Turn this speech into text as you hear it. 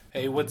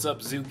Hey, what's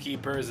up,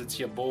 Zookeepers? It's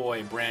your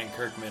boy, Bran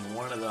Kirkman,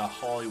 one of the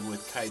Hollywood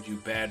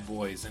Kaiju bad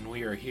boys, and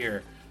we are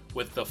here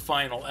with the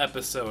final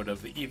episode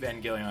of the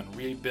Evangelion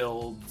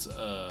Rebuilds,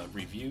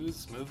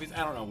 reviews, movies.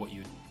 I don't know what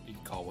you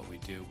call what we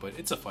do, but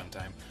it's a fun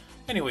time.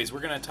 Anyways,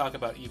 we're going to talk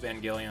about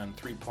Evangelion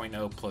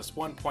 3.0 plus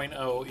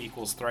 1.0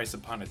 equals Thrice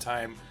Upon a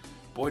Time.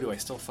 Boy, do I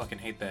still fucking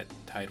hate that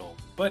title.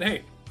 But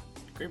hey,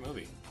 great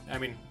movie. I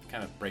mean,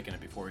 kind of breaking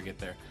it before we get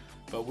there.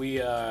 But we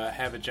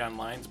have John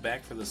Lyons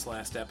back for this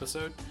last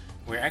episode.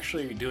 We're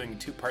actually doing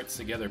two parts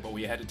together, but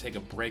we had to take a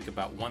break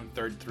about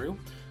 1/3 through.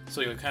 So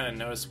you'll kind of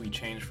notice we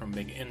changed from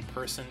being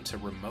in-person to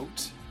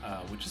remote,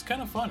 which is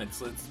kind of fun.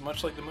 It's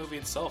much like the movie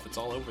itself. It's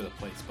all over the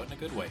place, but in a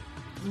good way.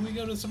 We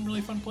go to some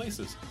really fun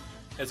places.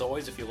 As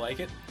always, if you like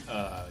it,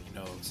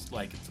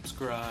 like and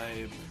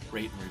subscribe,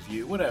 rate and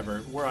review,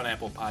 whatever. We're on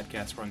Apple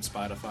Podcasts, we're on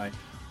Spotify.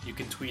 You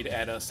can tweet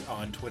at us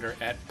on Twitter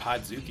at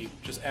Podzuki,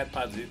 just at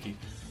Podzuki,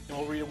 and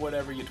we'll read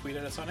whatever you tweet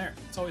at us on air.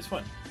 It's always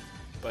fun.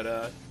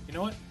 But you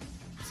know what?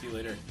 See you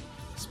later.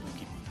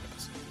 Spooky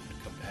episode.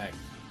 Come back.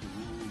 Ooh,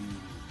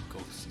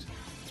 ghost.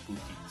 Spooky.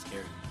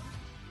 Scary.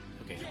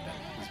 Okay, I'm done.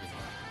 Please move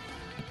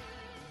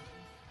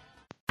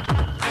on.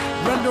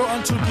 Render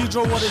unto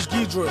Ghidra what is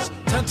Ghidra's.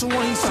 10 to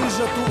 1 he sees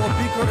you through a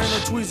beaker and a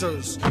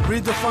tweezers.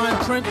 Read the fine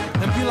print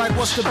and be like,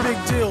 what's the big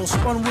deal?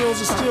 Spun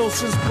wheels of steel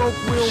since broke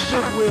wheel,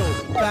 big wheel.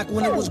 Back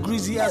when it was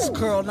greasy as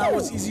curl, now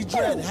it's easy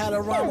dread. Had a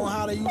rhyme on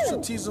how they used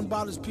to tease him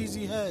about his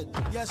peasy head.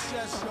 Yes,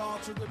 y'all,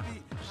 to the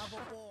beat. Have a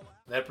ball.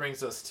 That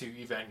brings us to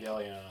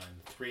Evangelion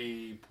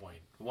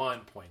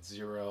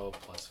 3.1.0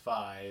 plus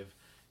 5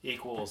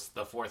 equals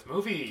the fourth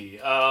movie.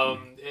 I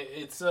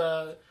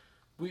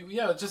feel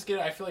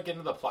like get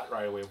into the plot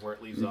right away where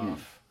it leaves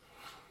off.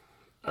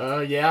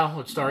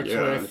 It starts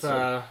with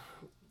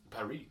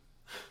Paris.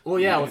 Well,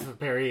 yeah, with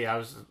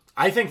Paris.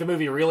 I think the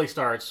movie really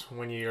starts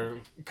when you're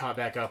caught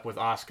back up with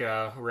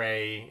Asuka,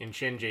 Rei, and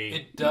Shinji.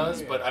 It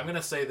does, but I'm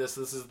gonna say this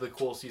is the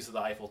coolest use of the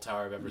Eiffel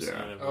Tower I've ever seen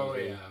in a movie. Oh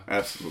yeah,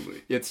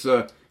 absolutely. It's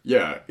a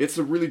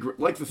really great,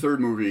 like the third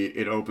movie.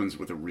 It opens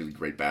with a really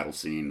great battle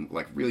scene,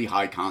 like really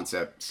high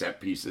concept set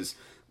pieces,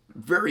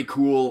 very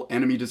cool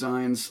enemy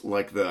designs,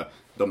 like the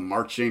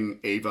marching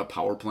Ava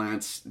power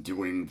plants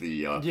doing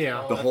the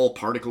whole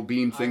particle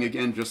beam thing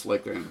again, just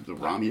like the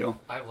Ramio.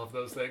 I love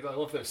those things. I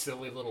love their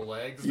silly little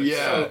legs. They're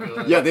So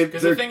good. yeah.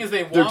 The thing is,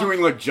 they're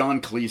doing like John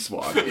Cleese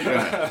walk.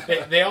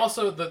 Yeah. they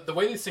also the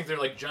way these things are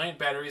like giant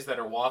batteries that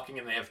are walking,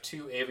 and they have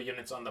two Ava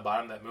units on the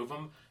bottom that move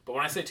them. But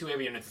when I say two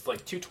Ava units, it's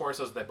like two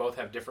torsos that both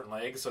have different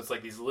legs. So it's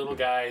like these little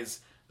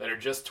guys that are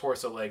just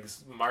torso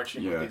legs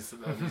marching with these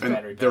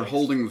battery. They're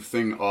holding the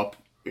thing up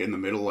in the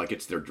middle like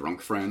it's their drunk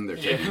friend. They're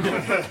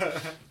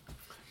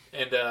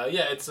And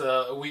it's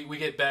we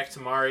get back to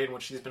Mari and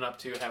what she's been up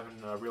to,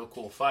 having a real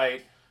cool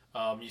fight.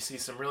 You see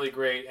some really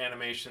great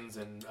animations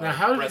and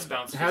breast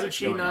bounce. How did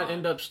she not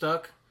end up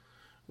stuck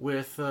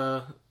with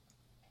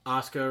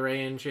Asuka,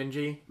 Rei, and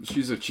Shinji?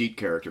 She's a cheat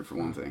character for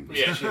one thing.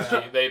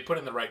 Yeah, they put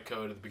in the right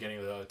code at the beginning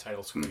of the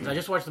title screen. I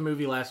just watched the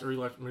movie last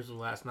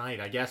night.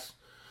 I guess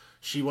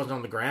she wasn't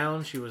on the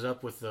ground. She was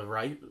up with the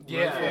right.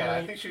 Yeah,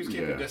 I think she was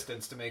keeping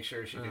distance to make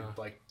sure she could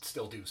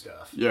still do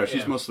stuff. Yeah,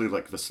 she's mostly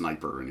like the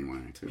sniper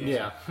anyway, too.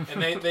 Yeah.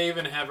 And they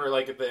even have her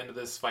like at the end of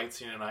this fight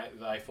scene in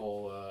the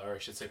Eiffel, or I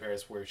should say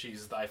Paris, where she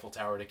uses the Eiffel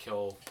Tower to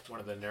kill one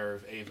of the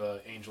Nerve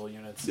Ava Angel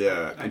units.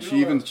 Yeah, and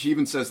she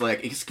even says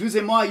like,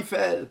 "Excusez-moi,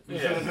 Eiffel."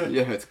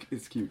 Yeah,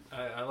 it's cute.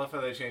 I love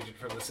how they changed it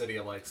from the City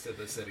of Lights to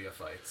the City of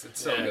Fights. It's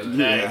so good.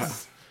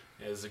 Nice.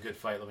 It was a good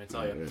fight, let me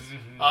tell you.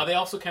 They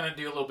also kind of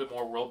do a little bit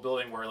more world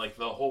building, where like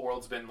the whole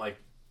world's been like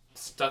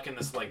stuck in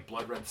this like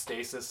blood red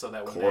stasis, so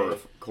that when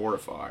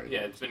corified.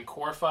 Yeah, it's been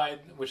corified,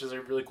 which is a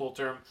really cool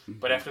term.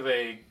 But after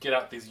they get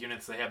out these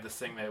units, they have this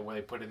thing where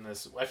they put in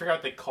this. I forgot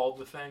what they called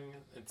the thing.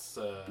 It's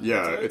a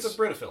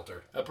Brita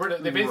filter.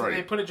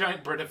 They put a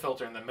giant Brita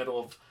filter in the middle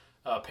of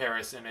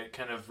Paris, and it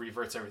kind of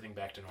reverts everything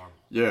back to normal.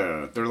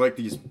 Yeah, they're like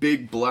these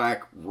big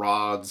black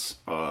rods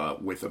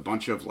with a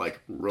bunch of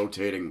like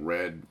rotating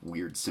red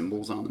weird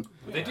symbols on them.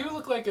 They do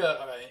look like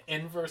a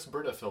inverse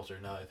Brita filter.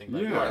 Now that I think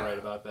about it. You are right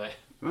about that.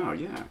 Oh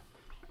yeah,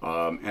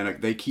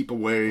 and they keep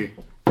away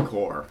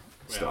core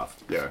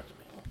stuff. Yeah,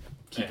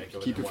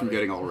 keep it from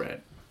getting all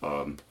red.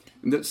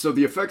 So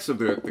the effects of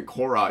the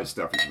core eye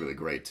stuff is really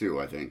great too.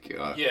 I think.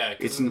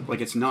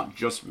 It's not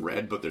just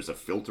red, but there's a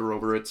filter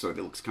over it, so it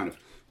looks kind of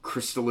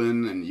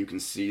crystalline, and you can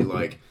see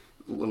like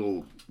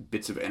little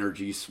bits of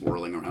energy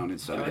swirling around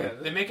inside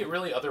it. They make it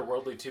really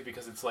otherworldly too,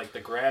 because it's like the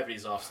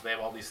gravity's off, so they have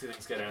all these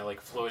things getting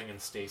like floating in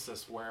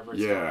stasis wherever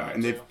it's going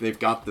and they've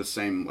got the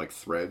same like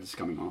threads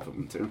coming off of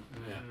them too.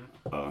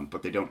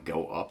 But they don't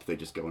go up, they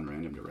just go in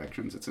random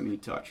directions. It's a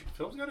neat touch. The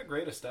film's got a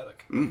great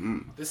aesthetic.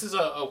 This is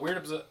a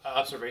weird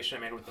observation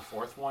I made with the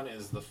fourth one.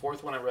 Is the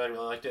fourth one I really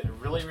liked it. It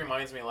really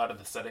reminds me a lot of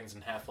the settings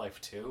in Half-Life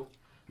 2.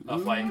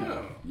 Of like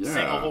seeing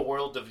a whole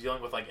world of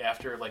dealing with like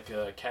after like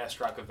a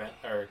catastrophic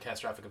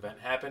event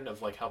happened,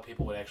 of like how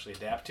people would actually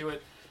adapt to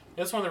it.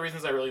 That's one of the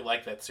reasons I really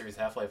like that series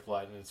Half-Life a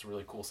lot, and it's a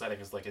really cool setting.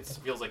 Is like it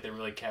feels like they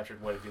really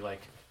captured what it'd be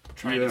like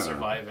trying to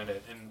survive in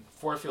it, and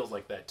 4 feels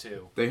like that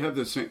too. They have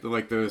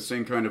the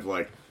same kind of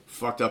like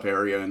fucked up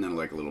area, and then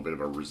like a little bit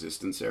of a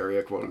resistance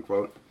area, quote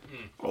unquote.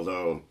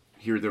 Although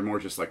here they're more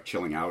just like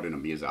chilling out in a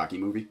Miyazaki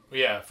movie.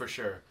 Yeah, for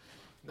sure.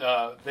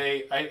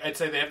 I'd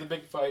say they have the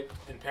big fight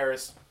in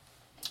Paris.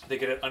 They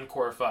get it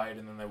unquarified,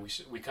 and then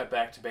we cut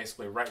back to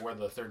basically right where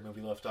the third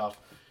movie left off,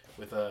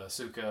 with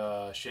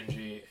Asuka,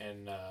 Shinji,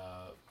 and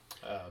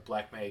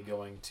Black May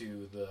going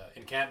to the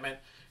encampment,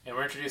 and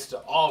we're introduced to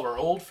all of our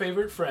old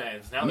favorite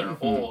friends. Now they're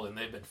old and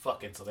they've been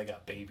fucking, so they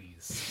got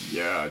babies.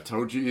 Yeah,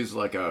 Toji is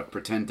like a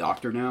pretend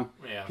doctor now.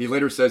 Yeah. He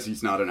later says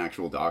he's not an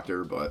actual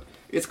doctor, but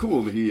it's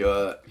cool.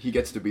 He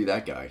gets to be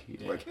that guy. He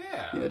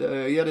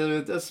had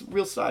a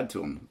real side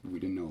to him we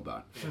didn't know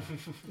about.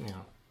 Yeah.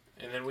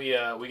 And then we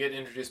get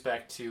introduced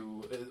back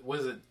to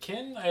was it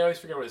Ken? I always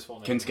forget what his full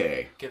name is.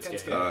 Kensuke.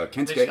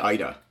 Kensuke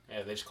Ida.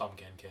 Yeah, they just call him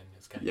Ken.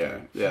 It's kind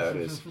of yeah, it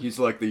is. He's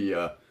like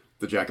the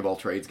jack of all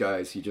trades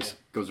guys. He just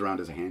goes around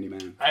as a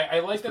handyman.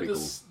 I like that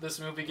this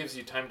movie gives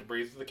you time to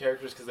breathe with the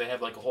characters, because they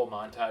have like a whole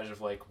montage of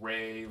like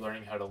Rey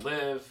learning how to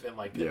live and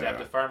like adapt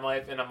to farm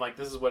life, and I'm like,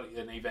 this is what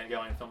an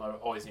Evangelion film I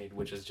always need,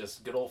 which is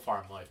just good old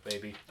farm life,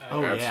 baby.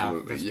 Oh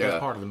absolutely, that's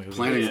part of the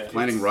movie.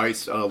 Planting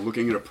rice,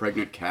 looking at a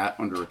pregnant cat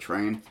under a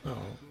train. Oh.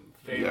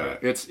 Favorite.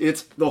 Yeah,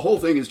 it's the whole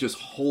thing is just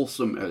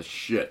wholesome as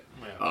shit.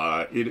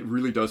 Yeah. It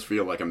really does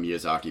feel like a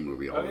Miyazaki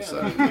movie all of a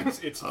sudden.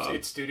 It's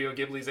Studio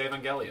Ghibli's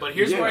Evangelion. But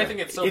here's where I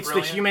think it's so it's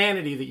brilliant. The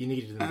humanity that you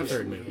needed in the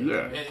third movie.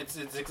 Yeah. It's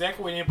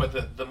exactly what you need,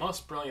 but the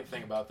most brilliant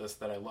thing about this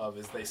that I love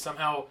is they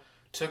somehow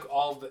took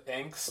all the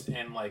angst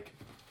and like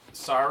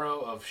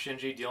sorrow of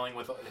Shinji dealing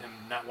with him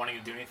not wanting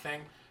to do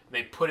anything, and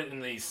they put it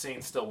in these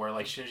scenes still where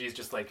like Shinji's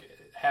just like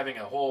having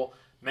a whole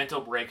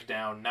mental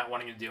breakdown, not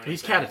wanting to do anything.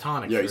 He's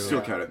catatonic. Yeah, he's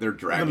still catatonic. They're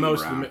dragging him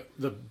around.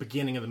 The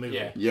beginning of the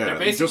movie.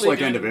 Yeah, just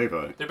like End of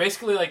Eva. They're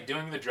basically like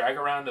doing the drag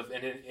around of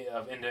Into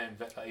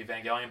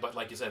Evangelion, but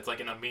like you said, it's like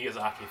in a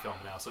Miyazaki film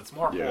now, so it's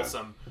more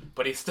wholesome.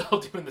 But he's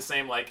still doing the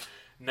same, like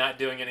not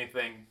doing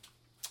anything.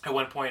 At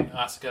one point,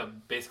 Asuka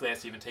basically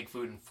has to even take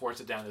food and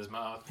force it down his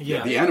mouth.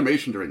 Yeah, the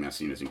animation during that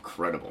scene is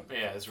incredible.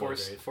 Yeah, it's really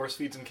great. Force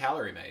feeds him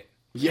Calorie Mate.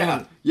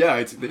 Yeah.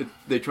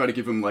 They try to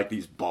give him like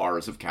these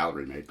bars of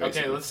Calorie Mate.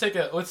 Basically.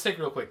 Okay, let's take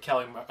a real quick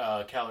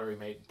Calorie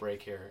Mate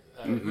break here.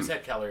 Who's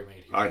had Calorie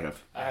Mate here?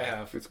 I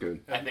have. It's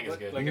good. I think it's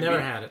good. Like never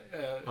had it.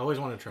 Always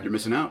wanted to try. You're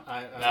missing out.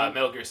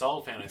 Metal Gear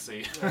Solid fan, I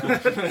see.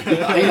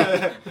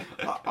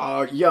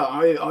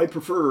 I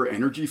prefer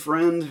Energy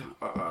Friend.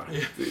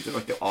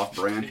 Like the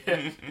off-brand.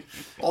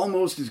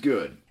 Almost as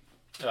good.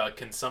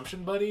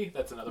 Consumption Buddy,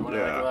 that's another one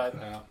I like a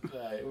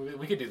lot.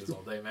 We could do this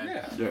all day, man.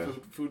 Yeah.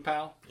 Food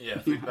Pal. Yeah,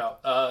 Food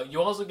Pal.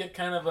 You also get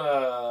kind of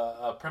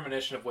a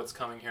premonition of what's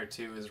coming here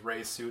too, as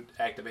Rey's suit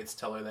activates to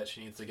tell her that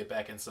she needs to get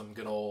back in some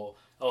good old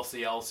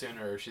LCL soon,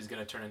 or she's going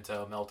to turn into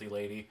a melty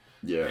lady.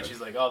 Yeah. And she's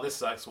like, oh, this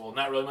sucks. Well,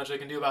 not really much I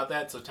can do about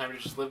that, so time to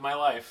just live my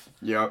life.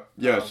 Yeah.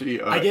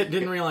 I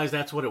didn't realize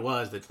that's what it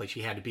was, that like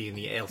she had to be in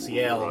the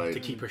LCL to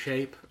keep her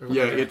shape.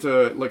 Yeah, it's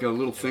like a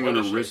little thing on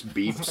her wrist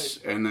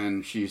beeps, and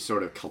then she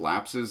sort of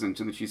collapses, and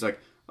then she's like,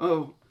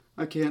 oh,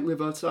 I can't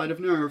live outside of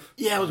Nerve.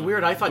 Yeah, it was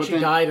weird. I thought she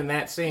died in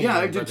that scene. Yeah,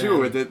 I did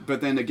too.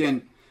 But then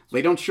again,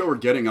 they don't show her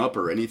getting up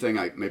or anything.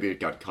 Maybe it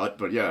got cut,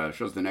 but yeah, it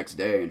shows the next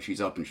day, and she's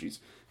up, and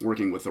she's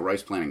working with the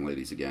rice planting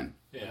ladies again.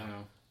 Yeah.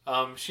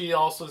 She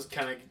also is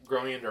kind of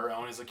growing into her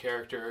own as a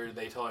character.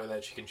 They tell her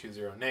that she can choose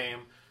her own name.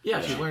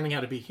 Yeah, she's learning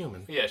how to be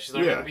human. Yeah, she's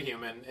learning how to be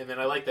human. And then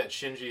I like that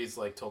Shinji's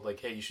like told like,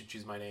 hey, you should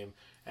choose my name.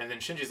 And then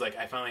Shinji's like,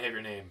 I finally have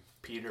your name,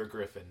 Peter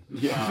Griffin.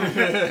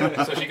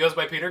 Yeah. So she goes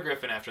by Peter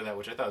Griffin after that,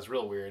 which I thought was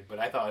real weird, but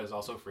I thought it was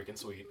also freaking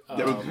sweet.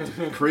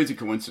 Crazy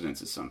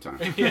coincidences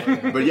sometimes.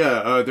 Yeah. But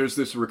yeah, there's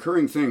this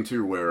recurring thing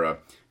too where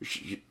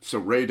so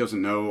Rey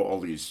doesn't know all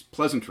these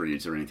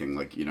pleasantries or anything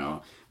like,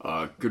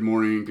 good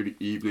morning, good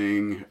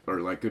evening, or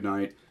like good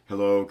night,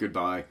 hello,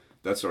 goodbye,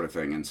 that sort of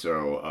thing. And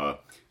so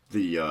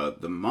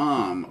the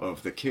mom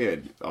of the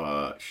kid,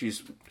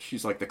 she's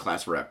like the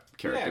class rep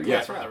character.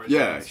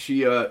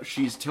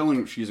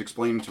 She's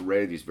explaining to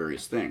Rey these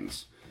various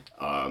things,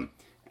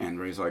 and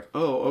Rey's like,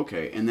 oh,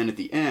 okay. And then at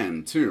the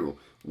end too,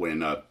 when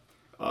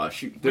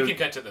we can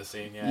cut to the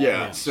scene.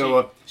 Yeah.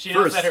 So she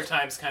knows that her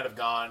time's kind of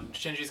gone.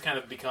 Shinji's kind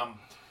of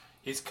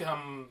he's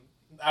come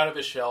out of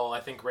his shell. I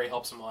think Rey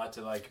helps him a lot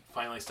to like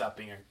finally stop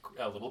being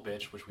a little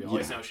bitch, which we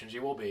always know Shinji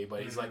will be.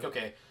 But he's like,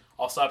 okay,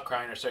 I'll stop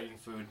crying or start eating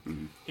food.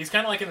 Mm-hmm. He's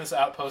kind of like in this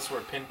outpost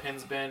where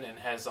Pin's been and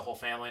has a whole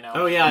family now.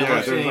 Oh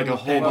yeah, there's like a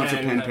whole bunch of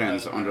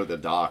Pin's under the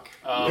dock.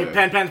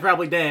 Pin's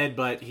probably dead,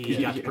 but he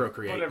got to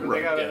procreate. Whatever.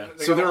 Right.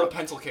 They got a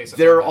pencil case.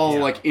 They're all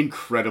like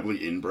incredibly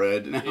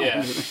inbred now.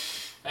 Yeah.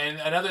 And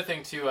another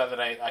thing too that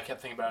I kept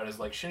thinking about is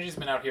like Shinji's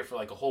been out here for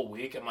like a whole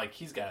week. I'm like,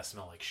 he's gotta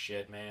smell like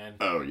shit, man.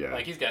 Oh yeah.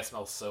 Like he's gotta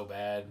smell so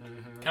bad.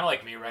 Mm-hmm. Kind of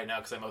like me right now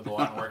because I mowed the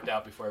lawn and worked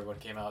out before everyone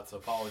came out. So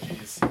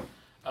apologies.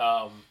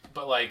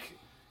 But like,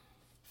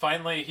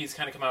 finally he's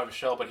kind of come out of his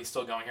shell, but he's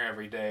still going here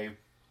every day.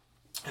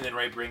 And then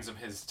Ray brings him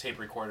his tape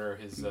recorder,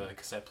 his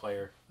cassette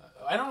player.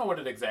 I don't know what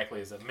it exactly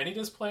is. A mini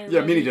disc player? Yeah,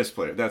 maybe? mini disc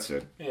player. That's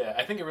it. Yeah,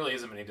 I think it really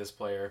is a mini disc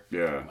player.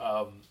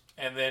 Yeah.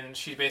 And then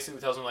she basically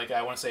tells him, like,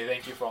 I want to say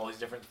thank you for all these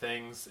different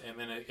things. And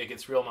then it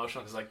gets real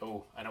emotional because, like,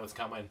 oh, I know what's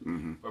coming.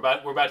 Mm-hmm. We're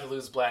about to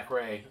lose Black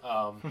Ray.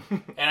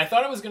 And I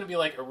thought it was going to be,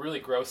 like, a really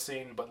gross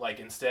scene, but, like,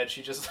 instead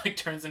she just, like,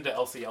 turns into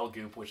LCL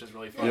goop, which is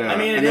really fun. Yeah. I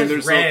mean, And it then is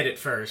there's red at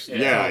first.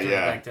 Yeah, It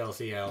yeah. back to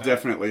LCL.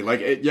 Definitely.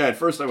 Like, at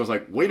first I was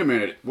like, wait a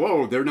minute.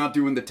 Whoa, they're not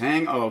doing the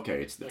tang? Oh,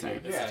 okay, it's the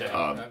tang. Yeah.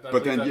 I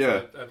But then,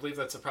 I believe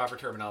that's the proper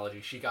terminology.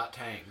 She got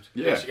tanged.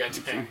 Yeah, she got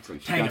tanged. exactly.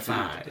 She got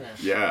Tangified.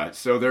 tanged. Yeah,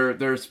 so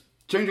they're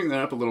changing that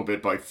up a little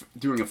bit by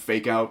doing a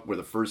fake out where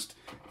the first,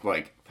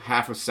 like,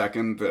 half a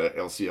second the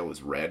LCL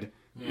is red.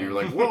 And you're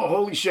like, whoa,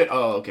 holy shit.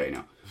 Oh, okay,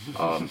 now.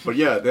 But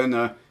yeah,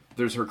 then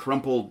there's her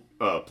crumpled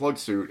plug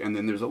suit, and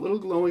then there's a little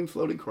glowing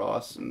floating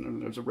cross, and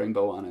then there's a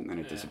rainbow on it, and then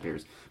it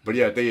disappears. But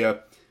yeah,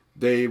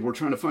 they were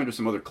trying to find her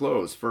some other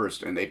clothes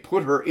first, and they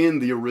put her in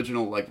the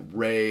original, like,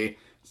 Ray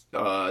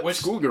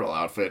schoolgirl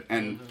outfit,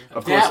 and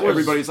of course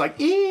everybody's like,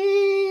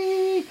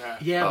 eee!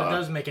 Yeah, but it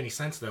doesn't make any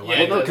sense though. Yeah,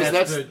 Well, no, because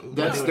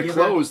that's the give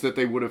clothes that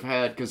they would have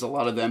had, because a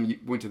lot of them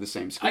went to the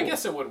same school. I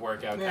guess it would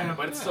work out, kind of,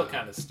 but it's still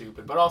kind of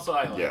stupid. But also,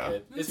 I like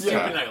it. It's stupid,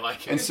 and I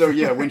like it. And so,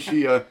 yeah, when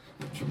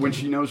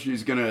she knows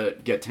she's gonna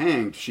get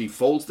tanged, she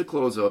folds the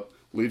clothes up,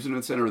 leaves it in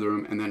the center of the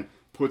room, and then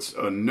puts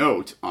a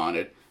note on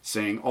it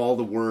saying all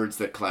the words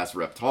that class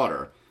rep taught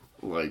her,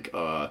 like,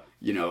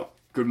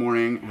 good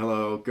morning,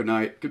 hello, good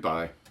night,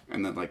 goodbye,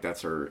 and then like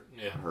that's her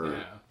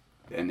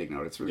ending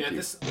note. It's really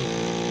cute.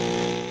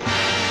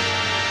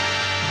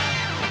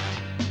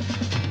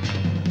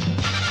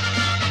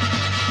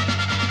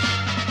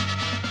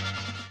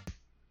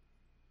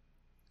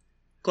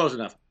 Close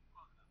enough.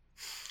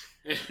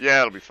 Yeah,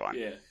 it'll be fine.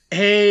 Yeah.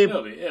 Hey,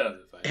 It'll be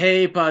fine.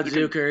 hey,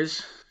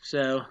 Podzookers.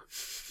 So,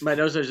 I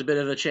notice there's a bit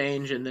of a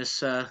change in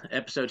this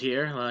episode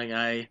here.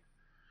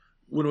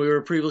 When we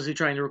were previously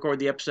trying to record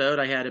the episode,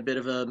 I had a bit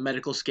of a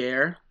medical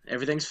scare.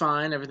 Everything's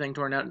fine. Everything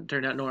turned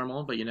out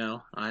normal. But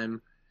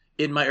I'm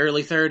in my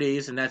early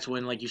 30s, and that's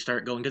when you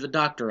start going to the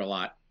doctor a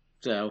lot.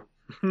 So,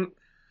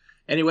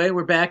 anyway,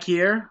 we're back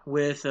here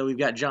with we've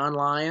got John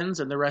Lyons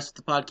and the rest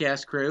of the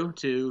podcast crew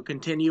to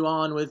continue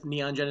on with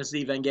Neon Genesis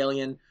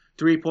Evangelion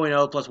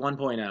 3.0 plus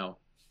 1.0.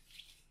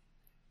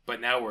 But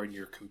now we're in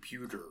your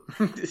computer.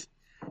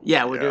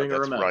 Yeah, we're doing a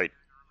that's remote. Right.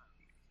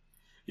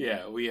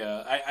 Yeah, we.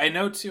 I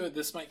know too.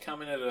 This might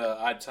come in at an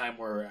odd time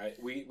where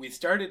we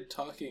started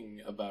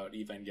talking about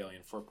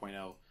Evangelion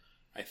 4.0.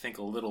 I think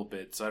a little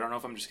bit. So I don't know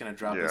if I'm just gonna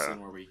drop this in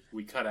where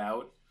we cut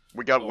out.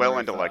 We got well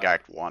into like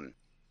Act 1.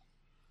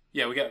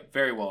 Yeah, we got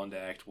very well into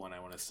Act 1. I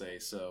want to say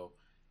so.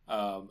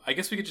 I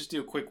guess we could just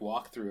do a quick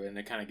walkthrough, and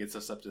it kind of gets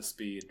us up to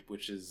speed.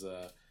 Which is,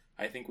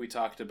 I think we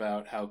talked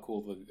about how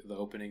cool the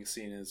opening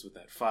scene is with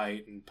that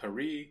fight in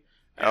Paris.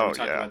 We talked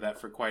about that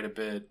for quite a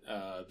bit.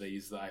 They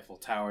use the Eiffel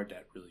Tower.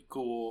 That's really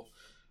cool.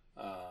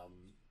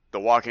 The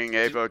walking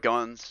Ava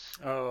guns.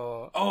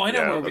 Oh, I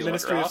know. Yeah, the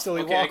Ministry of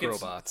Silly Walk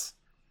Robots.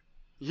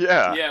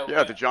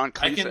 Yeah, the John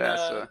Cleese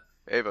ass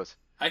Avas.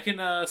 I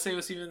can save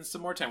us even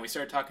some more time. We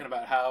started talking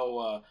about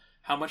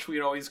how much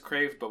we'd always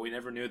craved, but we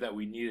never knew that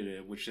we needed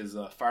it, which is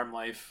Farm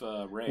Life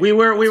Ray. We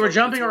were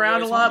jumping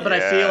around a lot, but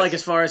Yes. I feel like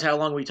as far as how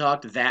long we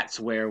talked, that's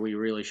where we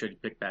really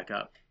should pick back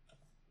up.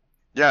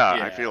 Yeah,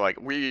 Yeah. I feel like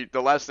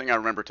the last thing I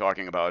remember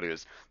talking about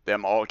is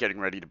them all getting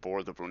ready to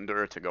board the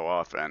Wunder to go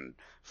off and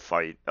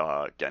fight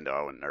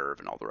Gendo and Nerve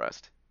and all the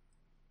rest.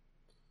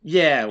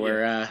 Yeah,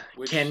 where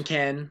which-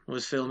 Ken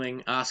was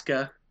filming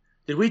Asuka.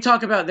 Did we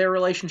talk about their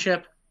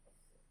relationship?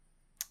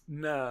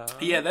 No.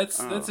 Yeah, that's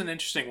an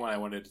interesting one I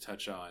wanted to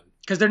touch on.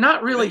 Because they're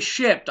not really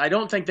shipped. I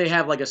don't think they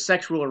have a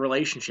sexual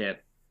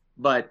relationship.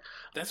 But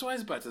That's what I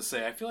was about to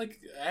say. I feel like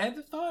I had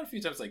the thought a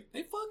few times, like,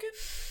 they fucking.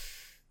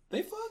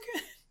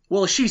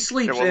 well, she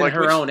sleeps Yeah, well, in like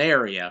her which- own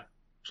area.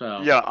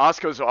 So Yeah,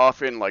 Asuka's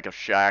off in like a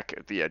shack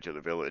at the edge of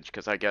the village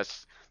because I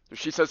guess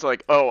she says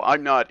like, "Oh,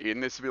 I'm not in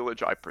this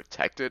village. I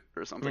protect it,"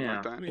 or something yeah.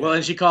 like that. Well,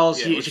 and she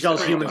calls which she calls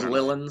is humans pretty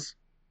Lillans.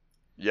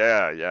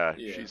 Yeah. Yeah.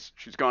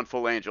 She's gone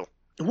full angel.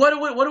 What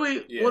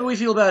do we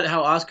feel about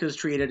how Asuka's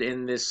treated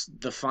in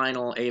the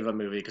final Ava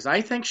movie? Because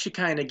I think she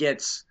kind of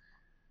gets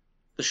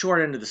the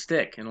short end of the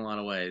stick in a lot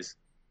of ways.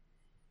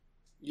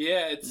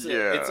 Yeah, it's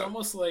Yeah.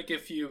 almost like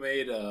if you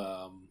made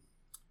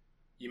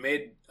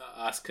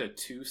Asuka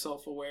too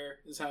self-aware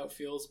is how it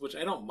feels, which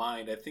I don't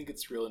mind. I think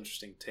it's a real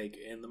interesting take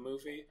in the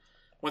movie.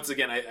 Once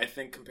again, I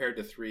think compared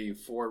to 3,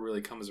 4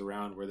 really comes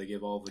around where they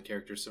give all of the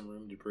characters some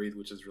room to breathe,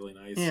 which is really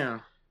nice. Yeah.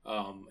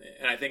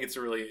 And I think it's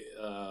a really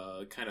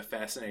kind of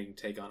fascinating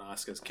take on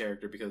Asuka's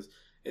character because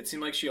it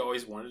seemed like she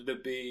always wanted to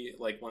be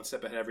like one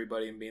step ahead of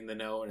everybody and be in the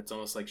know, and it's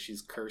almost like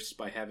she's cursed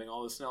by having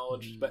all this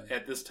knowledge. But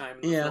at this time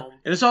in the film,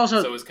 And it's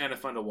also so it was kind of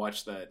fun to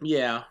watch that.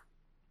 yeah.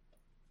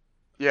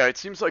 Yeah, it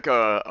seems like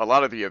a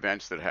lot of the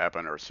events that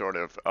happen are sort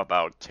of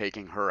about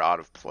taking her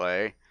out of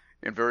play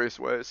in various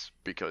ways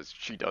because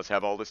she does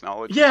have all this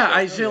knowledge. Yeah, and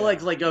I stuff. feel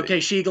like okay,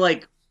 she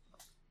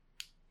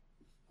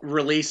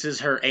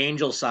releases her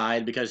angel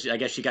side because I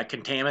guess she got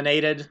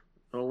contaminated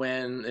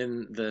when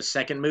in the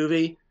second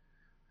movie.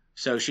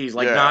 So she's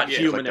like not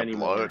human like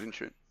anymore. Blood and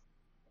shit.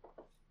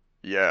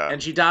 Yeah.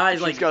 And she dies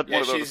she's like got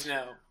one of those.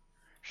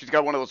 She's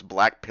got one of those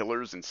black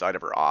pillars inside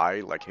of her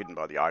eye, like hidden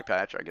by the eye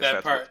patch. I guess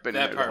that's what's been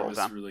in there the whole time. That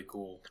part was really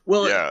cool.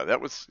 Well, yeah,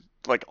 that was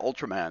like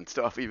Ultraman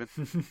stuff, even.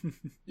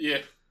 Yeah.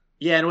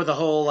 Yeah, and with the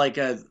whole like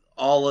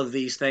all of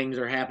these things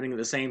are happening at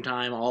the same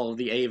time, all of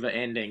the Ava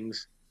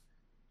endings.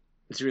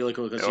 It's really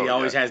cool because she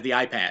always has the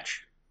eye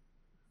patch.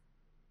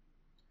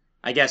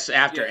 I guess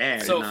after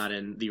N, not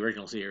in the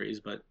original series,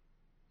 but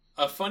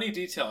a funny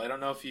detail. I don't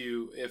know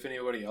if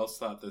anybody else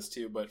thought this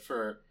too, but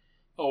for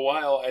a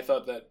while I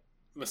thought that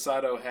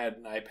Masato had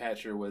an eye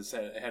patch or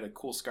had a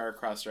cool scar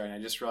across her eye, and I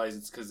just realized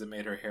it's because it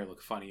made her hair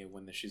look funny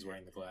when she's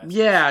wearing the glasses.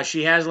 Yeah,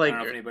 she has like. I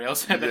don't know if anybody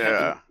else had that.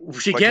 Yeah,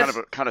 she like gets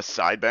kind of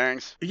side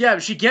bangs. Yeah,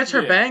 she gets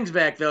her bangs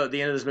back though at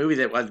the end of this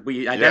movie.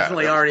 I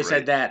definitely already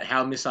said that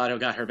how Misato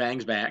got her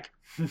bangs back.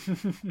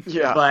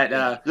 Yeah,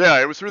 but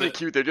it was really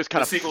cute. They just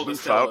kind of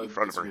floof out in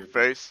front of her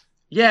face.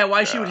 Yeah,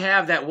 why she would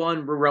have that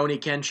one Rurouni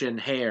Kenshin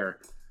hair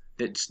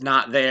that's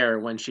not there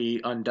when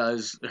she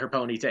undoes her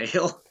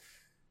ponytail.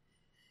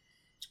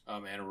 Oh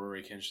man,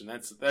 Rurouni Kenshin.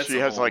 That's she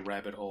a has whole like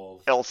rabbit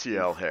hole.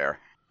 LCL hair.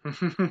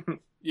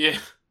 Yeah.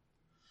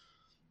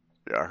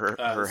 Yeah,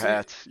 her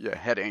hat. Yeah,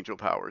 head angel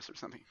powers or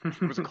something.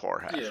 It was a core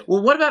hat. Yeah.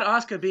 Well, what about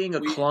Asuka being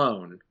a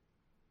clone?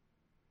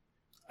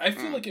 I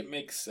feel like it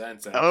makes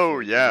sense. Actually. Oh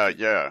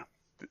yeah.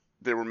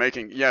 They were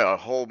making a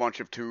whole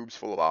bunch of tubes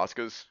full of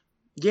Asukas.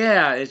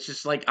 Yeah, it's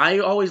just like I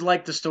always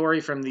liked the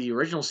story from the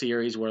original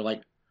series where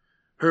like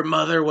her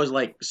mother was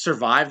like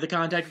survived the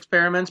contact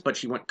experiments, but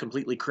she went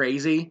completely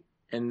crazy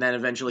and then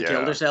eventually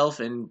killed herself,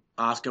 and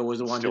Asuka was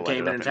the one who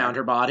came in and found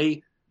her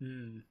body.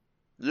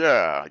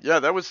 Yeah,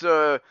 that was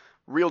a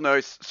real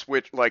nice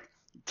switch, like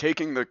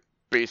taking the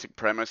basic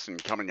premise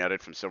and coming at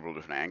it from several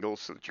different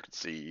angles so that you could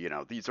see,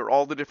 these are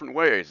all the different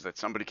ways that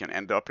somebody can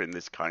end up in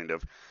this kind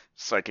of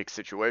psychic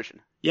situation.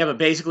 Yeah, but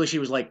basically she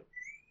was like,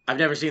 I've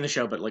never seen the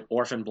show, but like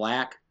Orphan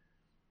Black?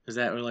 Is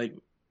that like...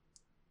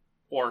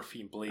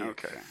 Orphan Black.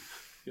 Okay.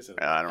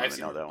 I don't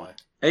really know that one.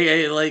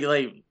 Hey, like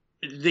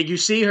you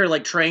see her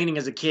like training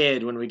as a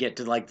kid when we get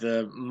to like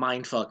the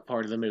mindfuck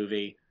part of the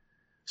movie.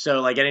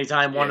 So like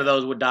anytime one of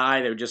those would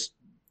die, they would just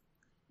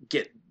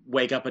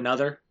wake up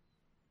another.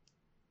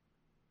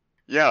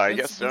 Yeah, I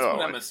guess so. That's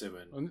what I'm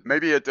assuming.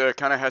 Maybe it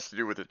kind of has to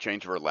do with the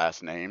change of her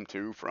last name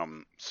too,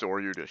 from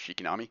Soryu to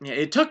Shikinami. Yeah,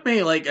 it took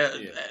me like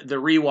the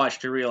rewatch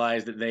to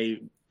realize that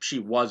she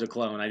was a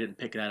clone. I didn't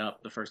pick that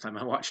up the first time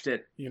I watched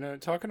it.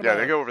 Talking about... Yeah,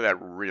 they go over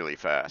that really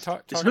fast.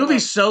 This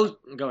movie's so...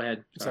 Go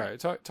ahead. Sorry.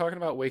 Talking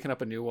about waking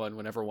up a new one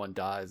whenever one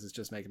dies is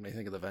just making me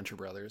think of the Venture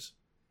Brothers.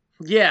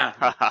 Yeah.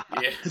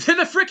 They're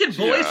the freaking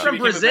boys from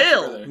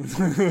Brazil.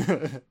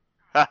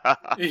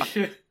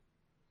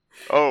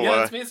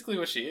 That's basically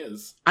what she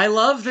is. I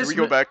love this... Should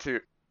we go back to...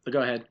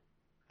 Go ahead.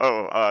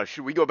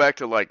 Should we go back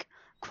to, like,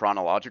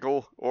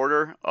 chronological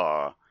order?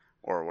 Or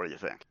what do you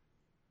think?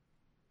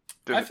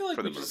 I feel like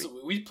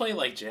we play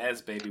like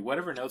jazz, baby.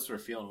 Whatever notes we're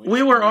feeling.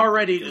 We were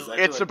already...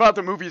 It's about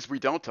the movies we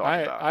don't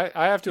talk about.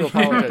 I have to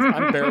apologize.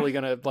 I'm barely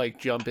going to, like,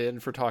 jump in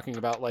for talking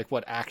about, like,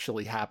 what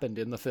actually happened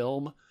in the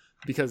film.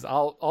 Because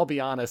I'll be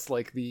honest,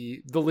 like,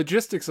 the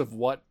logistics of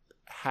what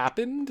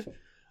happened...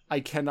 I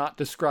cannot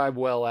describe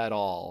well at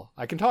all.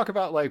 I can talk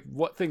about like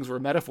what things were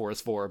metaphors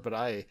for, but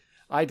I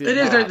did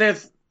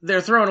not. They're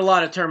throwing a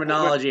lot of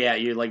terminology at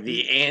you, like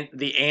the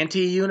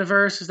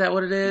anti-universe. Is that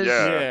what it is?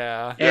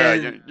 Yeah.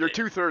 You're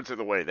 2/3 of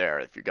the way there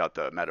if you got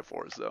the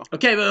metaphors though.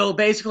 Okay, but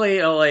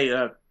basically,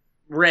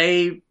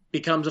 Rey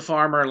becomes a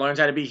farmer and learns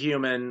how to be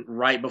human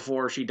right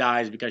before she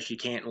dies because she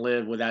can't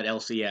live without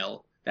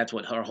LCL. That's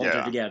what holds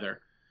her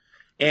together.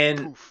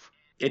 And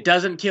it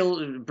doesn't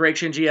break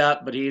Shinji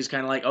up, but he's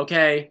kind of like,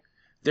 okay.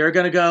 They're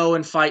going to go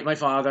and fight my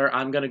father.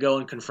 I'm going to go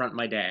and confront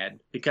my dad.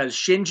 Because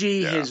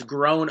Shinji has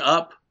grown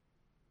up.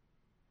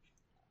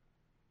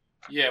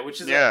 Yeah,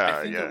 which is,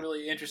 I think, a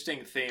really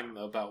interesting theme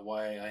about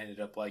why I ended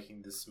up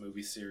liking this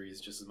movie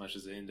series just as much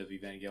as the end of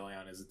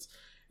Evangelion is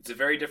it's a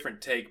very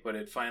different take, but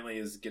it finally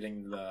is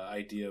getting the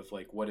idea of,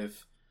 like, what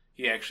if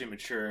he actually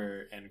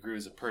matured and grew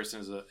as a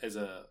person as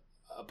a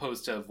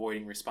opposed to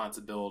avoiding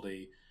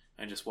responsibility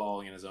and just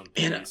wallowing in his own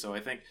pity. So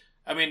I think,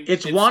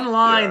 it's one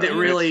line that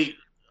really...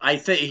 I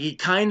think he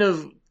kind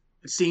of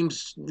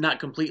seems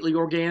not completely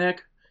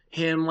organic,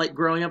 him like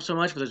growing up so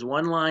much, but there's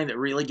one line that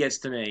really gets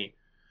to me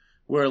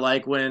where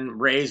like when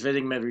Rey's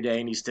visiting him every day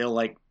and he's still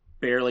like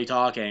barely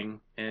talking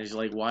and he's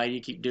like, why do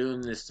you keep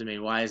doing this to me?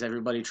 Why is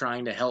everybody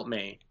trying to help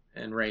me?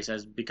 And Rey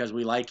says, because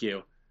we like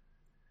you.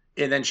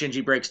 And then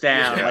Shinji breaks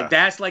down. Like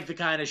that's like the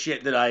kind of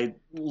shit that I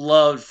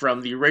loved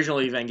from the original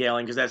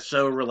Evangelion because that's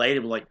so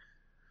relatable. Like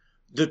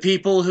the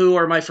people who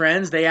are my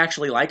friends, they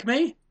actually like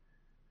me.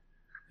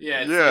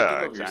 Yeah,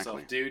 exactly.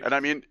 Yourself, dude.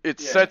 And it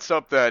sets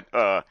up that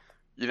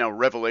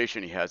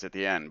revelation he has at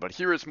the end. But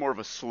here it's more of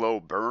a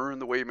slow burn,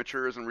 the way he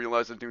matures and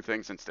realizes new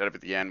things, instead of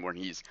at the end when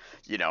he's,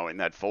 in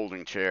that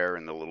folding chair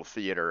in the little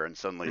theater, and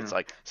suddenly it's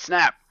like,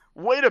 snap,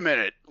 wait a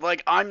minute,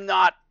 like, I'm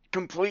not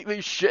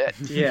completely shit.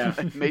 Yeah.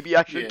 Maybe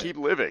I should keep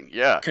living.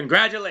 Yeah.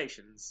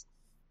 Congratulations.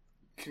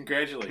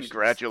 Congratulations.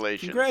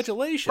 Congratulations.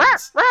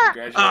 Congratulations.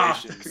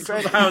 Congratulations.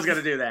 I was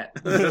gonna do that.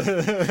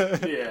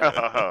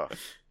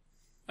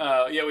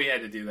 Yeah, we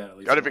had to do that at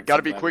least.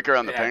 Gotta be quicker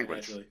on the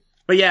penguins. Actually.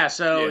 But yeah,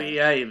 so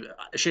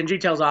Shinji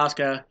tells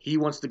Asuka he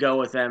wants to go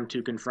with them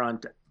to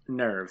confront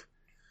Nerve.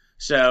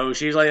 So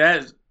she's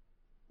like,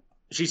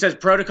 she says,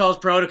 "Protocol's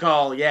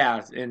protocol."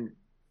 Yeah, and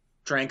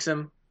tranks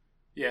him.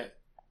 Yeah,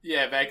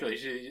 exactly.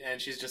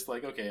 She's just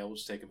like, "Okay, I'll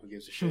just take him. Who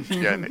gives a shit?"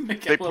 Yeah,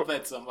 I love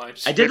that so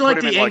much. I did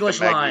like the English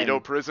line. Magneto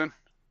prison.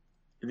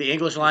 The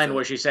English line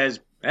where she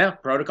says, "Yeah,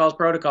 protocol's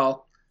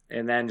protocol,"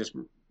 and then just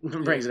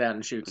brings it out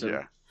and shoots him.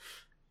 Yeah.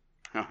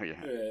 Oh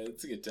yeah.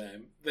 It's a good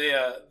time.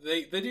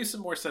 They do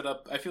some more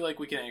setup. I feel like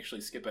we can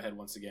actually skip ahead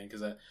once again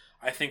because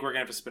I think we're gonna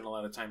have to spend a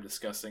lot of time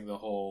discussing the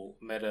whole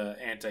meta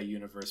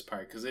anti-universe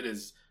part because it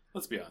is.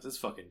 Let's be honest, it's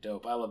fucking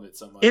dope. I love it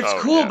so much. It's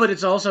cool, but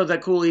it's also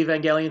that cool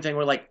Evangelion thing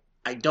where like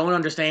I don't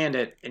understand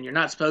it, and you're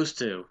not supposed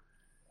to.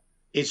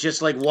 It's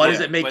just like, what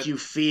does it make you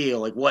feel?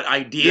 Like, what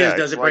ideas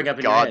does it bring up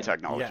in your head?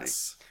 Technology.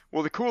 Yes.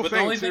 Well, the cool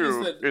thing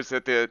too is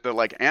that the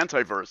like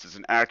antiverse is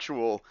an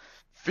actual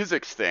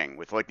physics thing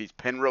with like these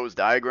Penrose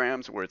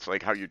diagrams where it's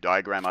like how you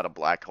diagram out a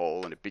black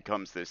hole and it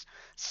becomes this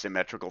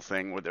symmetrical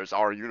thing where there's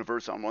our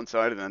universe on one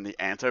side and then the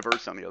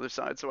antiverse on the other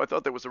side. So I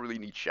thought that was a really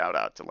neat shout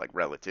out to like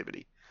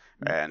relativity.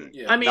 And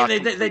I mean,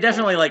 they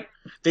definitely like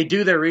they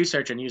do their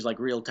research and use like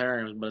real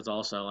terms, but it's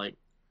also like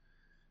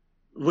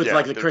with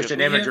like the Christian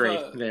imagery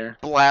there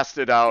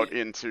blasted out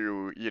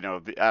into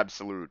the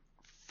absolute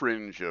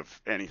fringe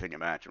of anything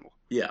imaginable.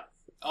 Yeah.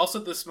 Also,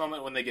 this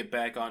moment when they get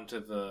back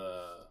onto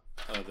the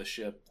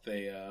ship,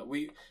 they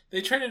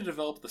try to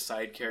develop the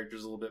side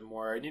characters a little bit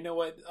more. And you know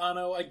what,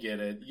 Anno, I get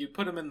it. You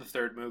put him in the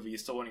third movie, you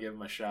still want to give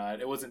him a shot.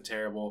 It wasn't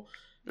terrible.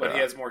 But he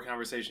has more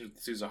conversations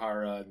with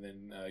Suzuhara and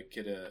then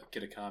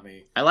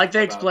Kitakami. I like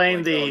they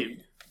explained the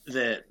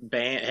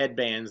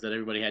headbands that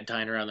everybody had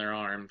tying around their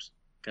arms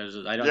because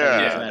I don't think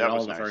that at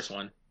all the first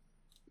one.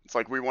 It's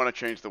like we want to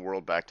change the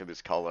world back to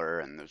this color,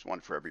 and there's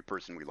one for every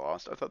person we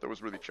lost. I thought that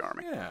was really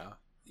charming.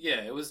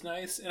 Yeah, it was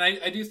nice, and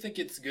I do think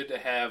it's good to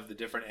have the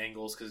different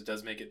angles because it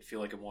does make it feel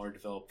like a more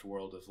developed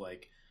world of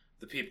like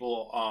the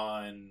people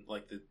on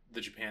like the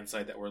Japan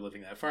side that were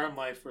living that farm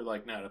life were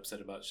like not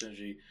upset about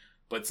Shinji.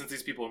 But since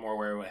these people are more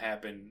aware of what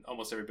happened,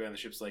 almost everybody on the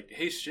ship's like,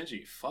 "Hey,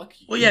 Shinji, fuck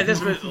you." Well, yeah,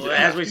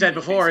 as we said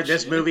before,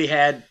 this movie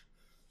had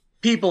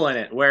people in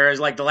it, whereas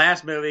like the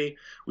last movie,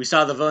 we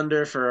saw the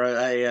Wunder for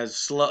a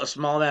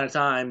small amount of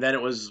time. Then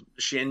it was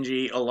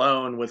Shinji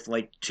alone with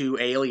like 2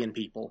 alien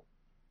people.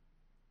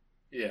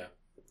 Yeah,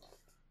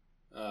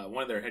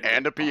 one of their head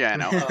and a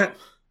piano,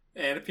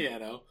 and a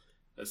piano.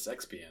 A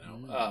sex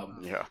piano.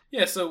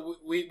 Yeah. So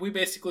we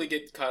basically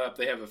get caught up.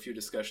 They have a few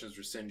discussions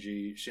where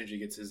Shinji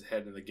gets his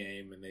head in the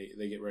game, and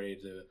they get ready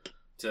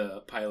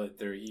to pilot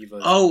their Eva.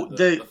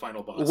 The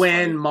final boss.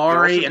 When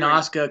Mari and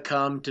Asuka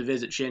come to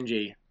visit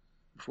Shinji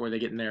before they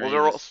get in there. Well,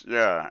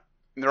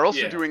 they're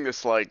also doing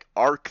this like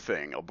arc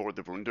thing aboard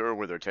the Wunder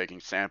where they're taking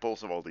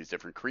samples of all these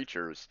different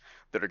creatures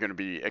that are going to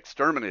be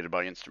exterminated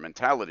by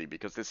instrumentality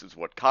because this is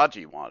what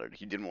Kaji wanted.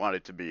 He didn't want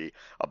it to be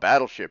a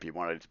battleship. He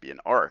wanted it to be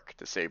an arc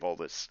to save all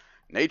this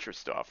nature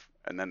stuff.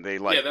 And then they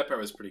that part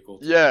was pretty cool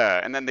too.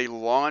 And then they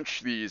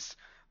launch these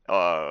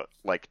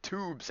like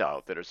tubes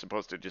out that are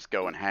supposed to just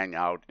go and hang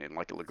out in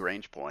like a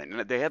Lagrange point,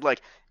 and they had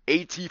like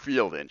AT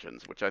field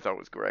engines, which I thought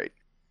was great.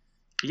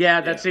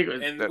 Yeah, that's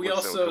secret. And we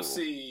also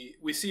see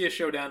a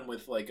showdown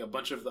with like a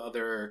bunch of the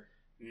other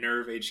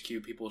Nerve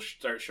HQ people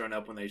start showing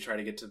up when they try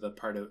to get to the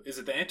part of, is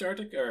it the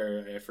Antarctic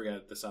or I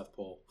forgot, the South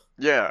Pole?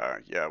 Yeah,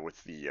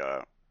 with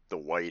the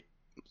white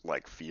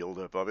like field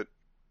above it.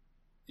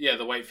 Yeah,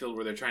 the white field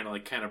where they're trying to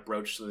like kind of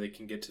broach so they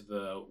can get to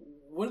the,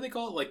 what do they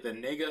call it? Like the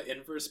Nega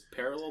inverse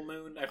parallel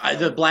moon?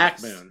 The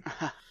black moon.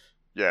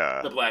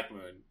 Yeah. The black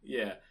moon.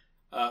 Yeah.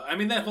 I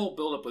mean, that whole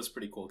build-up was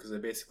pretty cool because they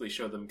basically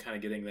showed them kind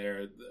of getting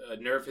there.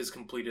 Nerve has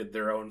completed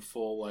their own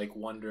full like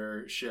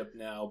Wunder ship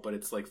now, but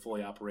it's like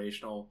fully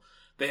operational.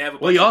 They have.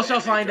 Well, you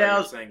also find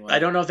out. Saying, like, I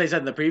don't know if they said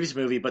in the previous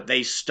movie, but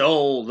they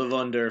stole the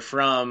Wunder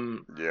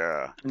from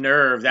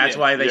Nerve. That's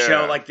why they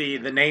show like the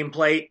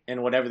nameplate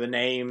and whatever the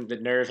name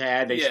that Nerve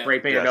had. They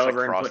spray painted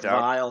over and put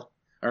Vile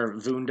or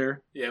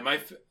Wunder. Yeah,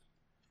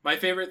 my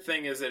favorite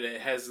thing is that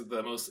it has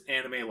the most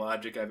anime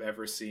logic I've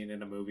ever seen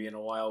in a movie in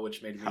a while,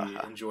 which made me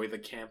enjoy the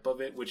camp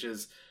of it, which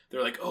is,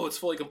 they're like, oh, it's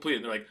fully complete.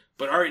 And they're like,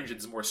 but our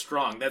engine's more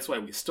strong. That's why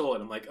we stole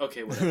it. I'm like,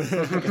 okay,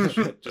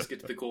 whatever. Just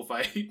get to the cool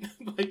fight.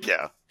 Like,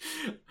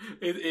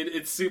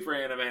 it's super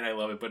anime and I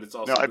love it, but it's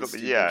also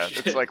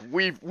it's like,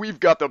 we've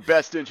got the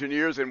best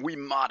engineers and we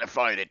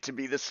modified it to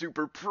be the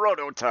super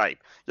prototype.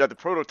 Yeah, the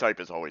prototype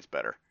is always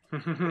better.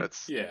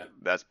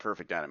 That's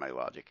perfect anime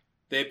logic.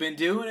 They've been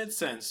doing it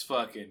since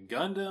fucking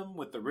Gundam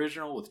with the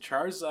original with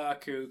Char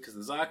Zaku, because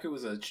the Zaku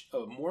was a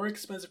more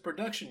expensive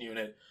production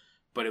unit,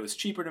 but it was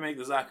cheaper to make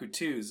the Zaku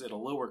 2s at a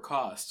lower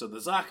cost. So the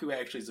Zaku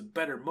actually is a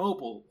better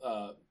mobile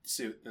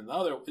suit than the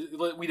other.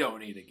 We don't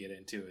need to get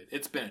into it.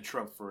 It's been a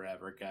trope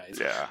forever, guys.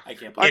 Yeah. I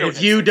can't believe And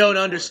if you don't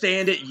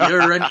understand it,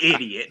 you're an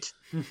idiot.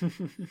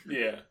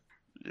 Yeah.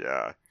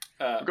 Yeah.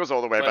 It goes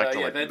all the way back to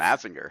like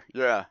Mazinger.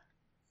 Yeah.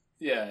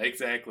 Yeah,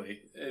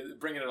 exactly.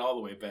 Bringing it all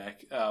the way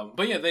back.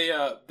 But yeah,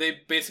 they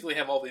basically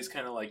have all these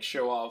kind of like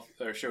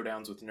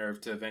showdowns with Nerve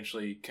to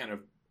eventually kind of.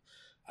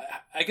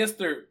 I guess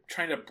they're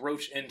trying to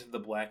broach into the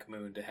Black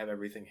Moon to have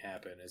everything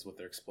happen, is what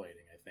they're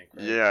explaining, I think.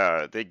 Right?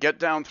 Yeah, they get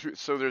down through.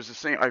 So there's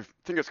this thing, I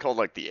think it's called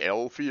like the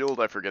L field.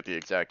 I forget the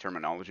exact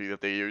terminology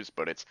that they use,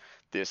 but it's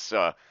this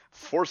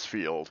force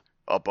field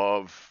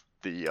above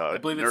the I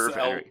believe Nerve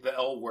it's the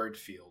L word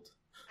field.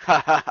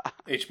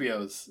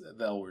 HBO's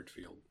the L word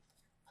field.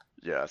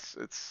 Yes,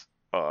 it's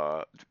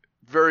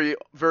very,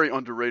 very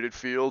underrated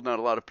field. Not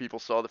a lot of people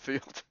saw the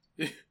field.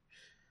 It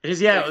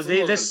is, yeah.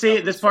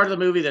 This part of the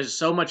movie, there's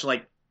so much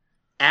like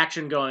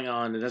action going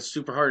on, and that's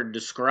super hard to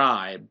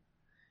describe.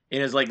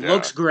 And it's like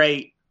looks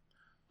great,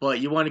 but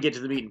you want to get to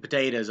the meat and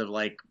potatoes of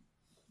like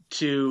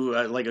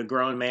like a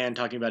grown man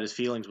talking about his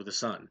feelings with his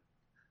son.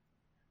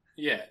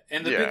 Yeah,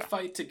 and the big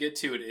fight to get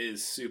to it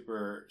is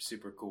super,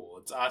 super cool.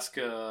 It's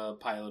Asuka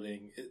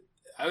piloting.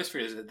 I always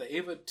forget, is it the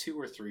Eva 2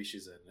 or 3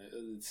 she's in?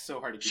 It's so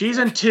hard to keep She's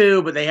in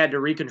 2, but they had to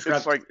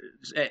reconstruct like,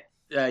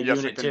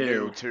 Unit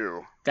 2.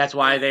 2. That's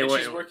why they were...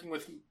 She's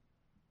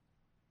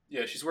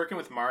working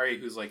with Mari,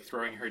 who's like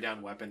throwing her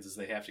down weapons as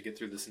they have to get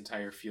through this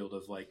entire field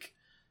of like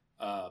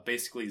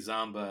basically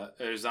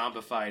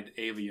zombified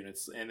Eva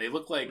units, and they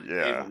look like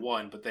Eva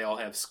 1, but they all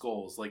have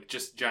skulls, like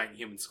just giant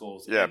human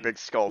skulls. Yeah, and big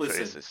skull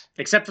faces.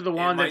 Except for the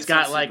one that's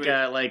got like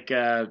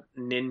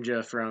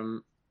Ninja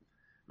from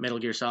Metal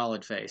Gear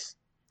Solid face.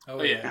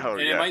 Oh yeah.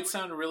 It might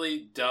sound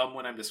really dumb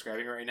when I'm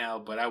describing it right now,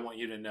 but I want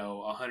you to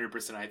know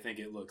 100% I think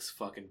it looks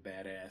fucking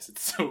badass.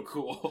 It's so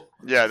cool.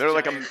 Yeah, there are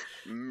like a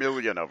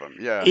million of them.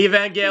 Yeah.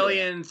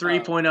 Evangelion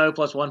 3.0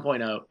 plus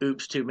 1.0.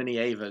 Oops, too many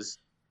Evas.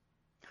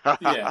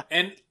 Yeah,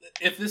 and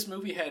if this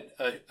movie had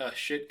a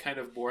shit kind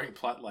of boring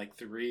plot like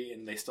 3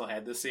 and they still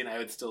had this scene, I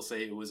would still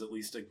say it was at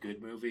least a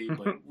good movie,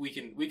 but we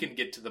can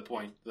get to the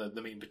point, the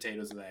meat and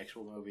potatoes of the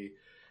actual movie,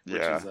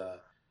 which is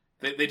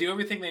they do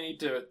everything they need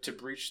to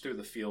breach through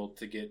the field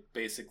to get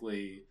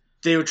basically...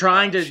 They were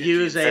trying to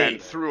use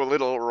through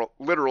a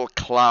literal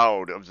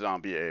cloud of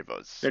zombie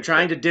Evas. They're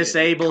trying to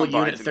disable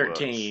Unit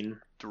 13.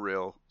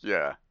 Drill,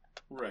 yeah.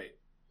 Right.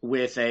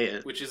 Which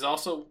is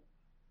also,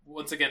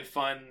 once again,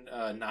 fun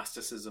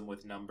Gnosticism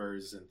with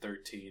numbers and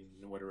 13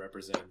 and what it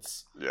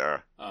represents. Yeah.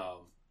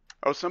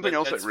 Something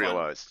else I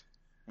realized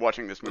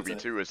watching this movie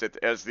too is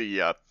that as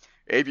the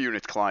Eva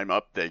units climb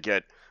up, they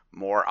get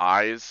more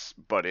eyes,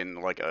 but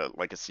in like a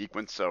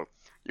sequence. So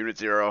Unit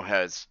 0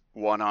 has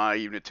 1 eye,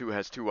 Unit 2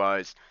 has 2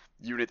 eyes,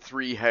 Unit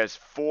 3 has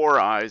 4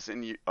 eyes,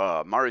 and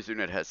Mari's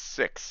unit has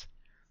 6.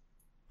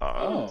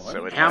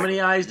 So how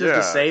many eyes does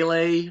the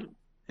Sele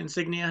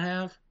insignia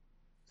have?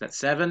 Is that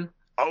 7?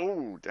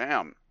 Oh,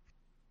 damn.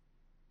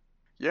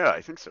 Yeah,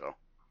 I think so.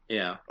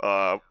 Yeah.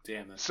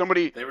 Damn.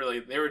 Somebody. They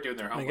were doing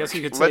their homework. I guess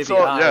you could say the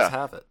eyes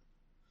have it.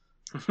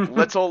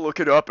 Let's all look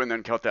it up and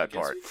then cut that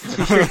part.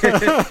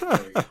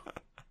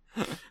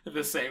 At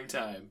the same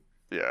time.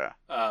 Yeah.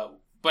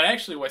 But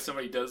actually, why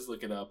somebody does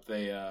look it up,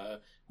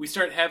 we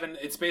start having,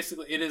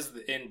 it is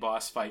the in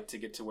boss fight to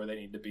get to where they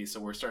need to be, so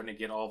we're starting to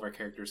get all of our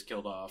characters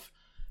killed off.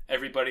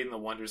 Everybody in the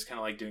Wonder's kind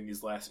of like doing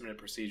these last minute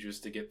procedures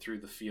to get through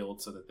the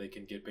field so that they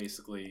can get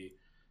basically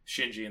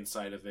Shinji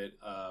inside of it.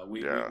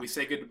 We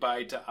say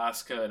goodbye to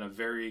Asuka in a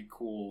very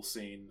cool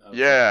scene.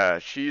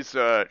 She's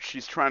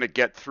trying to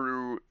get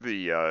through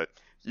the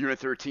Unit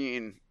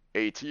 13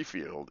 AT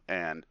field,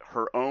 and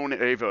her own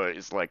Eva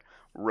is like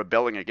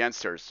rebelling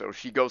against her, so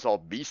she goes all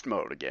beast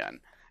mode again,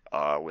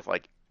 with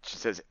like, she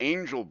says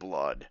angel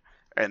blood,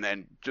 and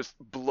then just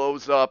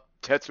blows up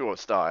Tetsuo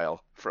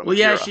style from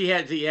Akira.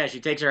 She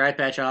takes her eye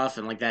patch off,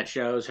 and like that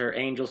shows her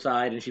angel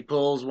side, and she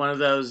pulls one of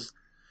those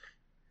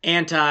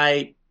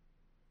anti-angel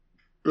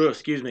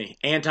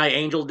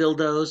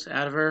dildos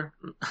out of her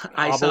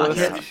eye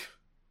socket.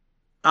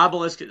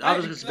 Obelisk is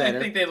better.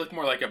 I think they look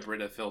more like a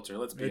Brita filter.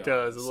 Let's be honest. It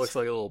does. It looks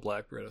like a little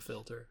black Brita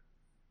filter.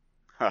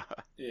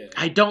 Yeah.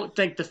 I don't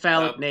think the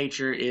phallic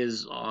nature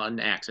is on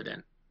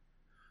accident.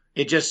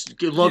 It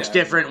looks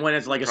different when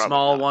it's like a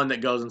small one that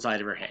goes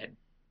inside of her head.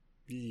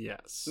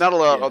 Yes. Not a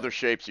lot of other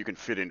shapes you can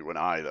fit into an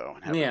eye, though,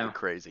 and have it be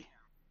crazy.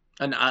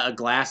 A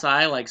glass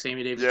eye like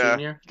Sammy Davis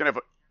Jr.?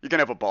 You can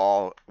have a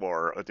ball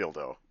or a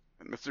dildo.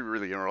 And that's a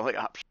really only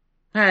option.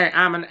 Hey,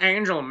 I'm an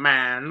angel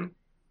man.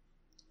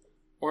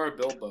 Or a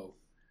Bilbo.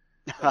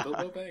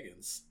 Bilbo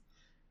Baggins.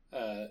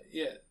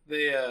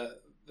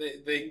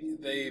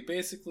 They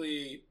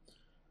basically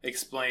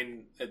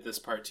explain at this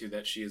part too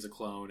that she is a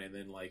clone, and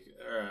then like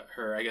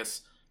her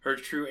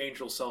true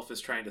angel self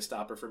is trying to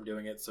stop her from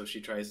doing it, so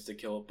she tries to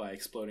kill it by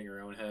exploding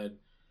her own head,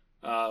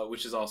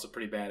 which is also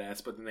pretty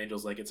badass. But then the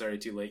angel's like, "It's already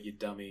too late, you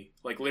dummy!"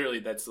 Like literally,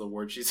 that's the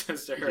word she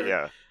says to her.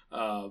 Yeah.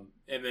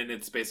 And then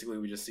it's basically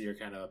we just see her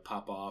kind of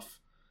pop off.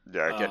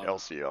 Yeah, get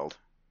LCL'd.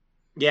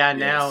 Yeah,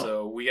 now.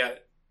 So we got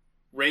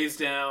Ray's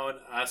down,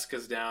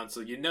 Asuka's down,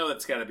 so you know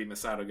it's got to be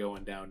Masato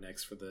going down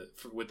next with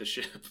the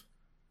ship.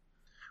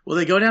 Well,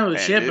 they go down to the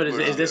And ship, it but was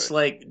is this good.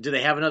 like, do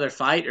they have another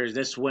fight, or is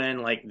this when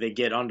like they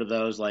get onto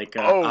those like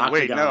Wait, no.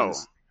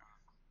 octagons?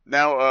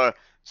 Now,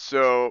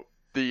 so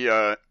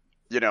the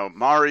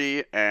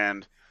Mari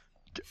and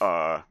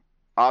Asuka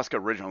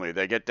originally,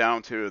 they get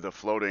down to the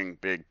floating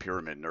big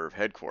pyramid nerve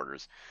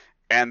headquarters,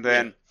 and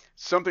then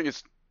something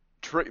is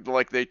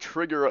they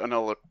trigger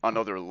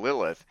another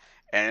Lilith,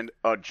 and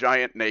a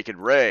giant naked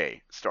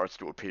Ray starts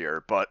to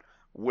appear, but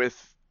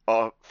with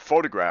a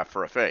photograph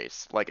for a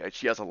face. Like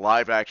she has a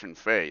live action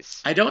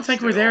face. I don't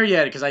think we're there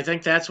yet, because I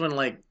think that's when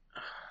like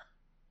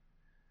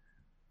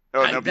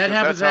Oh, no, that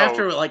happens that's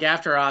after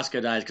after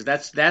Asuka dies,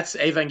 because that's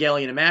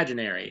Evangelion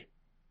Imaginary.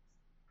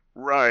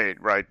 Right,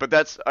 but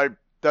that's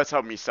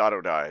how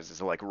Misato dies,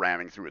 is like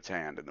ramming through its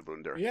hand in the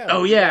Wunder. Yeah.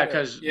 Oh yeah,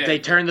 because Yeah. they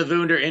turn the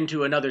Wunder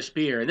into another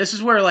spear, and this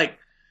is where like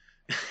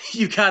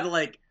you gotta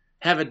like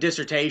have a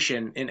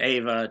dissertation in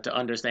Ava to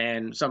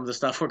understand some of the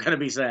stuff we're gonna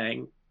be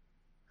saying.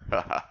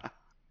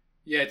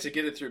 Yeah, to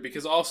get it through,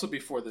 because also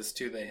before this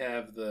too, they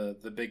have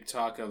the big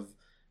talk of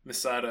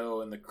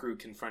Misato and the crew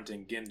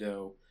confronting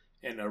Gendo,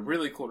 and a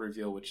really cool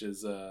reveal, which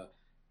is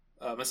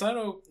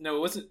Masato. No,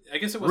 was it? I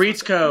guess it was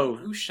Ritsuko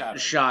who shot him.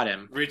 Shot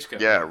him.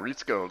 Ritsuko. Yeah,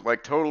 Ritsuko,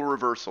 like total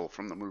reversal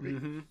from the movie.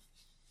 Mm-hmm.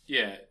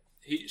 Yeah,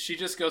 she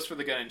just goes for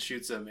the gun and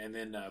shoots him, and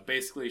then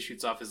basically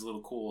shoots off his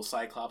little cool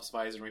Cyclops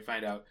visor, and we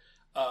find out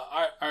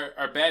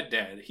our bad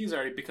dad, he's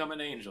already become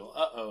an angel.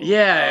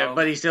 Yeah,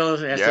 but he still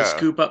has Yeah. to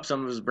scoop up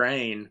some of his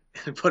brain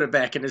and put it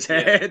back in his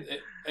head.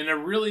 And a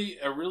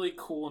really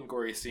cool and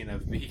gory scene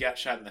of he got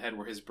shot in the head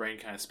where his brain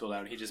kind of spilled out,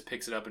 and he just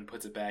picks it up and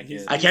puts it back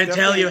in. I can't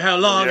tell you how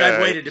long Yeah,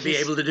 I've waited to be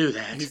he's- able to do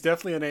that. He's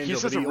definitely an angel. He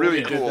says but a he really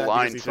only did cool that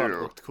line, because he thought it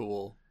too. looked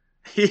cool.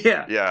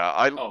 Yeah.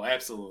 Yeah, Oh,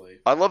 absolutely.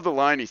 I love the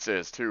line he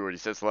says too, where he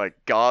says like,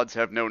 "Gods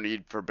have no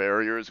need for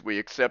barriers. We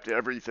accept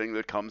everything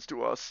that comes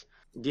to us."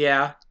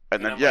 Yeah.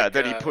 And then And I'm like,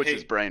 then he puts hey-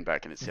 his brain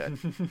back in his head.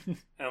 And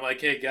I'm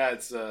like, hey,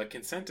 gods,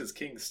 consent is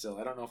king still.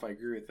 I don't know if I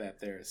agree with that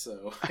there.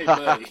 So, hey,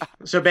 buddy.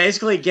 So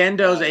basically,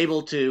 Gendo's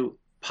able to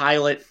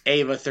pilot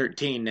Ava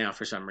 13 now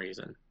for some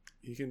reason.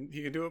 He can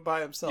do it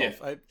by himself.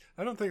 Yeah.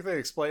 I don't think they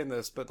explain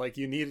this, but like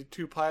you needed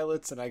 2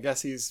 pilots, and I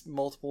guess he's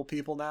multiple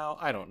people now.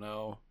 I don't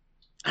know.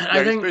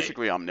 I think he's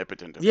basically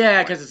omnipotent. at this yeah,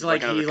 point. because it's He's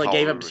like he another like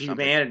gave Kaworu up or his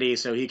something. humanity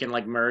so he can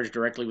like merge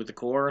directly with the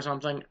core or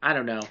something. I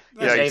don't know.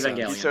 Yeah, It's he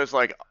Evangelion. He says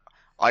like,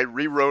 "I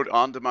rewrote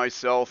onto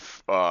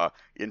myself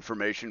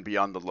information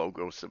beyond the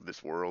logos of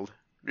this world."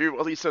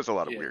 Well, he says a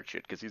lot of Yeah. weird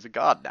shit because he's a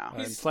god now.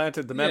 I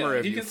implanted the memory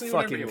of he you can say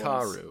whatever fucking he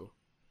wants. Karu.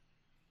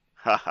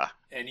 Haha.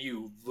 And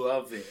you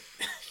love it.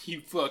 You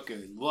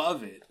fucking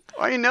love it.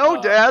 I know,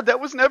 Dad.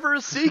 That was never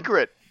a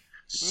secret.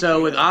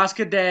 So with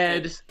Asuka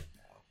dead,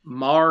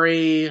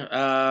 Mari,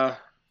 I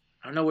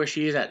don't know where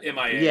she is at.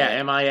 MIA.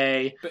 Yeah,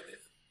 MIA. But-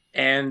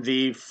 And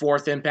the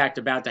 4th impact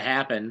about to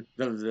happen.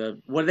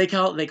 The what do they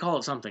call it? They call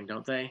it something,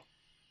 don't they?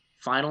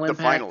 Final The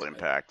impact. final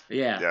impact.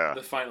 Yeah. Yeah.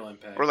 The final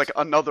impact. Or like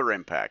another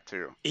impact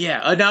too. Yeah,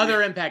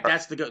 another impact.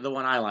 That's the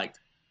one I liked.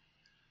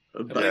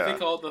 I But, think Yeah. they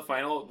call it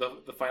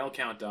the final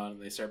countdown,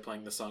 and they start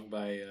playing the song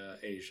by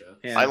Asia.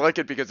 yeah. I like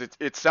it because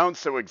it sounds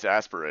so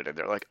exasperated.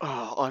 They're like,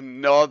 "Oh,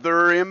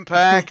 another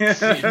impact."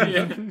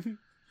 Yeah.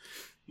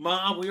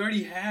 Mom, we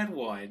already had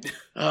one.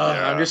 Oh,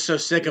 Yeah. I'm just so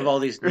sick of all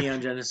these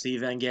Neon Genesis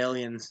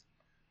Evangelions.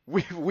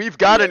 We've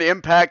got an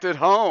impact at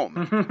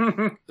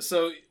home.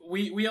 So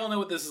we all know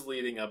what this is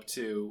leading up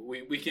to.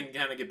 We can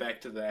kind of get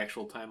back to the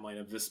actual timeline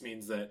of this.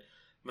 Means that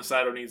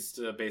Masato needs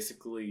to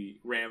basically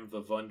ram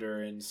the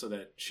Wunder in so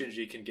that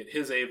Shinji can get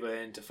his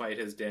Ava in to fight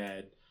his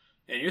dad.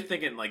 And you're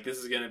thinking like this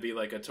is going to be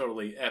like a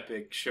totally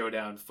epic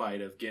showdown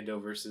fight of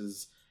Gendo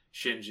versus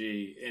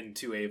Shinji and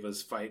 2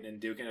 Avas fighting and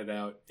duking it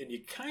out. And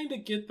you kind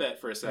of get that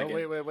for a Oh second.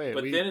 wait!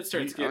 But then it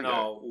starts getting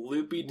all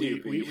loopy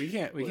doopy. We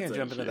can't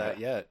jump into that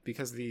yet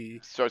because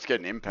Starts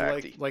getting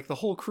impacty. like the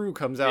whole crew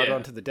comes out Yeah.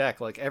 onto the deck.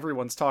 Like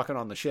everyone's talking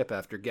on the ship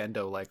after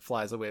Gendo like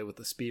flies away with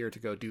the spear to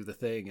go do the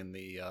thing in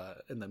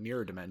the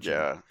mirror dimension.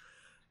 Yeah.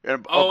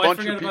 And a Oh, I bunch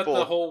forgot of about people.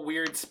 the whole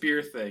weird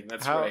spear thing.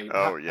 That's right.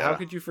 Oh, yeah. How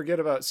could you forget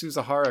about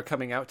Suzuhara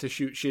coming out to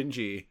shoot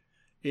Shinji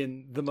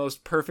in the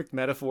most perfect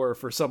metaphor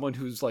for someone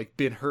who's like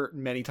been hurt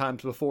many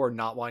times before,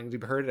 not wanting to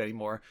be hurt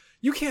anymore?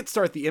 You can't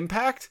start the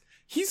impact.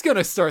 He's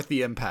gonna start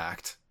the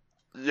impact.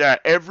 Yeah,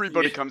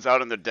 everybody Yeah. comes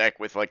out on the deck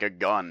with like a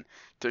gun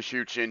to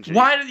shoot Shinji.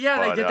 Why? Yeah,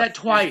 But, they did that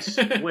twice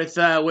with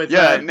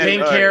Yeah, and then,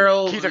 Pink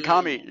Carol,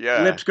 Kitakami,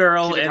 yeah. Lips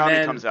Girl, Kitakami and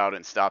then comes out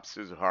and stops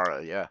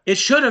Suzuhara. Yeah. it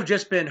should have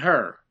just been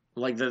her,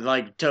 like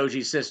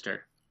Toji's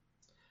sister.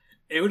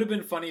 It would have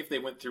been funny if they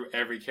went through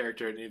every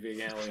character in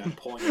Evangelion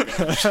pulling a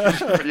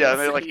gun. Yeah,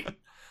 they're like,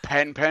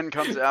 Pen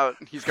comes out.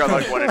 He's got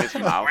like one in his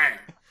mouth.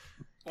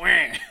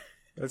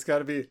 That's got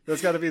to be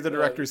the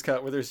director's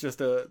cut where there's just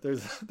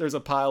there's a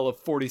pile of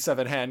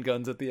 47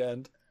 handguns at the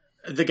end.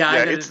 The guy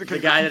Yeah, that it's the the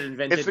guy that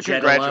invented It's the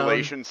Jet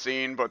congratulations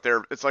scene, but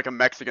it's like a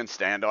Mexican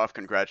standoff.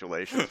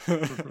 Congratulations.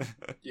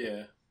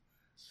 Yeah.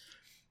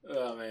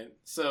 Oh man.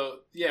 So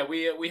yeah,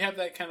 we have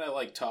that kind of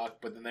like talk,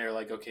 but then they're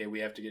like, okay, we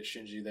have to get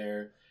Shinji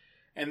there.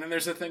 And then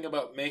there's a thing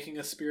about making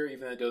a spear,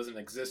 even though it doesn't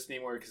exist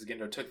anymore, because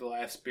Gendo took the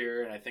last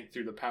spear, and I think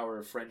through the power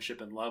of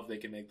friendship and love, they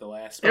can make the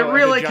last spear. It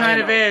really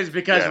kind of is,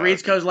 because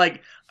Ritsuko's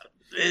like,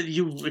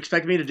 you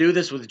expect me to do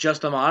this with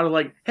just a model?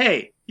 Like,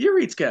 hey, you're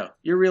Ritsuko.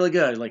 You're really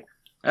good. Like,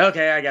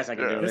 okay, I guess I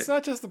can do it. It's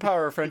not just the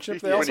power of friendship.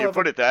 They also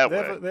put it that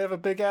way. They have a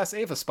big-ass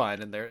Ava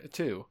spine in there,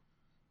 too.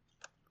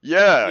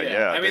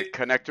 Yeah. I mean, the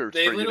connector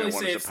they for literally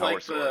say it's power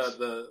like source.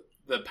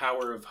 the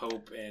power of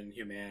hope and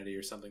humanity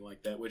or something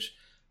like that, which...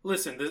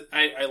 Listen,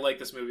 I like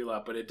this movie a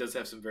lot, but it does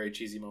have some very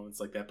cheesy moments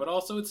like that. But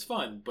also, it's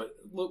fun. But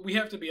look, we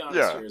have to be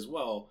honest here as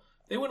well.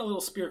 They went a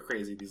little spear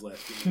crazy these last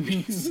few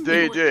movies.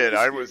 They did.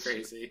 I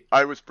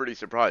was pretty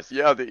surprised.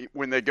 Yeah,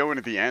 when they go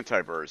into the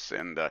Antiverse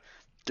and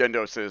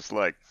Gendo says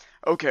like,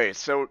 okay,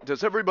 so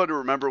does everybody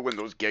remember when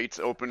those gates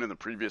opened in the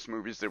previous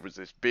movies? There was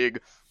this big,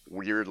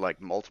 weird,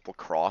 like multiple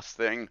cross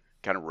thing,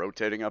 kind of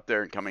rotating up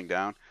there and coming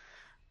down,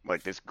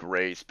 like this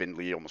gray,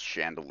 spindly, almost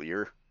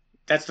chandelier.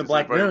 That's the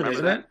Black Moon,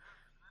 isn't it?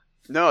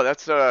 No,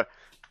 that's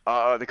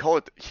they call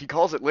it. He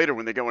calls it later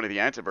when they go into the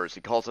Antiverse.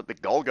 He calls it the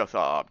Golgotha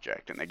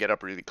object, and they get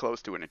up really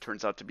close to it, and it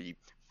turns out to be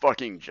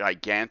fucking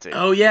gigantic.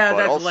 Oh yeah,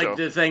 that's also, like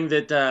the thing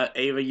that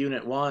Ava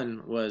Unit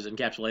 1 was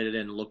encapsulated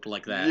in, looked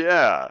like that.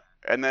 Yeah,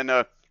 and then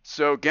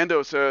so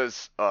Gendo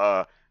says,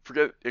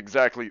 forget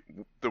exactly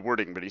the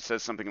wording, but he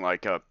says something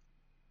like,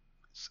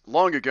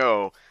 long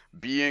ago,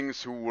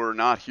 beings who were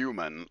not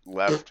human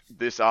left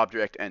this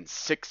object and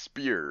 6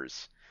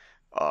 spears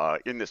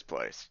in this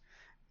place.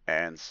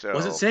 And so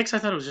was it 6? I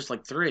thought it was just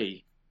like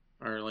 3.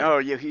 Or like... Oh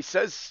yeah, he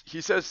says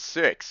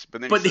 6,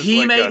 but then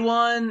he made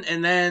one,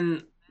 and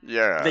then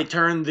yeah, they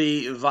turned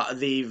the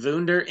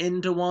Wunder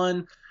into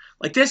one.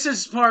 Like this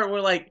is part where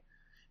like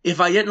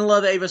if I didn't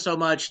love Ava so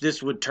much,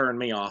 this would turn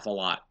me off a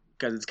lot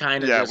because it's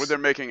kind of when they're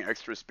making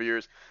extra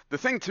spears. The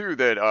thing too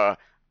that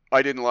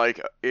I didn't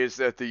like is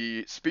that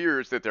the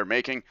spears that they're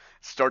making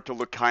start to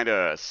look kind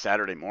of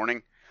Saturday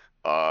morning.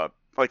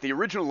 Like the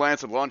original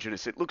Lance of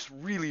Longinus, it looks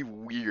really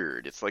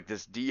weird. It's like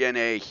this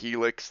DNA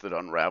helix that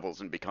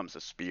unravels and becomes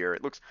a spear.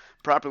 It looks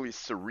properly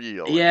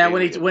surreal. Yeah,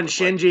 when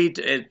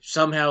Shinji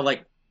somehow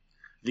like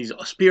these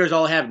spears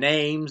all have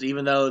names,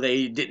 even though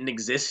they didn't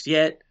exist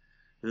yet.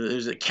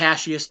 There's a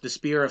Cassius, the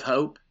Spear of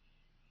Hope,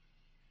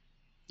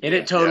 and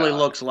it totally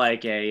looks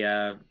like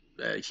a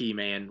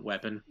He-Man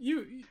weapon.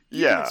 You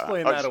can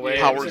explain that away.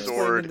 Power it's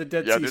Zord in the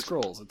Dead Sea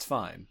Scrolls. It's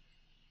fine.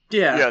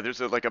 Yeah, there's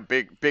a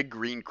big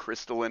green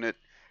crystal in it.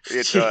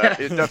 It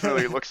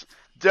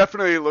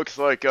definitely looks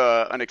like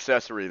an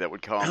accessory that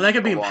would come. That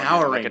could be in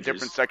Power Rangers. Like a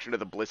different section of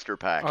the blister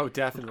pack. Oh,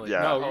 definitely.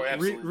 Yeah. No,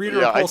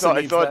 absolutely. I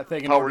thought that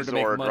thing in Power order to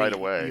make Zord money right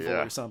away, evil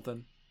or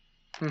something.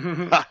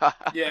 Yeah,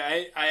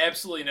 I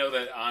absolutely know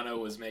that Anno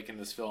was making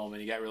this film,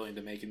 and he got really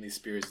into making these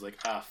spears. He's like,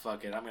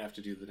 fuck it, I'm gonna have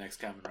to do the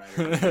next Kamen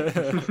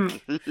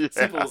Rider.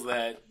 Simple as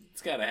that.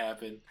 It's gotta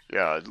happen.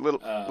 Yeah,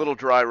 little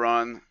dry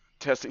run.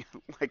 Testing,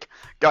 like,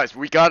 guys,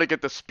 we got to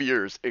get the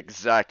spears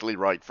exactly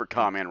right for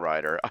Kamen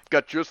Rider. I've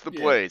got just the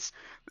place.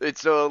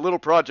 It's a little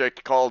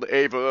project called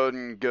Ava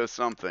and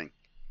something.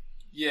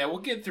 Yeah, we'll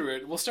get through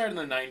it. We'll start in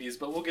the 90s,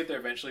 but we'll get there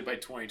eventually by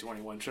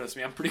 2021. Trust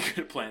me, I'm pretty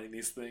good at planning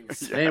these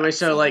things. Yeah. Anyway,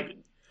 so, like,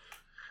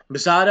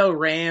 Misato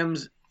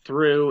rams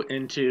through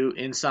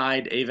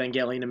inside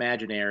Evangelion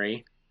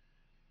Imaginary.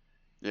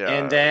 Yeah,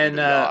 and then,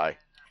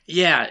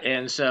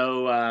 and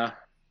so,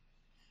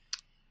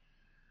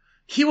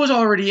 he was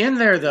already in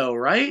there, though,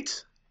 right?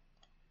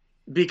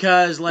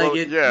 Because, like,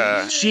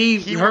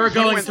 her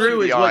going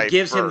through is what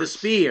gives him the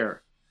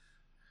spear.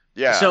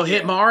 Yeah. So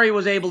Hitmari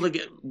was able to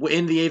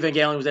in the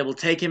Evangelion, was able to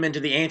take him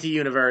into the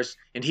anti-universe,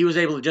 and he was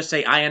able to just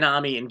say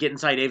Ayanami and get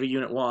inside Ava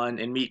Unit 1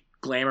 and meet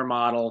Glamour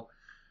Model,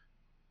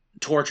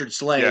 tortured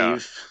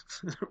slave,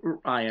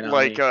 Ayanami.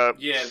 Like,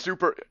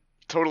 super,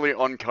 totally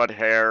uncut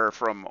hair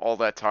from all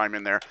that time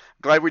in there.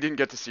 Glad we didn't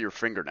get to see her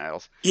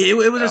fingernails. Yeah,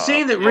 it was a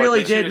scene that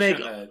really did make...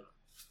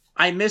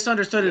 I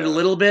misunderstood it a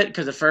little bit,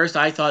 because at first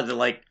I thought that,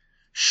 like,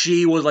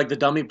 she was, like, the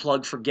dummy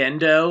plug for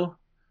Gendo.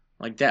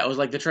 Like, that was,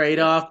 like, the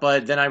trade-off.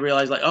 But then I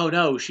realized, like, oh,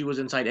 no, she was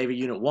inside Ava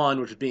Unit 1,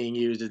 which was being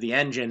used as the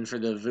engine for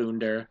the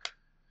Wunder.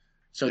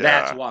 So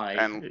that's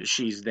why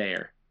she's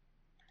there.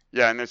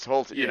 Yeah, and this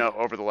whole,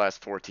 over the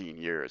last 14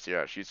 years,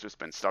 she's just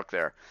been stuck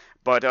there.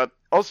 But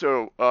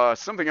also,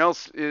 something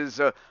else is,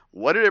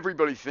 what did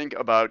everybody think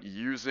about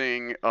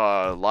using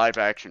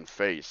live-action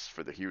face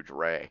for the huge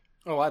Ray?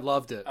 Oh, I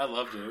loved it. I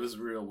loved it. It was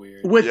real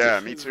weird.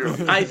 Me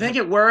too. I think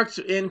it worked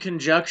in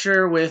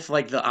conjunction with,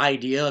 like, the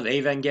idea of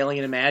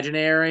Evangelion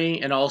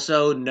Imaginary, and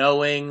also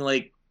knowing,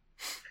 like,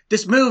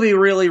 this movie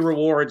really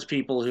rewards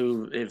people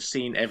who have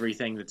seen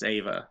everything that's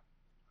Ava.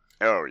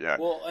 Oh, yeah.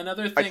 Well,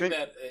 another thing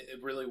that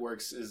it really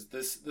works is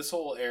this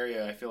whole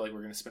area. I feel like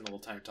we're going to spend a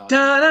little time talking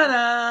about. Da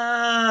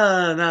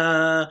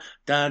da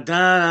da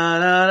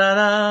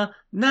da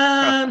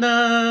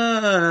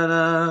da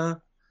da.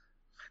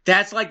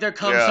 That's like their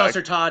Come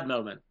Susser Todd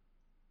moment.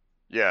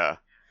 Yeah.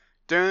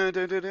 Dun,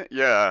 dun, dun, dun.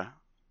 Yeah.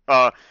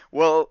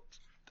 Well,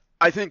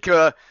 I think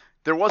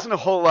there wasn't a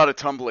whole lot of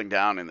tumbling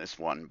down in this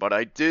one, but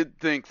I did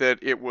think that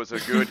it was a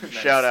good Nice.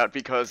 shout out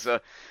because,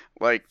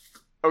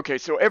 okay,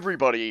 so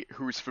everybody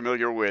who's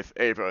familiar with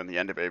Eva and the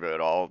end of Eva at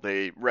all,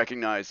 they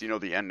recognize,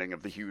 the ending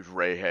of the huge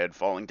ray head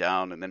falling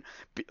down and then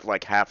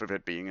like half of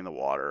it being in the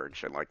water and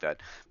shit like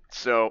that.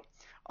 So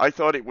I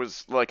thought it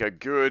was like a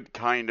good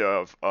kind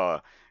of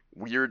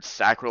weird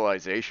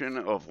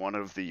sacralization of one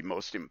of the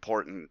most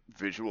important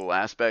visual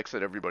aspects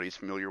that everybody's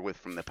familiar with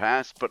from the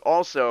past, but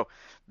also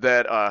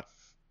that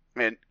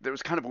and there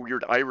was kind of a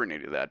weird irony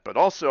to that, but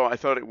also I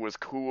thought it was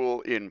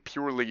cool in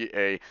purely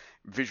a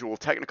visual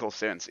technical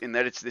sense in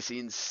that it's this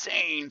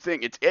insane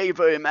thing. It's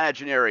Eva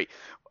imaginary.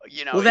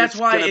 Well, that's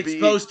why it's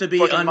supposed to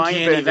be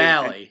Uncanny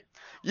Valley.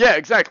 Yeah,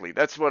 exactly.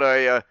 That's what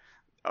I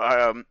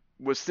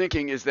was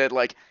thinking, is that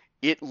like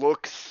it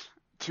looks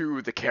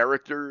to the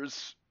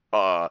characters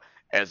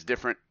as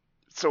different.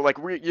 So like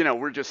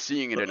we're just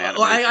seeing it in animation.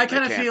 Well, I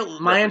kind of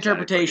feel my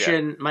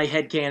interpretation, my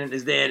headcanon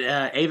is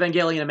that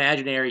Evangelion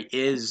Imaginary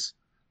is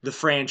the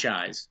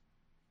franchise.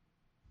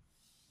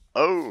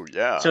 Oh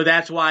yeah. So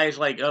that's why it's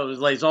like,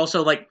 it's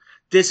also like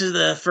this is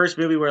the first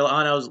movie where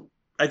Anno's.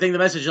 I think the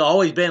message has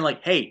always been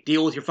like, "Hey,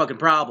 deal with your fucking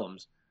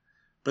problems."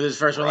 But this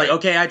first one, like,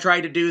 okay, I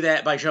tried to do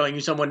that by showing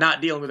you someone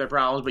not dealing with their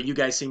problems, but you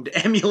guys seem to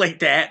emulate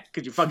that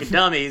because you're fucking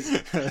dummies.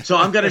 So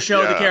I'm going to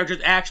show the characters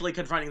actually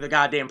confronting the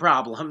goddamn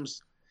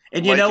problems.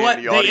 And you know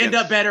what? They end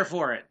up better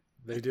for it.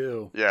 They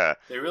do. Yeah.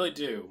 They really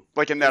do.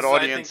 Like in that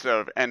audience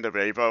of End of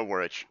Eva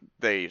where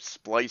they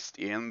spliced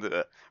in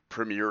the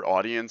premiere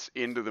audience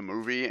into the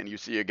movie, and you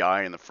see a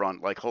guy in the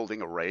front like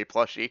holding a Ray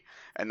plushie,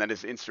 and then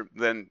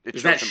then it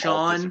shows him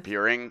all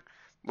disappearing.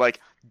 Like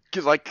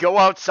go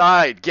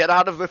outside, get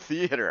out of the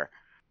theater.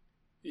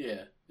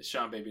 Yeah, it's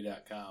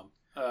SeanBaby.com.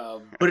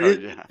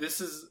 But this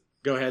is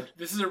go ahead.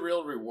 This is a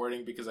real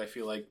rewarding because I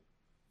feel like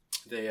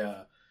they.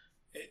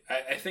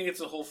 I think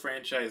it's a whole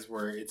franchise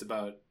where it's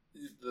about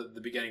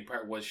the beginning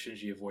part was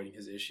Shinji avoiding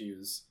his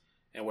issues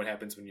and what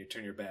happens when you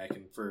turn your back.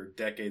 And for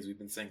decades we've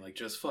been saying like,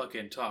 just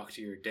fucking talk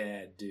to your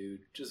dad, dude.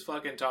 Just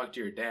fucking talk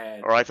to your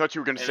dad. Or I thought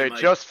you were going to say,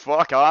 just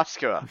fuck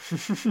Asuka.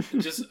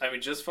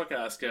 just fuck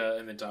Asuka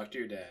and then talk to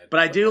your dad.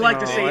 But I do like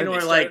the scene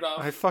where like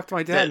I fucked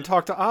my dad and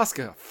talked to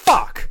Asuka.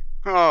 Fuck.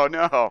 Oh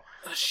no!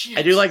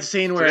 I do like the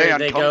scene where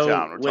they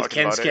go with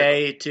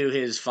Kensuke to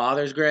his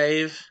father's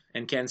grave,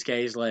 and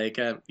Kensuke's like,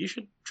 "You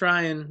should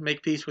try and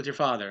make peace with your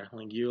father.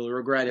 Like you'll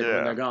regret it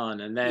when they're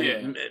gone." And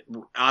then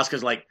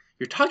Asuka's like,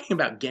 "You're talking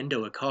about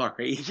Gendo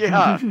Ikari."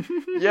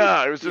 Yeah.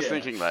 I was just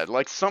thinking that.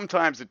 Like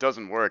sometimes it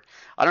doesn't work.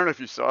 I don't know if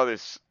you saw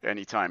this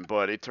anytime,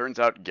 but it turns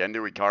out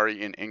Gendo Ikari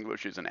in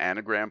English is an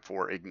anagram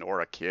for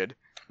 "ignore a kid."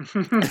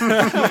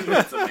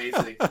 That's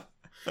amazing.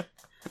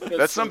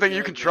 That's something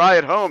you can try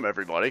at home,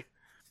 everybody.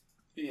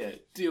 Yeah,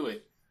 do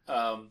it.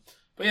 But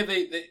yeah,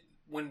 they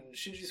when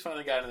Shinji's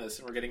finally got into this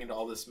and we're getting into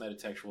all this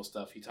metatextual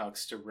stuff, he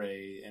talks to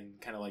Rei and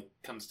kind of like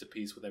comes to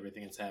peace with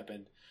everything that's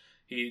happened.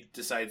 He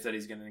decides that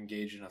he's going to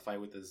engage in a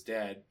fight with his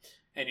dad,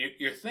 and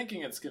you're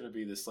thinking it's going to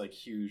be this like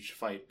huge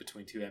fight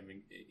between two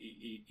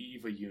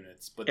Eva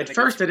units. But at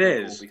first it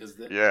is. Cool because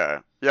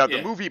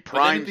the movie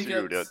primes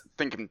you to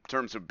think in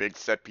terms of big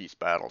set piece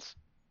battles.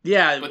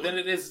 Yeah, but then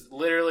it is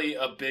literally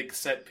a big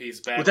set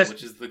piece battle,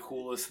 which is the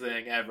coolest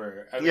thing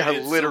ever. I mean,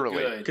 it's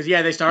literally. Because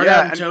they started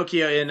out in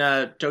Tokyo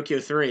in Tokyo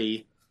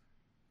 3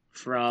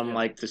 from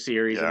like the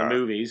series of the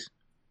movies.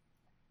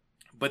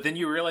 But then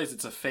you realize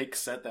it's a fake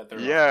set that they're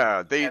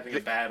having a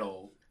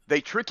battle.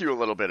 They trick you a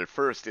little bit at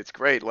first. It's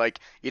great.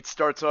 Like it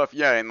starts off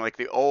in like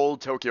the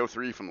old Tokyo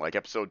 3 from like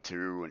episode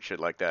 2 and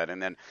shit like that,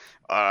 and then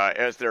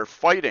as they're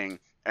fighting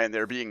and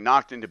they're being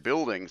knocked into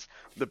buildings,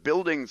 the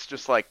buildings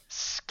just like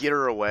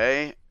skitter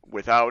away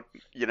without,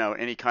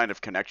 any kind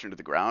of connection to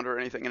the ground or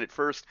anything. And at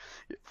first,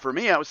 for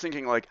me, I was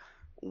thinking like,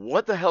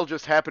 what the hell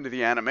just happened to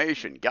the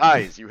animation?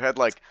 Guys, you had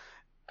like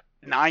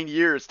 9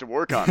 years to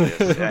work on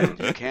this, and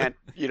you can't,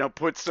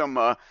 put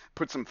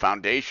some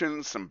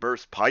foundations, some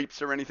burst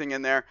pipes or anything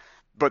in there.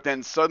 But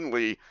then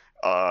suddenly,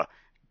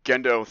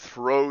 Gendo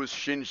throws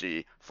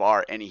Shinji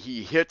far, and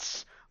he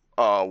hits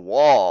a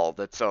wall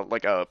that's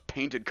like a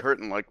painted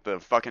curtain, like the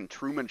fucking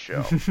Truman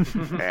Show.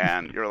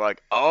 And you're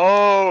like,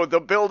 oh, the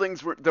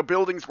buildings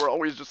were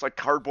always just like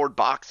cardboard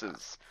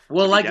boxes.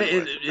 Well, like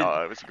it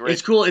was great.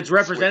 It's cool. It's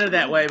represented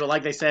that way, but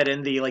like they said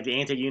in the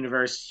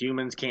anti-universe,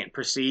 humans can't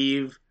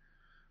perceive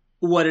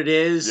what it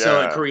is,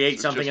 so it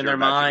creates something in their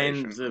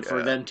mind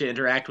for them to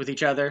interact with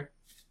each other,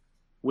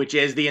 which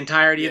is the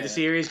entirety of the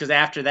series. Because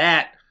after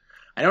that,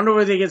 I don't know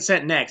where they get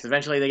sent next.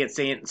 Eventually, they get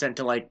sent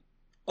to like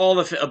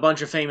a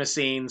bunch of famous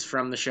scenes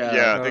from the show.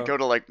 Yeah, they go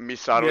to like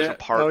Misato's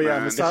apartment. Oh yeah,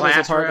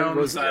 Misato's apartment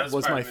was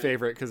apartment. My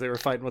favorite because they were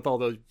fighting with all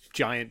those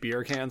giant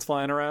beer cans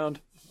flying around.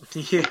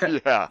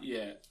 Yeah.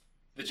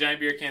 The giant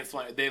beer cans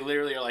flying. They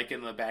literally are like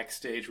in the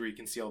backstage where you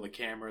can see all the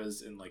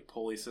cameras and like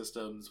pulley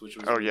systems, which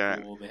was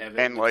really cool. They have it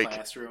in the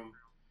classroom.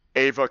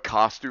 Eva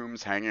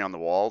costumes hanging on the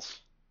walls.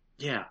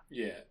 Yeah.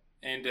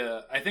 And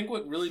I think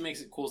what really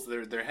makes it cool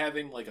is they're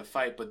having like a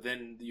fight, but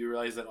then you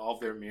realize that all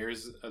of their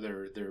mirrors,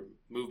 their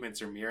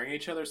movements are mirroring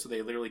each other, so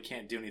they literally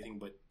can't do anything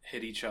but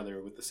hit each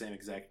other with the same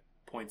exact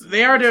points.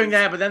 They are doing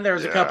that, but then there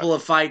was a couple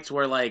of fights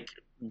where like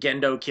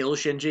Gendo kills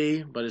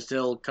Shinji, but it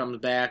still comes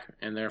back,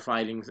 and they're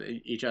fighting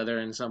each other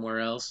in somewhere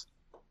else.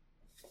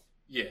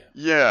 Yeah,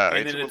 yeah,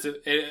 and then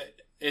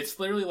it's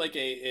literally like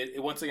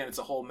once again, it's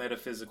a whole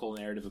metaphysical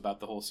narrative about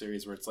the whole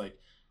series where it's like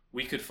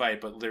we could fight,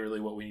 but literally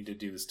what we need to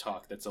do is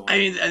talk. That's all. I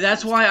mean,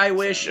 that's why I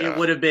wish it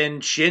would have been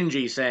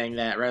Shinji saying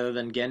that rather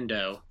than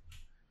Gendo.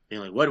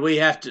 Being like, what do we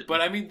have to?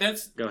 But I mean,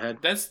 go ahead.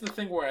 That's the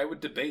thing where I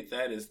would debate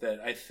that is that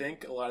I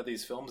think a lot of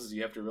these films is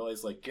you have to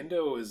realize like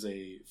Gendo is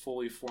a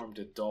fully formed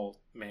adult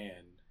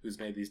man who's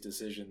made these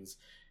decisions,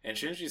 and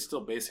Shinji's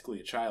still basically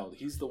a child.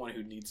 He's the one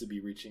who needs to be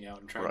reaching out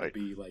and trying to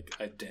be like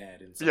a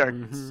dad in some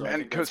ways. So I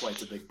think that's why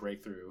it's a big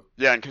breakthrough.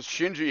 Yeah, and because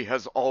Shinji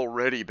has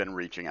already been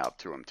reaching out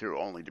to him too,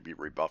 only to be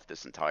rebuffed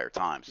this entire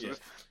time. So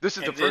this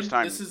is the first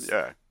time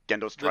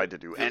Gendo's tried to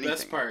do anything. The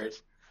best part.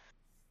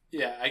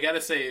 Yeah, I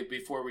gotta say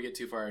before we get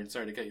too far, and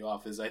sorry to cut you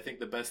off, is I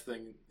think the best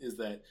thing is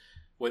that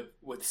what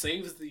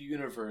saves the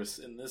universe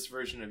in this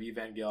version of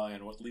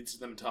Evangelion, what leads to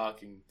them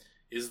talking,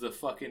 is the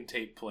fucking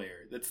tape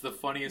player. That's the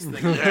funniest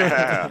thing I've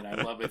ever seen.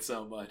 I love it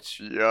so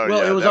much.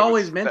 Well, it was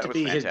always meant to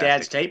be his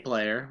dad's tape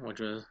player,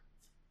 which was.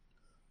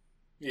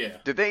 Yeah.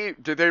 Did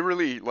they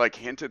really like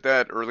hint at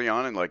that early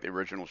on in like the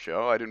original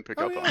show? I didn't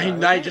pick up on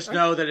that. I just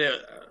know that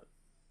it.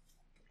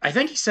 I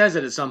think he says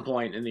it at some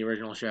point in the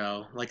original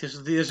show. Like this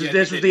was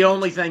the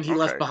only thing he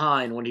left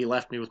behind when he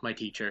left me with my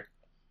teacher.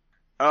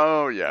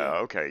 Oh yeah,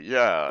 okay,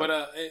 yeah.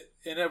 But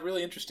and a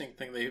really interesting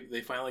thing,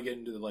 they finally get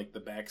into the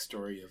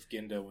backstory of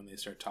Gendo when they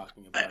start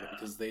talking about it,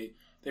 because they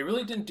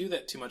really didn't do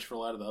that too much for a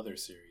lot of the other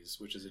series,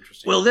 which is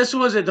interesting. Well, this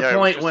was at the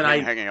point when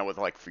hanging out with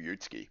like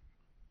Fuyutsuki.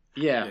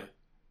 Yeah.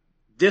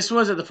 This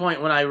was at the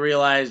point when I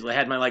realized I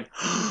had my like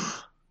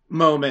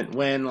moment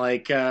when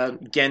like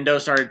Gendo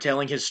started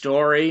telling his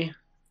story.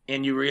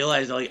 And you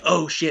realize, like,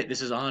 oh shit,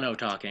 this is Anno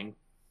talking.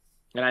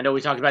 And I know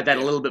we talked about that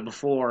a little bit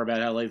before,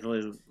 about how, like,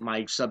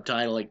 my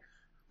subtitle, like,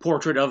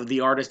 portrait of the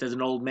artist as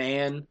an old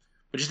man.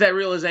 But just that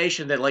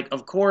realization that, like,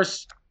 of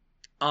course,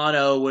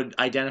 Anno would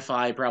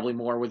identify probably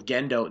more with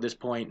Gendo at this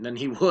point than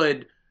he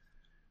would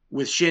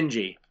with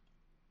Shinji.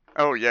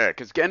 Oh, yeah,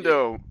 because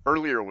Gendo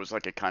earlier was,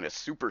 like, a kind of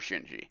super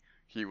Shinji.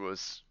 He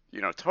was,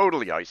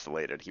 totally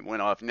isolated. He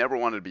went off, never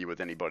wanted to be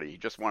with anybody. He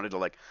just wanted to,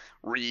 like,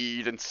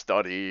 read and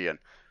study and,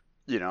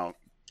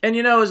 And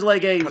as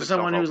like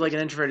someone who's like an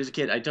introvert as a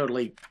kid, I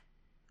totally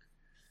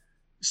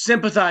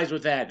sympathize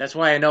with that. That's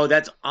why I know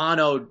that's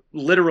Anno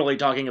literally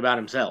talking about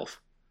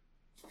himself.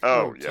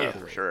 Oh yeah,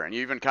 for sure. And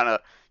he even kind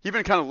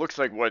of looks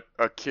like what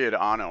a kid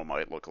Anno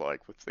might look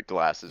like with the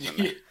glasses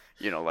and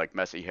the, like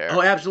messy hair.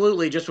 Oh,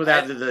 absolutely. Just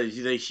without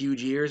the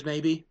huge ears,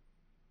 maybe.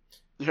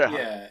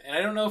 Yeah, and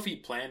I don't know if he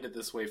planned it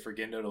this way for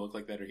Gendo to look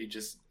like that, or he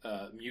just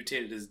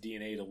mutated his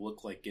DNA to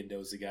look like Gendo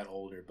as he got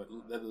older. But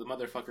the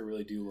motherfucker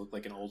really do look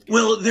like an old Gendo.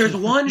 Well, there's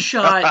one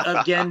shot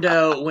of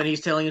Gendo when he's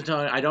telling his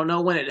story. I don't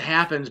know when it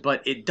happens,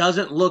 but it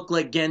doesn't look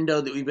like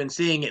Gendo that we've been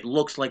seeing. It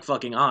looks like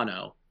fucking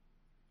Anno.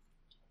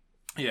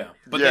 Yeah,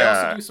 but they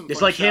also do some.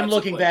 It's like him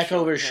looking back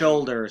over his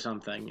shoulder or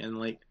something, and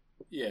like.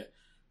 Yeah.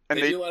 And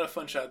they do a lot of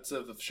fun shots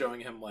of showing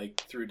him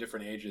like through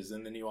different ages,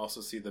 and then you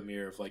also see the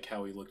mirror of like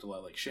how he looked a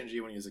lot like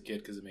Shinji when he was a kid,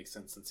 because it makes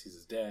sense since he's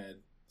his dad.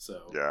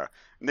 So yeah,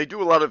 and they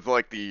do a lot of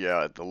like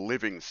the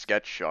living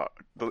sketch shot,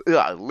 the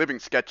living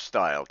sketch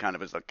style, kind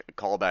of as a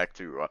callback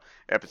to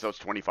episodes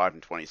 25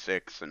 and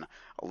 26, and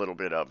a little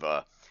bit of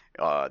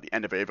the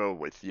end of Eva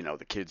with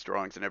the kids'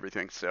 drawings and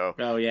everything. So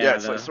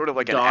it's like, sort of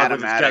like an animatic.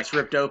 With his guts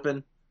ripped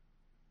open.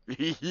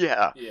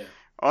 Yeah.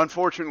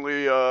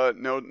 Unfortunately,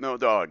 no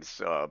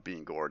dogs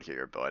being gored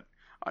here, but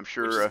I'm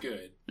sure. Which is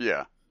good.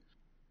 Yeah.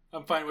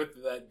 I'm fine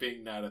with that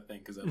being not a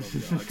thing because I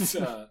love dogs.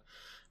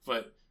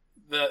 But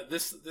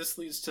this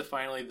leads to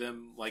finally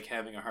them like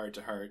having a heart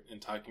to heart and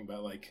talking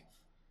about like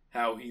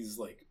how he's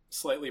like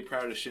slightly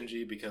proud of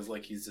Shinji because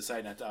like he's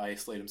decided not to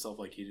isolate himself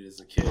like he did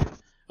as a kid.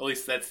 At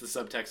least that's the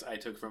subtext I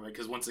took from it.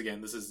 Because once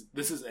again, this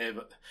is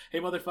Eva.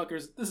 Hey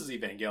motherfuckers, this is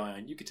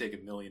Evangelion. You could take a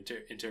million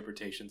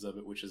interpretations of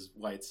it, which is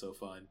why it's so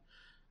fun.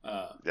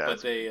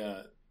 But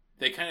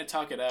they kind of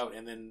talk it out,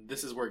 and then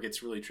this is where it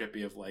gets really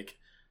trippy. Of like,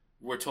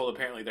 we're told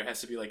apparently there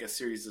has to be like a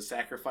series of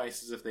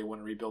sacrifices if they want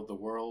to rebuild the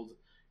world,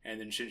 and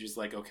then Shinji's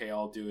like, okay,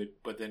 I'll do it,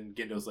 but then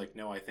Gendo's like,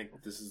 no, I think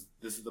this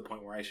is the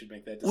point where I should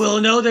make that decision.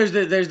 Well, no, there's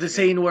the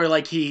scene where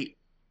like he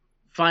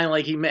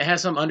finally he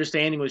has some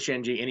understanding with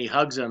Shinji, and he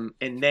hugs him,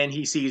 and then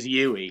he sees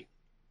Yui.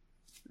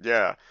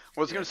 Yeah, well,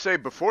 I was gonna say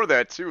before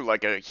that too,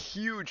 like a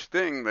huge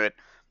thing that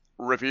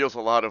reveals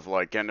a lot of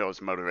like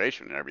Gendo's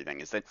motivation and everything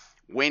is that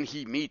when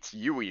he meets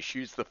Yui,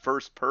 she's the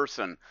first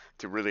person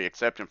to really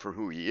accept him for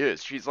who he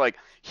is. She's like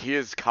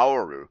his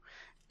Kaoru,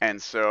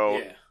 and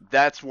so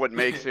that's what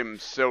makes him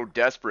so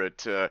desperate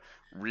to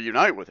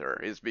reunite with her,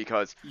 is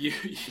because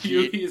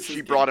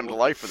she brought him to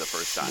life for the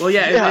first time. Well,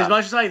 as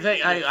much as I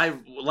think I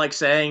like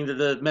saying that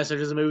the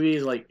message of the movie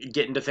is like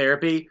get into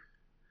therapy,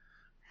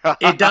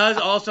 it does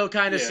also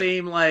kind of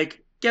seem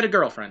like get a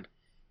girlfriend.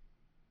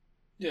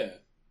 Yeah.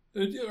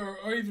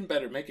 Or even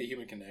better, make a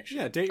human connection.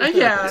 Yeah, date your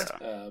therapist.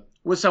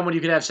 With someone you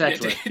could have sex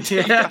with.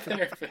 Date a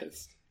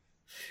therapist.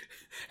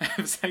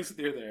 Have sex with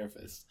your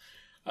therapist.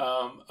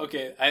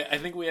 Okay, I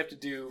think we have to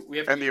do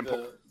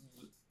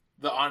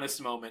the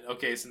honest moment.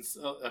 Okay, since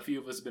a few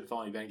of us have been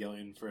following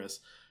Evangelion for us,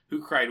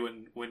 who cried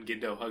when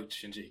Gendo hugged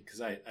Shinji?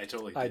 Because I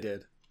totally did. I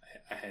did.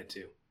 I had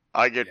to.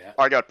 I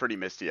got pretty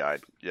misty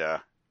eyed. Yeah,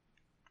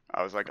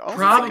 I was like, oh,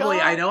 probably.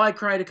 I know I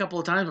cried a couple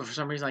of times, but for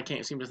some reason I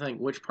can't seem to think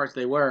which parts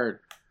they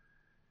were.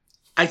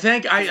 I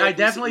think I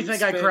definitely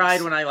think I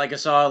cried when I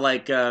saw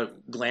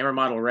glamour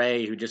model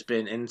Ray, who'd just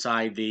been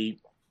inside the,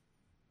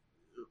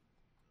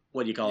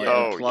 what do you call it?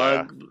 Oh,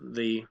 plug.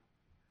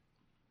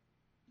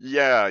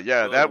 Yeah.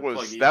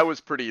 That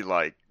was pretty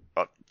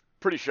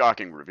pretty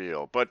shocking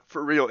reveal. But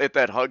for real, at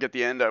that hug at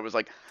the end, I was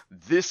like,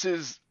 this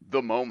is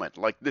the moment.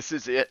 Like, this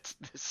is it.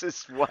 This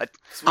is what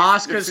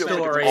Asuka's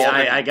story.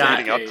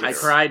 I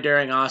cried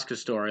during Asuka's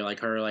story,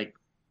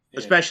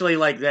 especially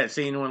that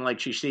scene when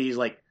she sees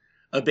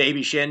a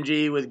baby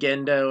Shinji with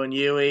Gendo and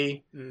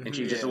Yui, and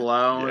she's just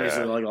alone, and she's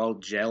all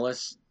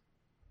jealous.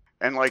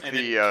 And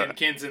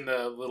Ken's in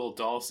the little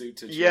doll suit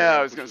to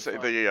I was gonna say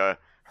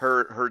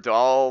her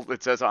doll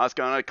that says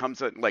Asuka on it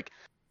comes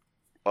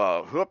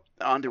whoop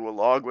onto a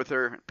log with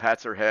her,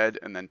 pats her head,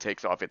 and then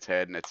takes off its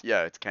head, and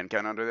it's Ken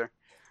under there.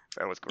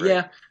 That was great.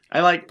 Yeah,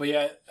 But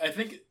yeah, I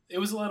think it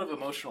was a lot of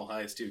emotional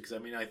highs too, because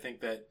I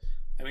think that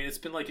it's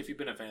been if you've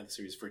been a fan of the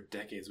series for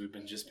decades, we've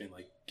been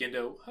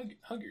Gendo,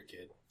 hug your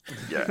kid.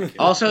 Yeah.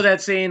 Also,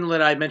 that scene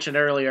that I mentioned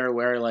earlier,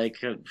 where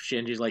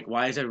Shinji's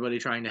why is everybody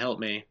trying to help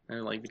me?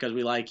 And because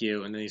we like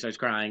you, and then he starts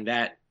crying.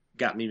 That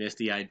got me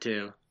misty eyed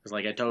too. It's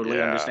I totally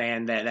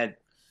understand that.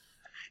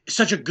 It's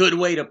such a good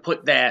way to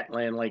put that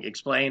and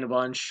explain a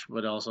bunch,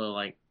 but also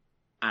I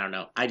don't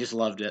know. I just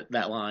loved it,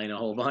 that line a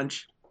whole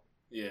bunch.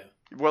 Yeah.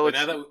 Well,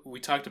 now that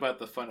we talked about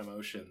the fun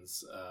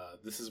emotions,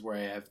 this is where I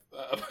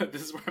have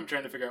this is where I'm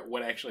trying to figure out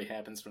what actually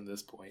happens from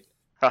this point.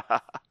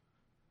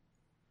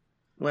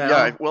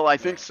 I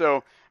think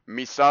so.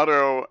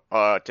 Misato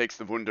takes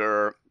the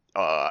Wunder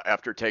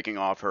after taking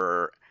off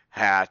her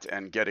hat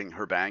and getting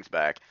her bangs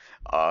back.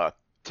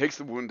 Takes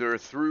the Wunder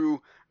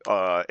through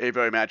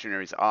Eva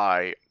Imaginary's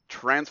eye,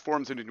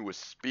 transforms it into a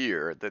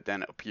spear that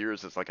then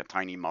appears as a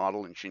tiny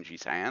model in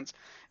Shinji's hands.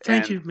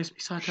 Thank you, Miss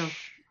Misato.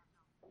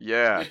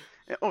 Yeah.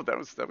 Oh, that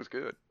was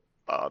good.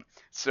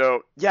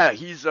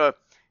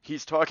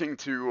 He's talking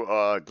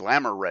to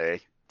Glamour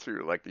Ray,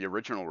 to the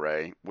original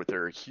Ray, with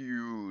her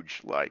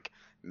huge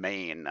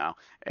mane now,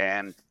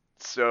 and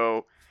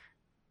so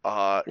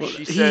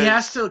she says, he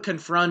has to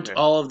confront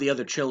all of the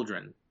other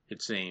children,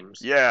 it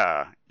seems.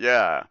 Yeah.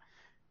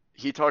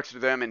 He talks to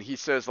them and he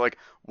says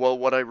well,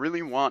 what I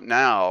really want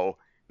now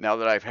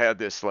that I've had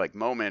this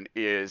moment,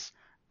 is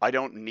I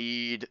don't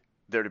need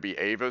there to be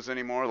Evas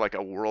anymore,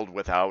 a world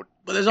without.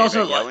 But there's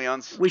also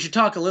we should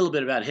talk a little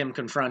bit about him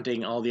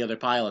confronting all the other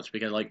pilots,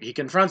 because he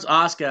confronts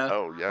Asuka.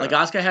 Oh yeah.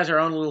 Asuka has her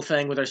own little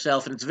thing with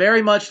herself, and it's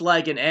very much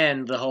like an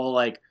End, the whole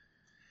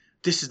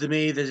this is the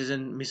me that is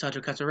in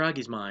Misato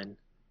Katsuragi's mind,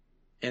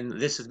 and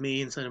this is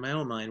me inside of my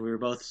own mind. We were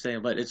both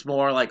saying, but it's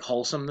more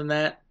wholesome than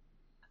that.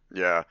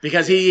 Yeah.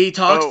 Because he's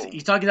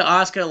talking to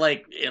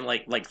Asuka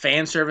in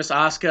fan service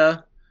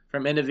Asuka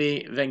from End of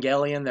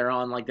Evangelion. They're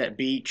on that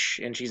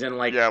beach, and she's in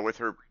with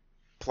her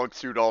plug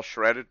suit all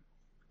shredded.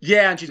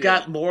 Yeah, and she's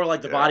got more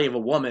the body of a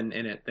woman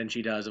in it than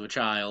she does of a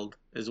child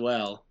as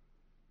well.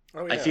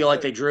 Oh, yeah. I feel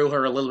they drew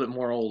her a little bit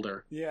more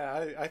older.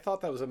 Yeah, I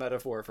thought that was a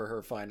metaphor for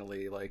her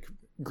finally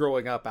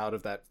growing up out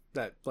of that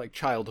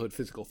childhood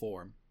physical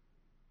form.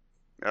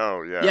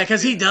 Oh yeah. Yeah,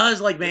 because he does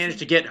manage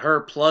to get her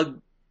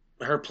plug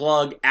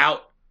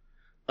out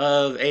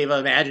of Eva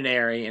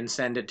Imaginary and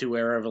send it to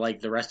wherever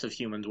the rest of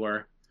humans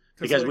were.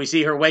 Because we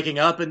see her waking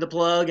up in the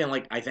plug,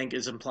 and I think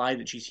it's implied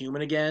that she's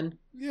human again.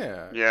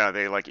 Yeah. Yeah,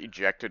 they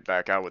ejected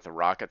back out with the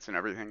rockets and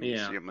everything. You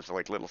see them as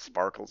little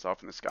sparkles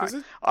off in the sky.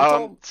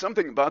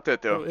 Something about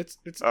that though.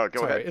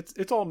 Go ahead.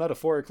 It's all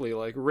metaphorically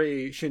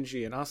Rei,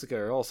 Shinji, and Asuka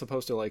are all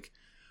supposed to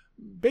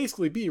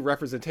basically be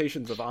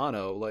representations of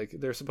Anno.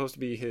 They're supposed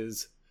to be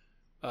his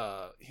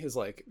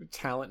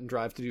talent and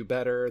drive to do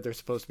better. They're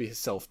supposed to be his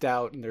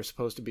self-doubt, and they're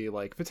supposed to be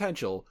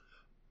potential.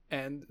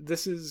 And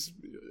this is,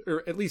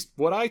 or at least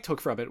what I took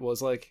from it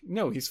was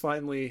no, he's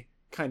finally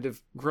kind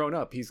of grown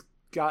up. He's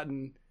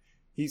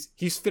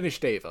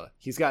finished Eva.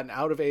 He's gotten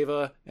out of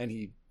Eva, and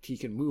he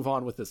can move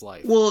on with his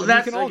life. Well,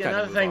 that's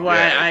another thing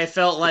why I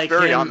felt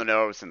very on the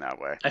nose in that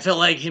way. I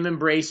felt him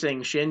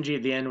embracing Shinji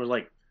at the end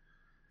was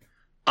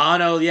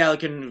Anno,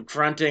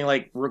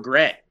 confronting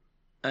regret,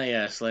 I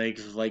guess,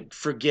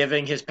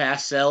 forgiving his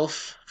past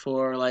self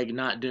for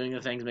not doing the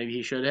things maybe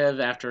he should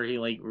have after he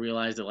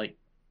realized that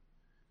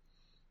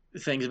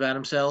things about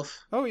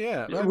himself. Oh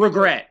yeah,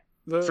 regret.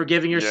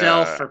 Forgiving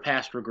yourself for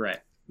past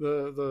regret.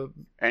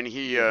 And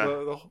he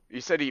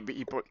said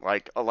he put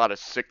a lot of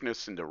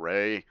sickness into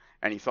Rei,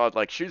 and he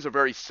thought she's a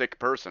very sick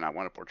person. I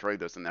want to portray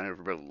this, and then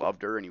everybody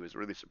loved her, and he was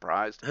really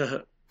surprised.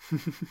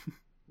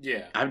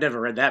 Yeah, I've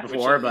never read that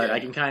before, but I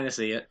can kind of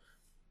see it.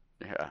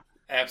 Yeah,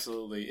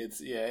 absolutely.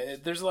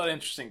 There's a lot of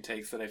interesting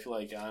takes that I feel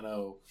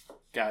Anno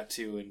got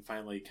to and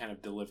finally kind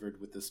of delivered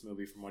with this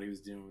movie from what he was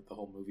doing with the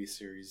whole movie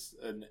series.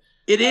 And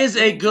it is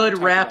a good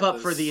wrap up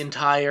this for the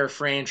entire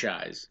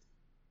franchise.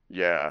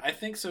 Yeah, I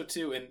think so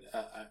too. And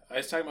I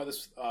was talking about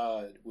this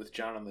with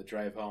John on the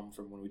drive home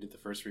from when we did the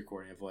first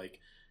recording of like,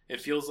 it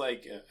feels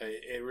like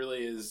it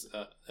really is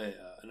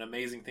an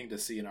amazing thing to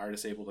see an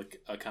artist able to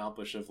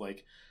accomplish. Of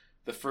like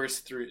the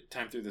first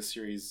time through the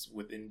series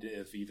with End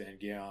of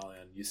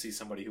Evangelion, you see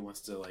somebody who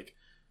wants to like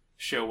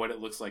show what it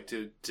looks like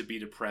to be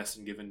depressed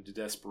and given to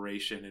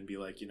desperation and be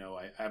like, you know,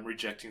 I'm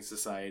rejecting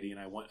society and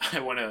I want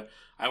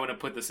to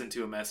put this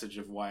into a message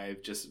of why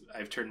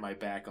I've turned my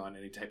back on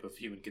any type of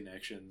human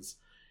connections.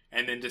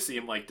 And then to see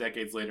him like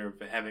decades later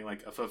having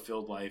like a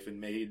fulfilled life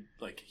and made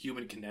like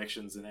human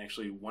connections and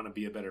actually want to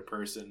be a better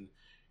person,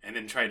 and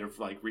then try to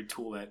like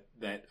retool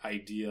that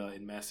idea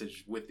and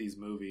message with these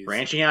movies,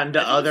 branching out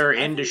into other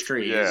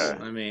industries. Yeah.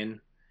 I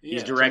mean, yeah.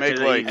 he's directed.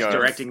 Like, he's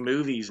directing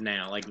movies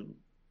now, like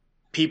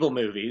people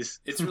movies.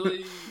 It's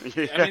really,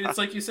 Yeah. I mean, it's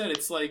like you said,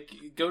 it's like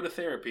go to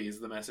therapy is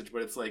the message,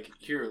 but it's like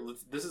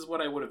this is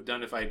what I would have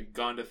done if I'd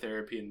gone to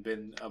therapy and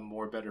been a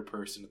more better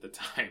person at the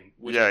time.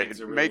 Which Yeah, I think is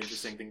a really makes-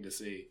 interesting thing to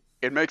see.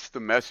 it makes the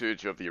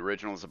message of the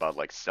originals about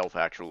like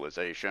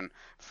self-actualization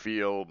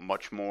feel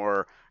much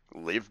more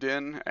lived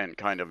in and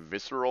kind of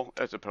visceral,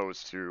 as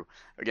opposed to,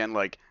 again,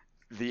 like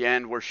the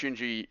end where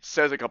Shinji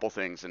says a couple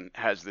things and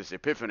has this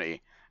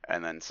epiphany,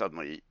 and then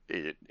suddenly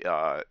it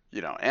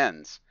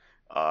ends.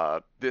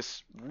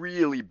 This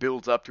really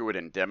builds up to it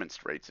and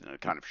demonstrates it in a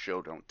kind of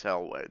show don't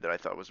tell way that I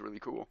thought was really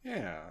cool.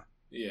 Yeah.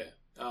 Yeah.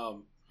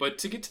 But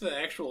to get to the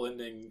actual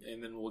ending,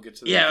 and then we'll get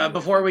to the Yeah,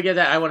 before we get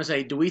that, I want to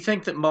say, do we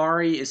think that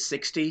Mari is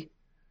 60?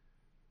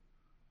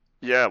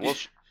 Yeah, well,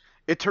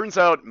 it turns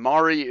out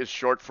Mari is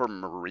short for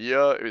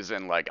Maria, is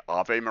in like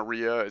Ave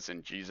Maria, is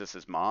in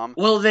Jesus' mom.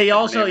 Well, they And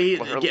also,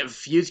 her-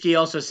 Fusky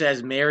also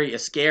says Mary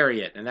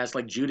Iscariot, and that's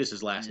like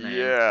Judas's last name.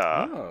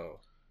 Yeah. Oh.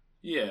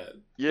 Yeah.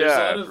 Yeah. There's a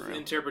lot of for real.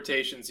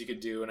 interpretations you could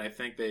do, and I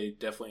think they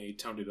definitely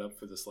toned it up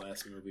for this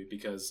last movie,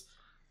 because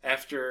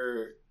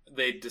after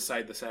they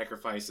decide the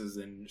sacrifices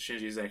and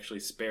Shinji's actually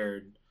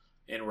spared,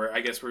 and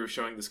we're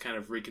showing this kind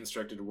of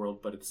reconstructed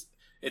world, but it's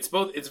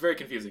very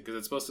confusing because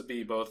it's supposed to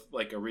be both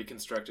like a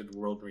reconstructed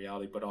world in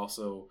reality, but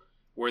also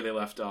where they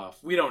left off.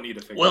 We don't need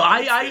to figure. Well,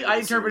 it out. I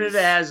interpret it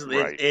as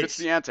Right. It's it's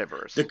the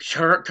antiverse. the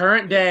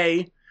current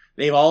day.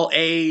 They've all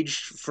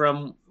aged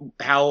from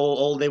how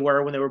old they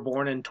were when they were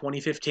born in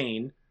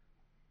 2015.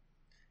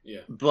 Yeah.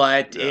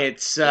 But Yeah.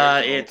 it's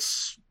Very cool.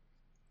 it's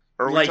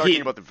Are we like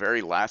talking about the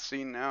very last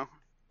scene now?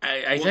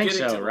 I We'll think get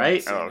into so, the right?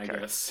 last scene, Oh, okay. I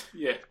guess.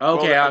 Yeah.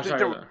 Okay, Well, I I'm think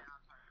sorry.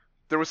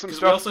 There was some Because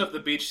stuff. we also have the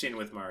beach scene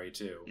with Mari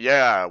too.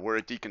 Yeah, where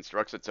it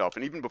deconstructs itself,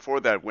 and even before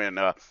that, when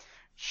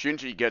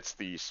Shinji gets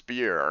the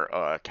spear,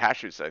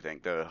 Cassius, I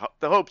think, the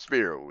Hope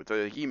Spear with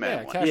the He-Man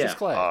Yeah, one. Cassius Yeah.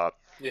 Clay.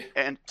 Yeah.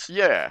 And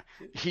yeah,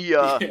 he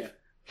Yeah.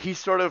 he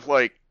sort of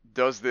like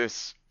does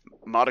this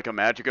Madoka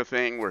Magica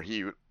thing where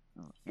he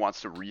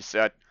wants to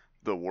reset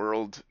the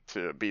world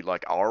to be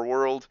like our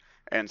world,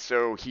 and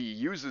so he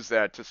uses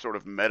that to sort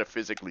of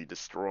metaphysically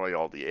destroy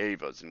all the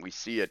Avas, and we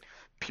see it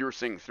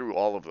piercing through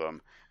all of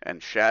them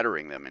and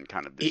shattering them in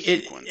kind of this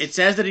sequence. It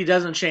says that he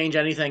doesn't change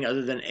anything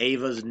other than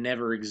Ava's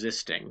never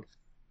existing.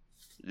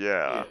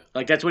 Yeah.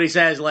 Like that's what he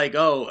says. Like,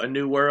 oh, a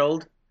new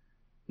world,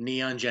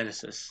 Neon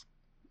Genesis,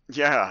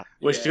 Yeah.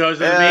 which Yeah. goes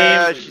to the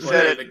Yeah, meme. she Or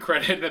said the it.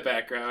 credit in the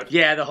background.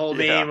 Yeah, the whole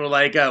Yeah. meme. We're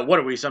like, what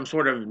are we? Some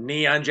sort of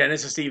Neon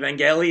Genesis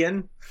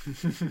Evangelion?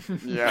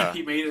 Yeah,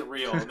 He made it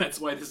real. And that's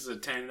why this is a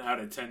 10 out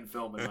of 10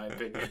 film, in my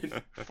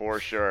opinion. for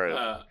sure.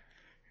 Uh,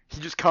 He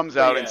just comes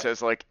out and yeah.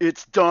 says like,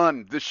 "It's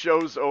done. The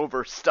show's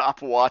over.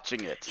 Stop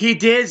watching it." He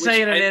did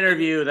say in an I-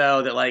 interview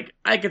though that like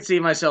I could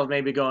see myself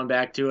maybe going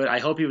back to it. I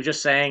hope he was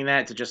just saying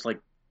that to just like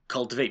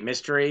cultivate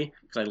mystery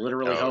because I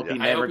literally Oh, hope yeah. he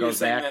I never hope you're goes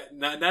saying back.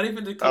 that, not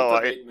even to Oh,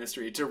 cultivate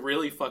mystery, to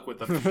really fuck with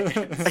the fans.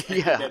 I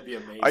think Yeah. that'd be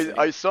amazing.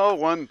 I saw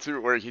one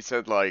too where he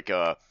said like,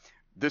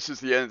 "This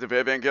is the end of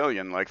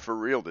Evangelion. Like for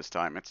real this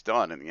time. It's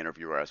done." And the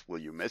interviewer asked, "Will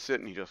you miss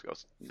it?" And he just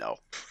goes, "No."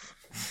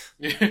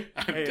 I'm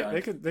Hey, done.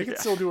 they could Yeah.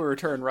 still do a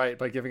return right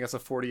by giving us a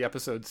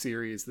 40-episode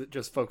series that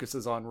just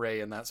focuses on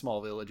Rey in that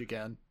small village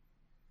again.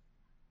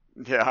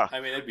 Yeah. I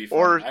mean, it'd be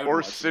fun. I would Or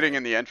watch sitting that.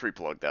 in the entry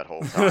plug that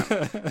whole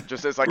time,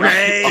 just as like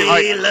Ray a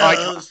high,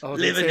 loves Oh,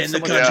 they living saved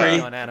in the so much country.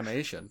 money on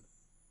animation.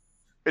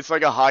 it's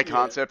like a high Yeah.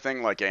 concept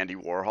thing, like Andy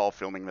Warhol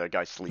filming that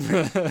guy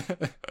sleeping.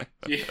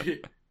 Yeah.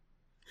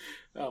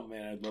 Oh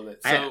man, I'd love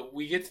it. So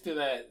we get to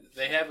that.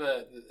 They have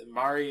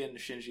Mari and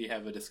Shinji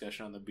have a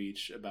discussion on the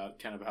beach about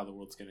kind of how the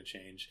world's going to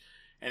change,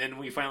 and then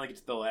we finally get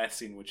to the last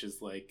scene, which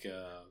is like,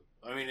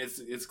 I mean,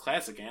 it's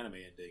classic anime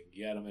ending.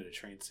 You got them at a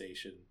train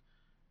station.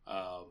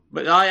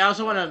 But I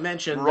also want to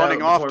mention Running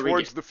though, off before we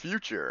towards get- the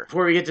future.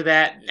 Before we get to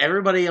that, Yeah.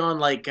 everybody on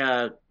like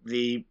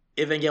the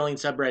Evangelion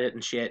subreddit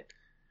and shit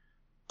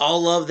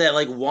all love that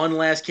like one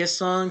last kiss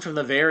song from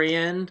the very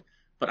end.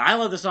 But I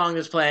love the song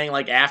that's playing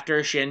like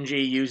after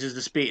Shinji uses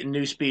the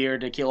new spear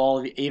to kill all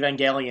of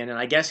Evangelion, and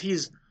I guess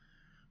he's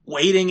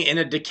waiting in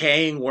a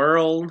decaying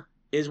world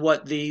is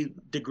what the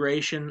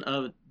degradation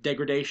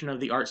of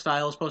the art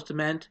style is supposed to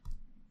meant.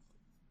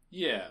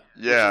 Yeah.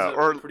 Yeah, which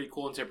is a pretty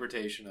cool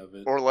interpretation of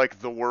it. Or like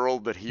the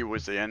world that he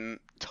was in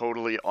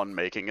totally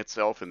unmaking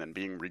itself and then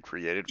being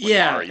recreated when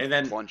Yeah, Mari and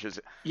then plunges.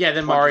 then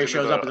plunges Mari into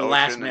shows the up at the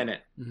last ocean and-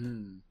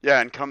 minute.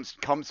 Yeah, and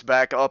comes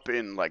back up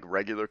in like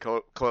regular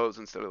clothes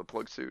instead of the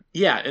plug suit.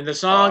 Yeah, and the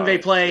song they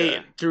play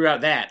yeah.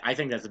 throughout that, I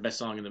think that's the best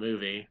song in the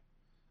movie.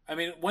 I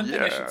mean, one thing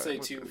I Yeah, should say it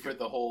was too pretty for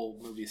the whole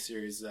movie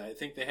series is that I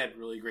think they had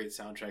really great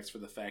soundtracks for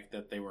the fact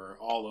that they were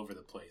all over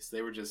the place.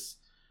 They were just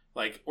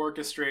like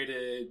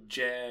orchestrated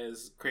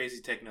jazz, crazy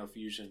techno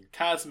fusion,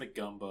 cosmic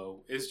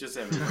gumbo. It's just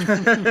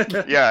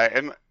everywhere. Yeah,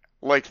 and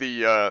like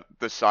the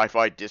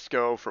sci-fi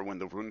disco for when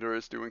the Wunder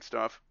is doing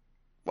stuff,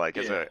 like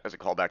as Yeah. a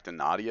callback to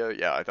Nadia.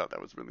 Yeah, I thought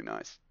that was really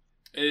nice.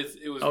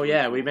 It was. Oh really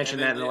yeah, cool. we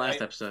mentioned And that in then the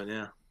last episode.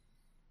 Yeah.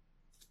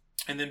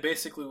 And then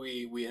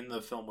basically we end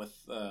the film with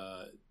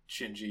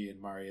Shinji and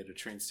Mari at a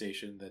train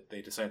station that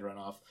they decide to run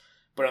off.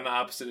 But on the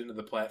opposite end of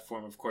the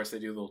platform, of course, they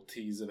do a little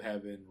tease of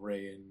having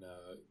Rei and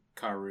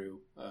Karu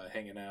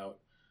hanging out.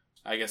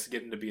 I guess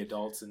getting to be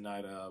adults and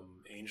not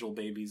angel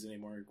babies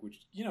anymore,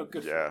 which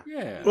good. Yeah.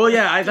 Yeah. Well,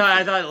 yeah, I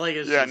thought like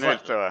it's Yeah,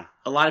 like, not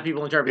a lot of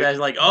people interpret that as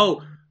like,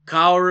 oh,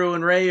 Kaoru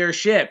and Rei are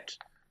shipped,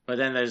 but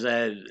then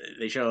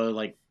they show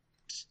like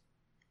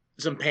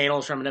some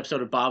panels from an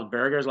episode of Bob's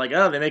Burgers, like,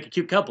 oh, they make a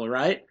cute couple,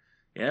 right?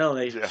 They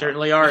Yeah.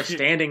 certainly are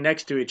standing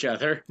next to each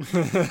other.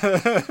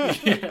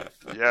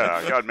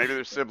 Yeah, God, maybe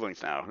they're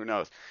siblings now. Who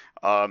knows?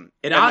 And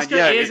then, Asuka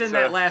yeah, is it's, in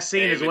that last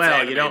scene If as it's well.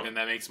 animated, then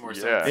that makes more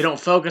Yeah. sense. They don't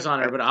focus on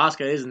her, but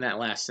Asuka is in that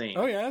last scene.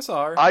 Oh yeah, I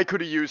saw her. I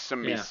could have used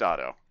some Yeah.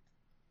 Misato,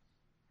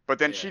 but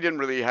then Yeah. she didn't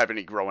really have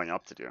any growing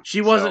up to do.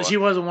 She wasn't. So, She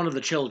wasn't one of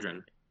the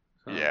children.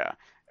 So. Yeah.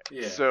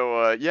 Yeah.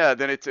 So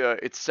then it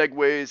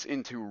segues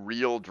into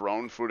real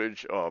drone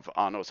footage of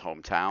Anno's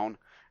hometown,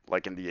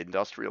 like in the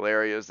industrial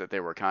areas that they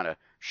were kind of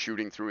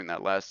shooting through in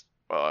that last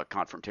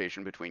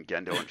confrontation between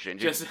Gendo and Shinji.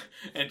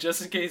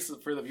 just in case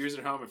for the viewers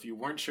at home, if you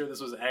weren't sure this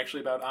was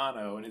actually about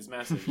Anno and his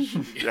message,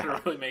 you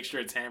gotta really make sure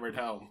it's hammered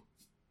home.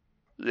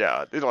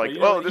 Yeah, they're like, Well, you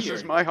know oh, what, this here.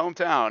 is my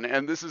hometown,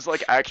 and this is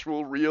like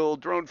actual real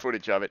drone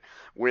footage of it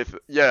with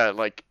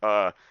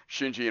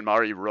Shinji and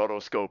Mari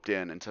rotoscoped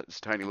in and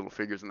just tiny little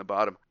figures in the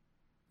bottom.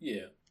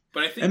 Yeah,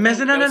 but I think And that was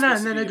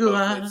supposed to be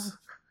about this-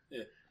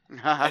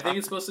 I think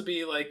it's supposed to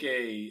be like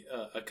a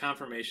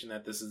confirmation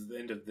that this is the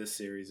end of this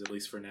series, at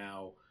least for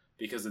now,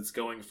 because it's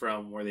going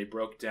from where they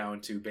broke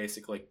down to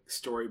basic like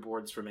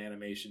storyboards from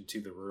animation to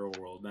the real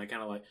world, and I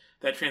kind of like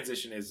that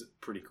transition is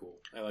pretty cool.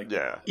 I like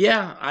that. Yeah.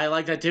 Yeah, I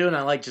like that too, and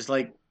I like just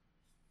like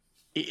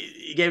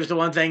he gave us the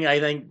one thing I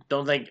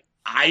don't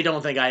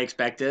think I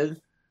expected,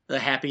 the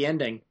happy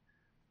ending.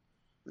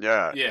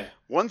 Yeah. Yeah.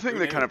 One thing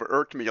that Yeah. kind of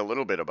irked me a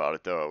little bit about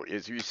it, though,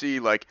 is you see,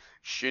 like,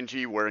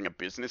 Shinji wearing a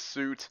business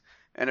suit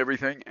and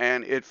everything,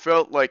 and it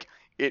felt like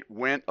it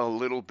went a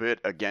little bit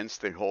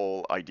against the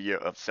whole idea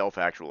of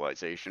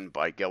self-actualization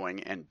by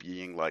going and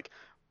being, like,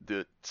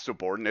 the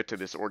subordinate to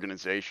this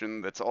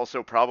organization that's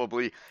also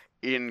probably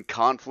in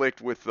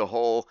conflict with the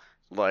whole,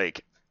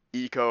 like,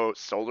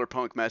 eco-solar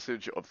punk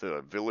message of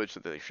the village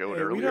that they showed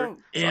Yeah, we earlier. don't-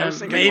 So I Yeah, was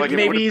thinking, like, it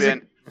maybe would've he's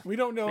been... We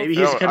don't know. maybe if-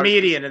 he's No, a I was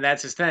comedian and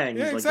that's his thing.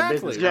 Yeah, He's exactly.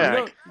 like the business Yeah. guy. We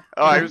don't,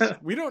 Oh, I was...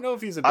 we don't know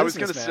if he's a I was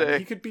gonna businessman. say-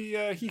 He could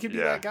be. He could be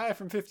Yeah. that guy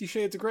from 50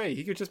 Shades of Grey.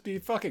 He could just be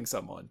fucking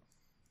someone.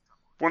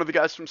 One of the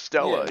guys from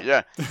Stella,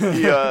 yeah.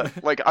 He,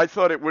 like, I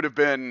thought it would have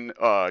been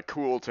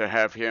cool to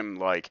have him,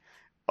 like,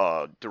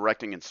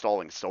 directing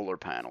installing solar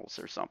panels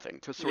or something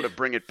to sort of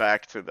bring it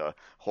back to the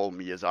whole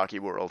Miyazaki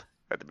world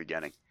at the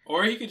beginning.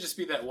 Or he could just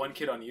be that one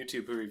kid on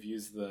YouTube who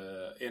reviews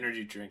the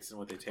energy drinks and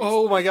what they taste.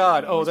 Oh like. my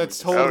god! Oh, He's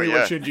that's really- totally Oh,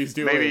 yeah. what Shinji's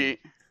doing. Maybe,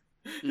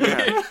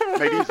 yeah,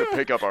 maybe he's a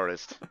pickup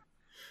artist.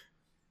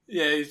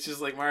 Yeah, it's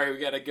just like, Mario, we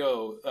gotta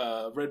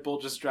go. Red Bull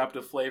just dropped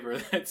a flavor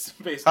that's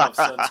based off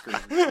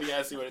sunscreen. We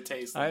gotta see what it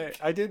tastes like.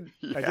 I did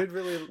Yeah.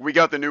 really. We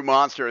got the new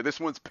monster. This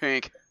one's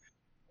pink.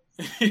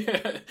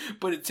 Yeah,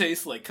 but it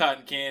tastes like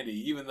cotton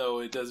candy, even though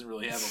it doesn't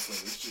really have a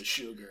flavor. It's just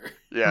sugar.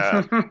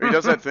 Yeah, he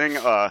does that thing.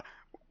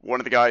 One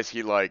of the guys,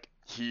 he's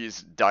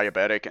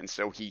diabetic, and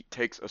so he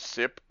takes a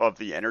sip of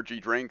the energy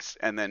drinks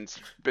and then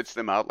spits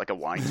them out like a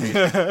wine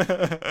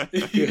taster.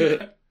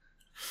 Yeah.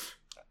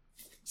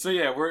 So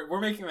yeah, we're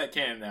making that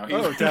canon now. He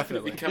Oh, wanted to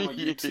definitely. become a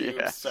YouTube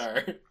Yes.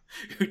 star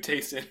who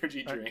tastes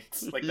energy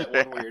drinks, like that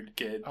one weird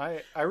kid.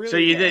 I really. So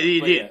you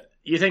but yeah.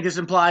 you think this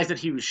implies that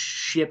he was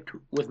shipped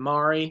with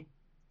Mari?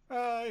 Yeah,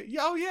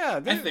 oh yeah.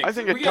 I think, I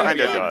think so. it We gotta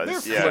kinda be honest.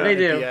 does, They're yeah. flirting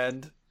They at do. the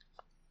end.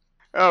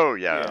 Oh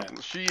yeah.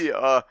 Yeah. She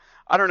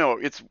I don't know,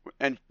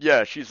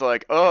 she's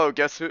like, "Oh,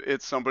 guess who?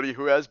 It's somebody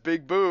who has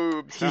big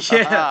boobs."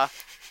 Yeah.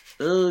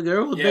 Oh,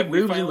 girl with Yeah, big we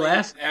boobs and finally,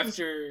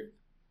 glasses.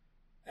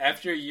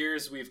 after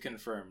years, we've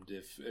confirmed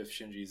if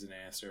Shinji's an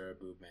ass or a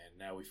boob man.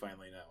 Now we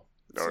finally know.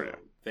 Oh, So, yeah.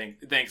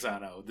 Thanks,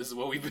 Anno. This is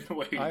what we've been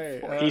waiting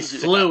for. He's Yeah.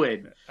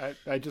 fluid.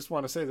 I just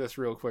want to say this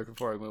real quick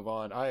before I move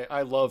on.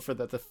 I love for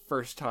that the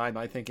first time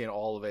I think in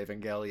all of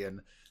Evangelion,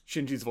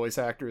 Shinji's voice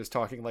actor is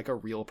talking like a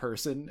real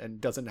person and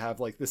doesn't have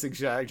like this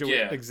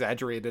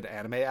exaggerated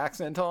anime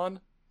accent on.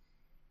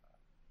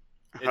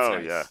 It's Oh,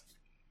 nice. yeah.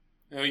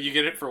 No, you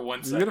get it for 1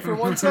 You second. get it for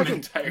 1 second.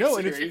 Entire No,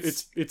 and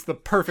series. it's the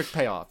perfect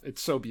payoff.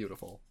 It's so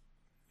beautiful.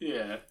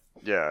 Yeah.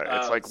 Yeah,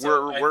 it's like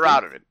so we're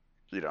out of it.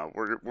 You know,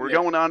 we're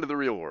going on to the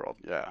real world.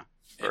 Yeah.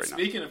 And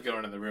speaking of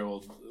going to the real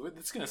world,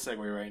 it's going to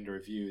segue right into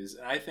reviews.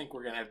 And I think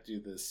we're going to have to do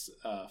this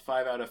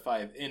 5 out of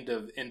 5 end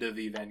of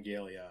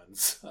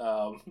Evangelions.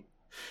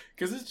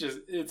 Because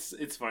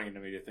it's funny to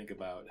me to think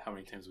about how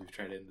many times we've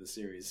tried to end the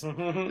series.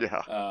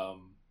 Yeah.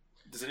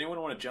 Does anyone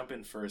want to jump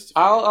in first?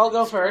 I'll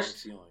go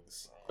first.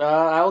 Feelings?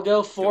 I'll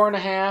go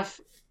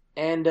 4.5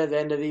 end of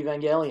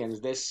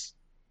Evangelions. This,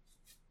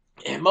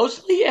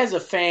 mostly as a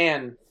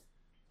fan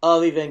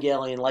of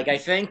Evangelion. Like, I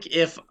think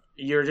if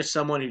you're just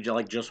someone who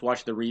like just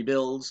watched the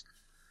rebuilds,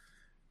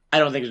 I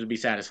don't think it would be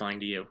satisfying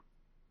to you.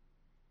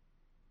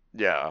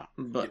 Yeah.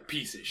 But you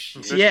piece of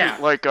shit. Yeah.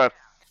 Like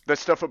the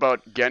stuff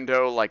about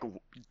Gendo like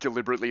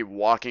deliberately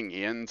walking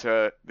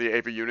into the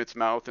Eva unit's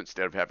mouth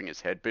instead of having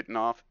his head bitten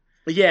off.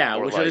 Yeah,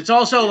 which it's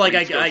also like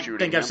I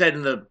think I've said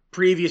in the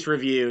previous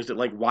reviews that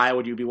like why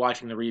would you be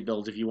watching the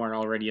rebuilds if you weren't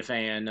already a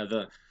fan of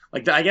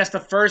I guess the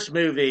first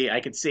movie I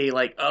could see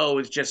like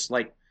it's just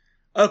like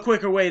a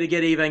quicker way to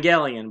get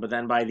Evangelion, but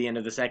then by the end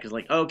of the second, it's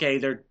like, okay,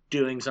 they're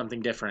doing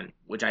something different,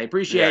 which I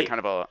appreciate. Yeah,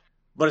 kind of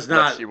but it's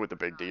not. Let's see what the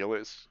big deal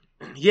is.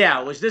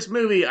 Yeah, which this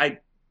movie,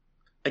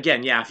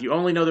 if you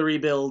only know the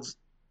rebuilds,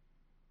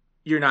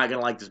 you're not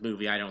gonna like this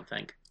movie. I don't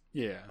think.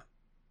 Yeah.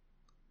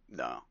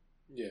 No.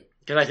 Yeah.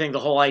 Because I think the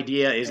whole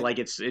idea is like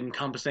it's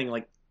encompassing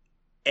like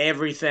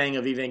everything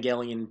of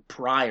Evangelion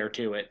prior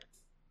to it,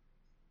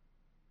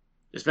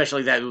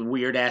 especially that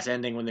weird ass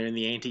ending when they're in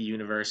the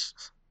anti-universe.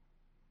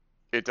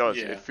 It does.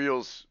 Yeah. It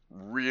feels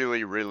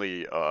really,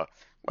 really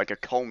like a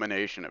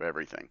culmination of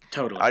everything.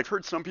 Totally. I've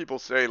heard some people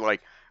say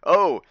like,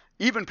 "Oh,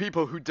 even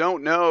people who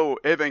don't know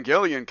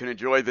Evangelion can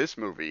enjoy this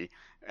movie,"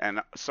 and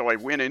so I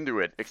went into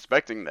it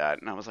expecting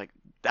that, and I was like,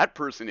 "That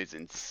person is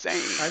insane."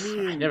 I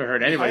mean, I never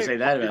heard anybody say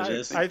that about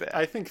this.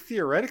 I think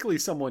theoretically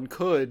someone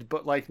could,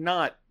 but like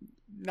not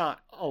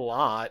a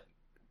lot.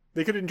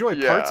 They could enjoy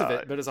parts of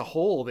it, but as a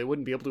whole, they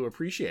wouldn't be able to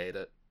appreciate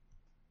it.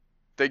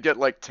 They get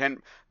like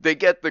they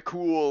get the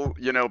cool,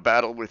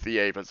 battle with the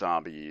Eva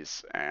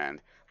zombies and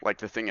like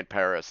the thing in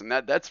Paris, and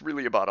that's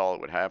really about all it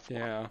would have for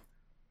them.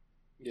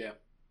 Yeah.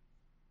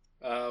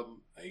 I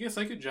guess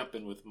I could jump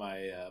in with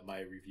my my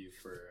review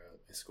for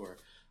my score.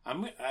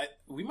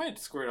 We might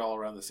score it all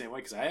around the same way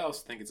because I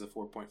also think it's a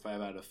 4.5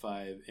 out of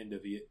 5 end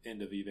of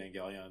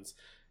Evangelions.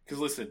 Because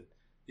listen,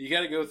 you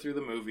got to go through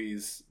the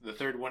movies. The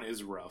third one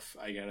is rough,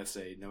 I gotta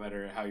say, no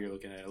matter how you're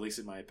looking at it. At least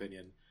in my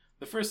opinion.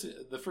 The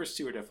first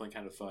two are definitely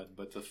kind of fun,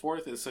 but the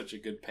fourth is such a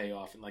good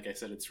payoff, and like I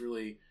said, it's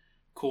really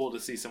cool to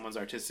see someone's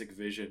artistic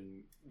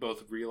vision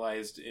both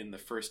realized in the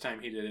first time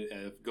he did it,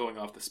 of going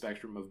off the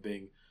spectrum of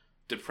being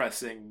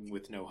depressing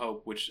with no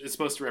hope, which is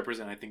supposed to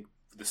represent, I think,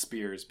 the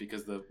spears,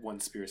 because the one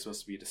spear is supposed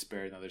to be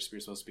despair, and the other spear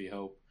is supposed to be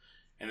hope.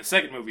 And the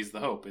second movie is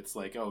the hope. It's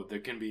like, there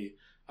can be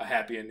a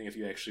happy ending if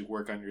you actually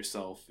work on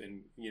yourself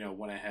and,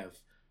 want to have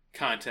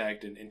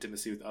contact and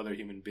intimacy with other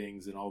human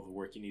beings and all the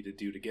work you need to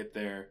do to get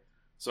there.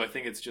 So I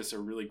think it's just a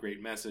really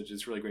great message.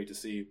 It's really great to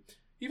see,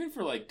 even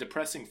for like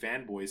depressing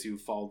fanboys who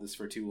followed this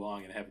for too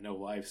long and have no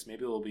lives. Maybe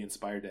they'll be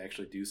inspired to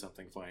actually do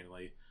something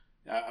finally.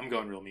 I'm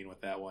going real mean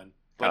with that one,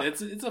 but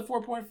it's a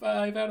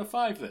 4.5 out of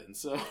 5 then.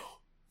 So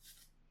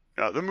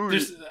the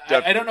movie.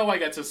 I don't know why I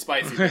got so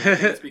spicy. But I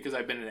think it's because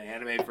I've been in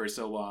anime for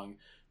so long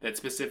that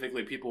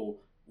specifically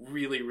people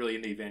really, really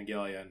into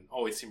Evangelion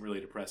always seem really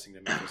depressing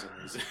to me for some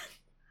reason.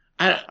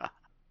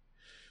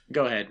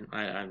 Go ahead.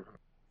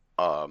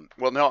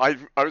 Well, no,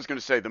 I was going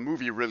to say the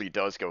movie really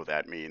does go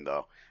that mean,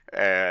 though.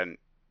 And,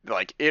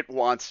 like, it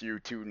wants you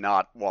to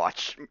not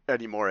watch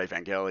any more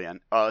Evangelion.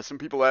 Some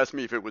people asked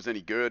me if it was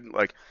any good.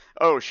 Like,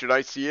 oh, should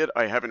I see it?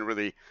 I haven't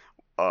really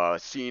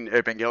seen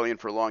Evangelion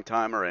for a long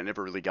time, or I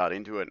never really got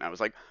into it. And I was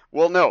like,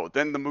 well, no,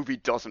 then the movie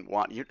doesn't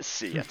want you to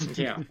see it.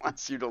 Yeah. It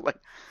wants you to,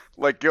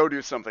 like go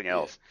do something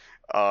else.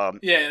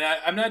 And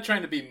I'm not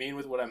trying to be mean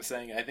with what I'm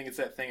saying. I think it's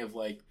that thing of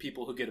like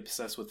people who get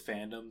obsessed with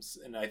fandoms,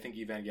 and I think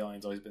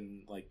Evangelion's always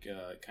been like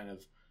kind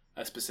of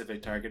a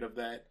specific target of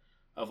that,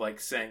 of like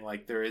saying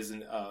like there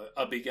isn't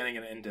a beginning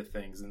and end to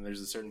things, and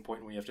there's a certain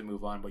point when you have to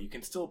move on, but you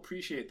can still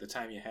appreciate the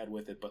time you had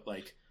with it, but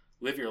like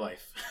live your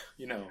life.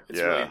 It's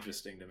really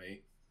interesting to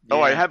me.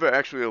 Oh, I have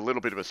actually a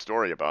little bit of a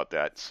story about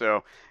that.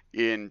 So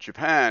in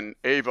Japan,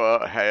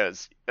 Eva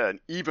has an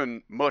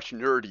even much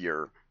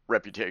nerdier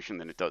reputation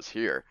than it does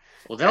here.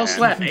 Well, they'll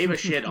slap Eva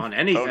shit on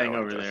anything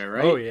over there,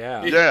 right? Oh,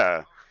 yeah.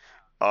 Yeah.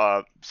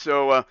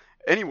 So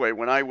anyway,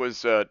 when I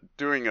was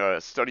doing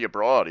a study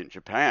abroad in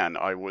Japan,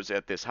 I was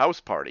at this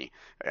house party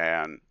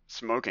and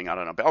smoking out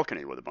on a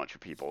balcony with a bunch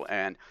of people.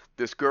 And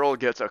this girl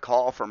gets a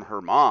call from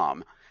her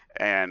mom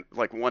and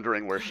like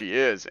wondering where she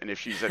is and if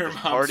she's at this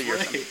party or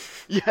something.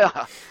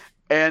 Yeah.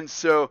 And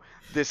so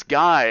this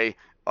guy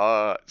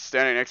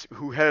standing next,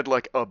 who had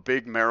like a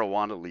big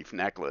marijuana leaf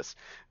necklace,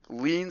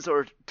 leans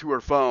to her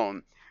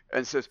phone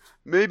and says,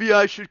 maybe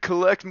I should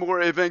collect more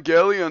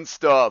Evangelion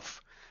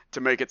stuff,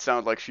 to make it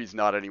sound like she's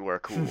not anywhere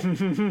cool.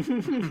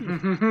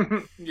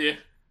 Yeah.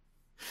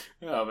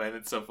 Oh man,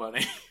 it's so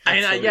funny. I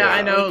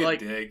know.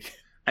 Like,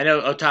 I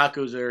know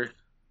otakus are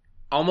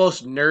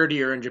almost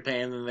nerdier in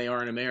Japan than they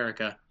are in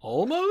America.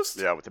 Almost?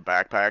 Yeah, with the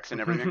backpacks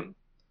and everything.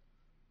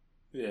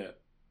 Yeah.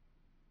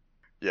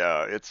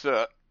 Yeah, it's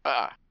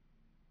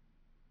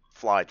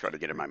fly tried to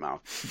get in my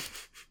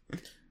mouth.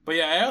 But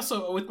yeah, I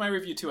also, with my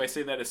review too, I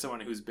say that as someone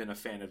who's been a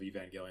fan of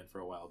Evangelion for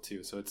a while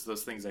too, so it's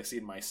those things I see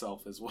in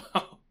myself as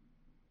well.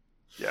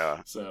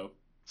 Yeah.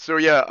 So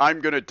yeah,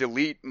 I'm gonna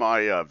delete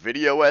my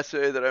video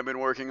essay that I've been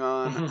working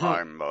on.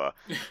 I'm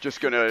just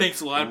gonna. Thanks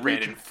a lot,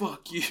 Brandon.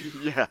 Fuck you.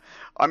 Yeah,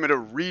 I'm gonna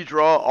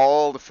redraw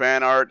all the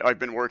fan art I've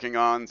been working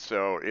on.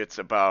 So it's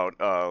about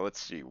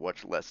let's see,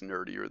 what's less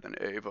nerdier than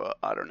Ava?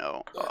 I don't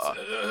know.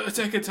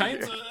 Attack of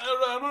Titans? Yeah.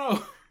 I don't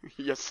know.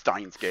 Yeah,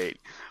 Steins Gate.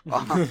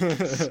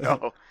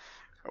 So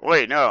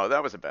wait, no,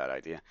 that was a bad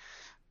idea.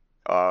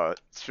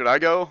 Should I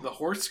go? The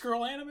Horse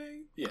Girl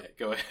anime? Yeah,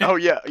 go ahead. Oh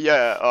yeah.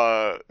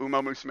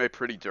 Uma Musume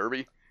Pretty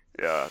Derby.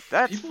 Yeah,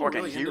 that's People are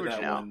fucking really into huge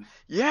that now. one.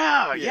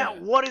 Yeah.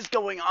 What is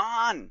going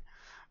on?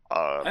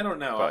 I don't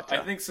know. But,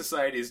 I think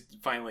society's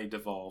finally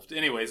devolved.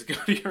 Anyways, go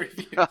to your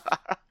review.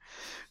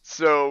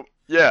 So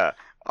yeah,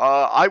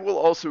 I will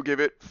also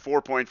give it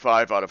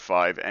 4.5 out of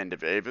 5 End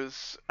of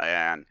Evas,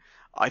 and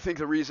I think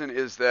the reason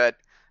is that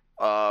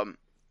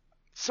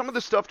some of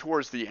the stuff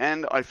towards the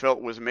end I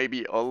felt was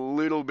maybe a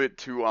little bit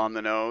too on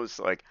the nose,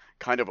 like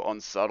kind of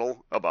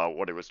unsubtle about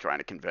what it was trying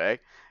to convey,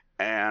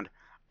 and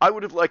I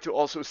would have liked to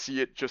also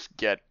see it just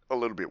get a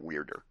little bit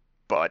weirder.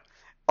 But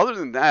other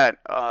than that,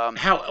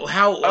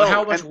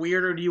 how much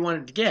weirder do you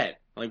want it to get?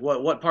 Like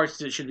what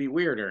parts should be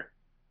weirder?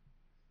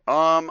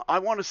 I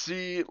want to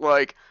see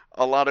like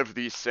a lot of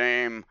these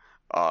same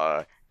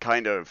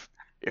kind of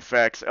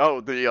effects.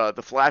 Oh, the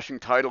flashing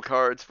title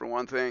cards for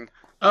one thing.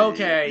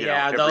 Okay,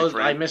 those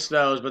I missed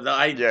those, but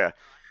I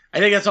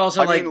think that's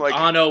also I mean, like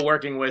Anno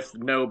working with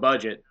no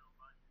budget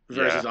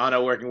versus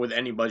Anno working with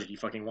any budget he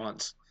fucking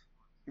wants.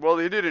 Well,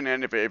 they did an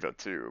End of Eva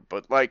too,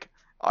 but like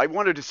I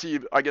wanted to see,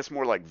 I guess,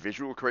 more like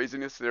visual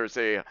craziness. There's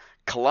a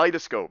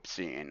kaleidoscope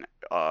scene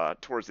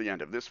towards the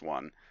end of this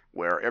one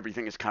where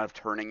everything is kind of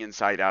turning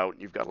inside out.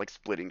 And you've got like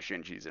splitting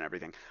Shinjis and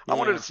everything. I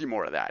wanted to see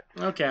more of that.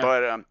 Okay,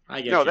 but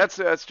I get no, you.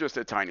 that's just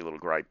a tiny little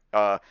gripe.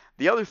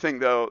 The other thing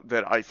though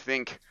that I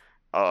think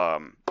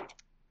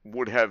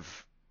would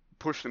have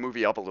pushed the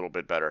movie up a little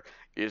bit better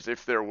is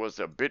if there was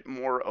a bit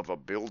more of a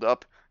build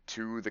up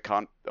to the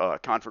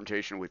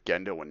confrontation with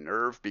Gendo and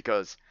Nerve,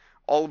 because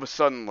all of a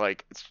sudden,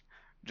 like, it's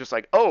just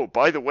like, oh,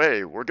 by the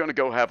way, we're going to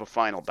go have a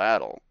final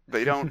battle.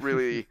 They don't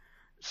really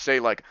say,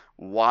 like,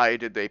 why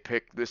did they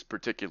pick this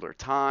particular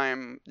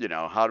time? You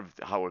know, how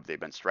have they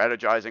been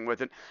strategizing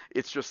with it?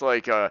 It's just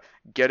like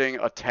getting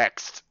a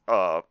text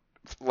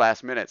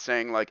last minute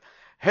saying, like,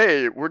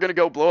 hey, we're going to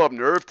go blow up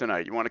Nerve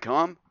tonight. You want to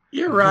come?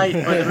 You're right,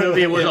 but the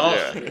movie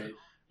was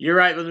You're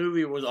right, but the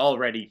movie was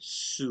already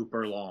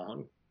super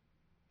long.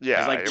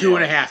 Yeah, it was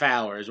like 2.5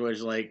 hours, which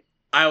like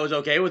I was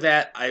okay with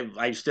that.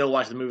 I still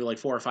watched the movie like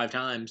 4 or 5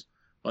 times,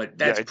 but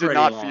that's it pretty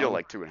did not long. feel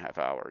like 2.5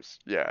 hours.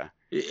 Yeah,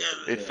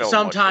 it felt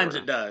sometimes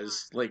it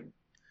does. Like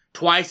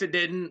twice it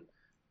didn't.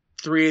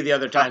 3 of the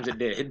other times it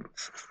did.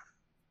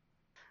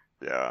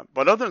 Yeah,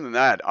 but other than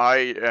that,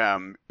 I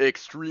am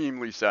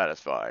extremely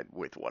satisfied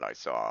with what I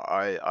saw.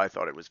 I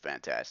thought it was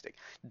fantastic.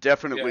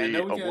 Definitely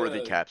a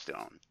worthy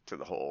capstone to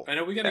the whole. I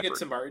know we got to get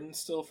to Martin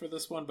still for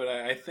this one, but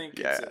I think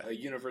it's a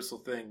universal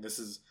thing. This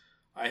is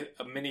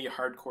many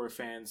hardcore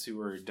fans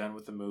who are done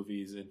with the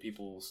movies and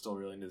people still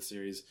really into the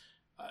series.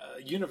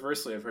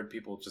 Universally, I've heard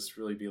people just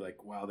really be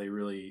like, "Wow, they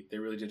really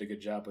did a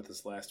good job with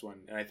this last one."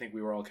 And I think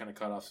we were all kind of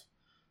caught off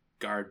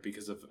guard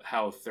because of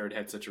how Third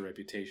had such a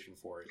reputation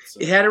for it. So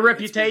it had a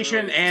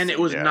reputation, and it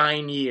was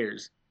 9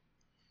 years.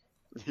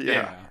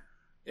 Yeah.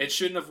 It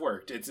shouldn't have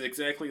worked. It's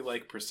exactly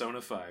like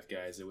Persona 5,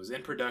 guys. It was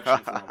in production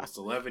for almost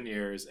 11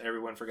 years.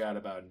 Everyone forgot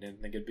about it and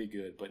didn't think it'd be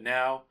good. But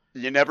now...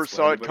 You never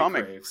saw it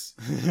coming.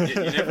 You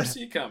never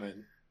see it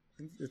coming.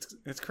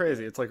 It's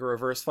crazy. It's like a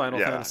reverse Final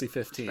Fantasy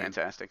 15.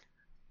 Fantastic.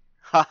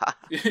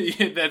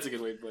 That's a good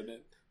way to put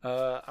it.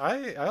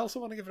 I also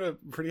want to give it a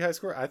pretty high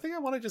score. I think I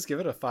want to just give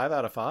it a 5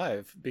 out of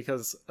 5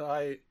 because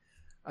I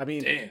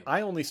mean, Damn.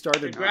 I only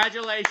started.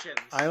 Congratulations!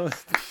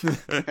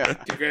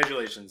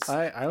 Congratulations!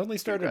 I only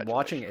started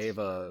watching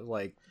Ava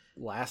like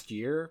last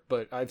year,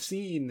 but I've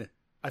seen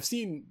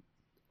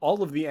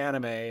all of the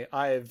anime.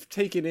 I've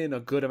taken in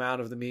a good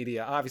amount of the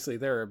media. Obviously,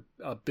 there are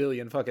a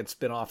billion fucking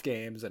spin-off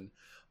games and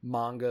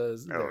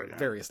mangas,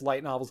 various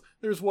light novels.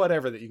 There's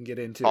whatever that you can get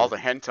into. All the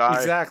hentai.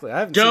 Exactly.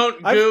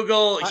 Don't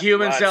Google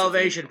Human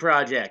Salvation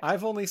Project.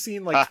 I've only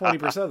seen like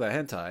 20% of the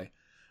hentai.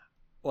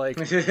 Like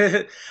that's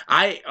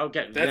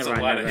a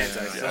lot of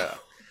hentai.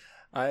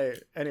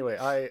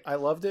 I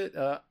loved it.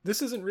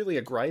 This isn't really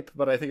a gripe,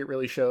 but I think it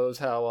really shows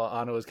how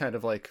Anno is kind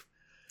of like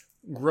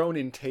grown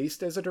in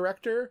taste as a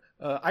director.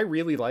 I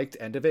really liked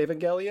End of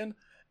Evangelion.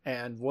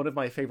 And one of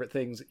my favorite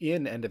things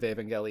in End of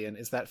Evangelion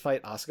is that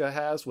fight Asuka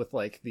has with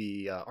like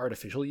the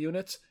artificial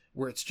units,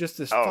 where it's just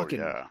this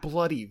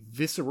bloody,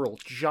 visceral,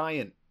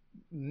 giant,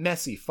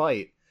 messy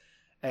fight.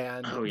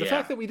 And the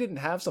fact that we didn't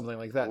have something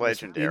like that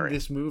in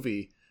this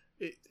movie,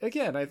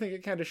 again, I think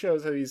it kind of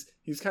shows how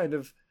he's kind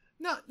of,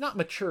 not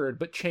matured,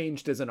 but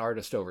changed as an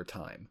artist over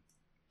time.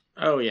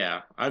 Oh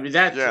yeah, I mean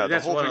that's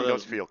whole one thing of the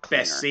does feel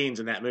cleaner. best scenes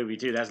in that movie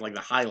too. That's like the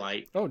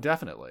highlight. Oh,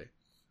 definitely.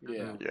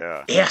 Yeah.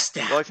 Yeah. Yes,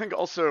 Well, I think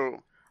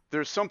also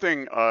there's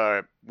something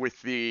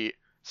with the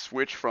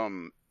switch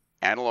from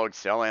analog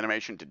cell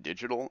animation to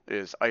digital.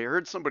 Is I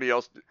heard somebody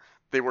else,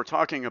 they were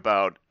talking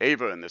about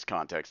Ava in this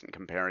context and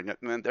comparing it,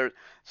 and then they're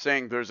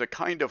saying there's a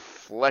kind of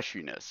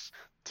fleshiness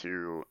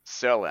to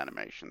cell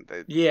animation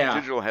that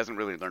digital hasn't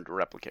really learned to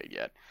replicate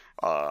yet.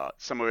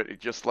 Some of it,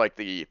 just like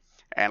the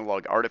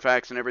analog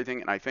artifacts and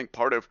everything, and I think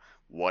part of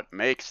what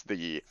makes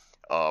the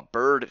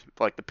bird,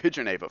 like the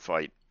pigeon Ava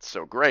fight,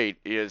 so great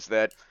is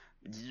that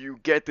you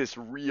get this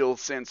real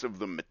sense of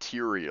the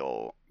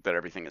material that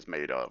everything is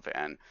made of,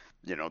 and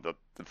the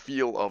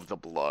feel of the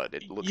blood.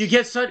 It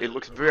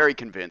looks very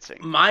convincing.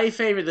 My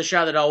favorite, the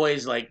shot that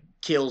always like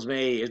kills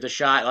me, is the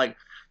shot like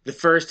the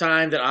first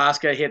time that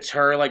Asuka hits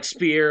her like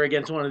spear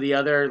against one of the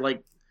other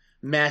like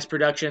mass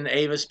production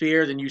Ava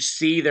spears, and you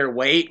see their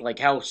weight, like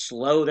how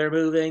slow they're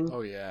moving.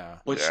 Oh yeah,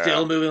 but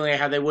still moving like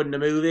how they would in a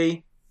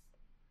movie.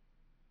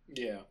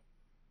 Yeah.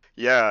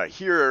 Yeah,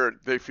 here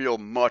they feel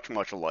much,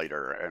 much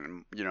lighter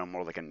and,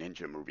 more like a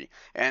ninja movie.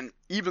 And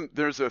even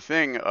there's a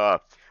thing,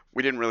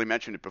 we didn't really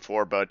mention it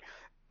before, but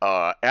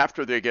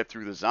after they get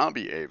through the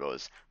zombie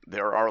Avas,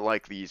 there are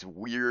like these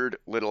weird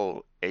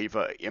little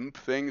Ava imp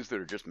things that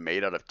are just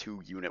made out of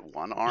 2 Unit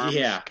 1 arms,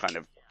 kind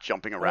of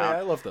jumping around. Oh,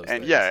 yeah, I love those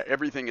and things.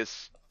 everything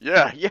is,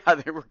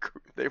 they were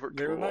cool. They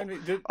remind me,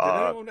 did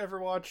anyone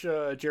ever watch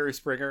Jerry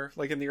Springer,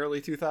 like in the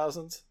early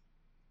 2000s?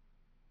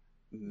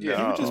 Yeah,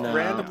 he would just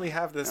randomly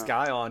have this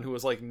guy on who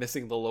was like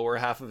missing the lower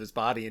half of his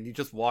body, and he'd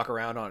just walk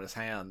around on his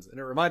hands, and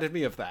it reminded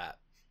me of that.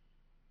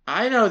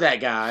 I know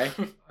that guy.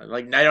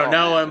 Like, I don't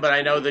know him, but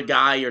I know the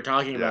guy you're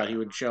talking about. He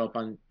would show up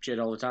on shit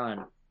all the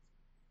time.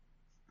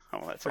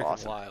 Oh, that's freaking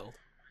awesome. Wild.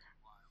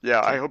 Yeah,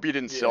 I hope you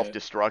didn't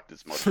self-destruct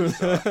as much as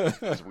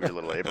this weird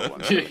little Ava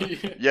one.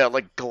 Yeah,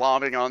 like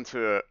glomming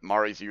onto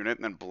Mari's unit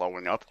and then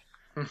blowing up.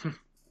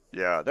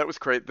 Yeah, that was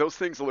great. Those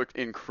things looked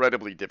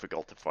incredibly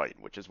difficult to fight,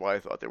 which is why I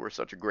thought they were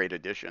such a great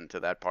addition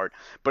to that part.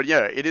 But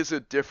yeah, it is a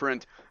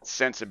different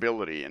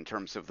sensibility in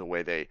terms of the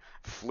way they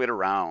flit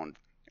around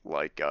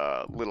like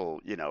little,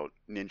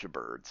 ninja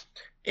birds.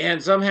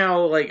 And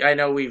somehow, like, I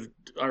know we've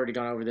already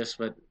gone over this,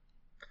 but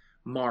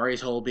Mari's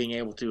whole being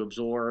able to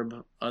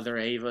absorb other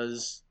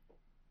Avas.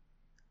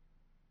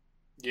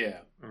 Yeah,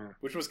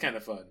 which was kind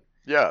of fun.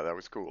 Yeah, that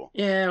was cool.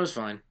 Yeah, it was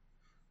fine.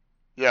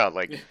 Yeah,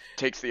 like,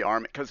 takes the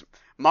arm, because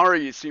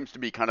Mari seems to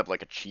be kind of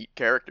like a cheat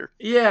character.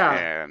 Yeah.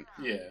 And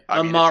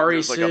I mean,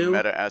 there's like a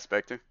meta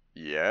aspect to.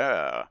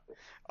 Yeah.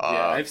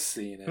 I've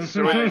seen it.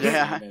 So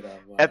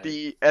at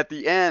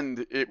the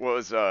end, it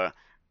was a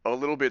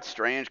little bit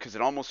strange because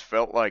it almost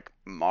felt like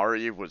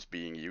Mari was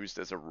being used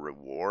as a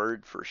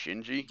reward for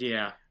Shinji.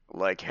 Yeah.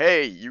 Like,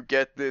 hey, you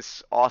get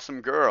this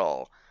awesome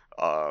girl.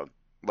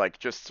 Like,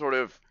 just sort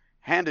of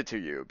handed to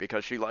you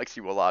because she likes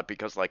you a lot,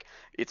 because like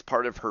it's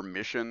part of her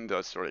mission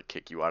to sort of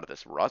kick you out of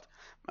this rut.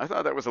 I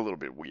thought that was a little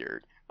bit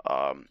weird.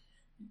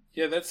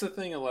 Yeah, that's the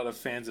thing a lot of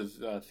fans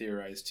have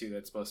theorized too.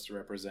 That's supposed to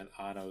represent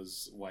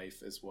Anno's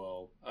wife as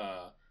well,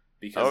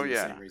 because of the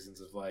same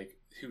reasons of like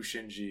who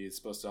Shinji is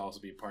supposed to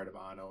also be part of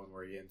Anno and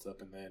where he ends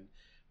up, and then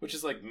which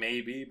is like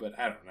maybe, but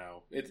I don't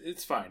know.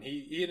 It's fine.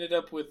 He ended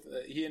up with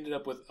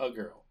a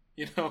girl.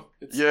 Who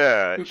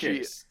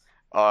cares?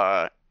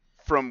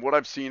 From what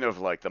I've seen of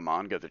like the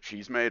manga that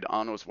she's made,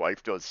 Anno's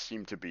wife does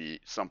seem to be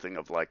something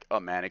of like a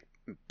manic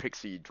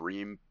pixie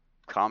dream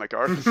comic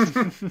artist.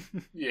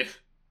 Yeah.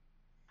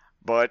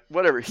 But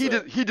whatever, he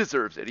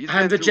deserves it.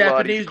 I'm the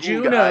Japanese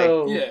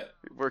Juno. Yeah.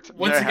 Once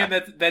again,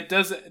 that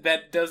does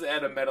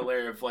add a meta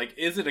layer of like,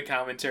 is it a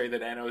commentary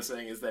that Anno is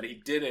saying is that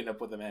he did end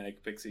up with a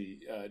manic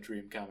pixie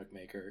dream comic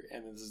maker,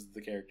 and this is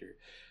the character.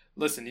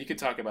 Listen, you could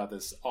talk about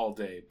this all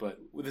day, but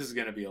this is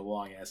going to be a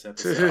long ass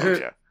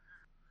episode.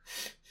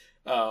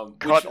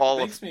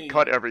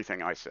 Cut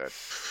everything I said.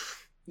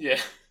 Yeah,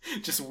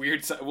 just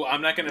weird. Well,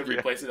 I'm not going to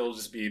replace it. It'll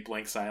just be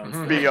blank silence.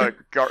 Be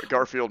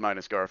Garfield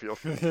minus Garfield.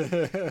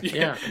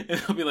 Yeah.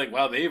 It'll be like,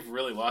 wow, they've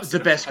really lost the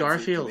best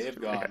Garfield. They've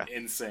gone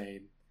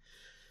insane.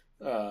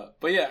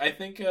 But yeah, I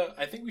think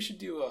we should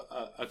do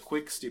a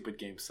quick stupid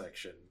game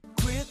section.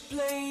 Quit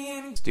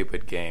playing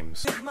stupid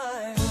games.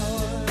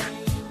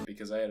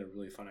 Because I had a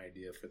really fun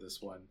idea for this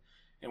one,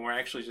 and we're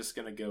actually just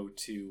going to go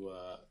to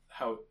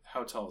how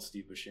tall is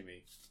Steve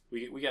Buscemi.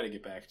 We got to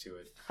get back to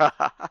it.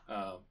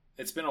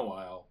 It's been a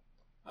while.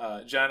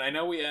 John, I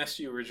know we asked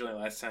you originally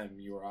last time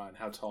you were on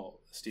how tall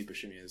Steve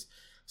Buscemi is.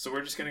 So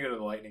we're just going to go to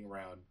the lightning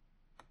round.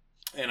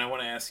 And I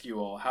want to ask you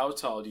all, how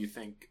tall do you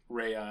think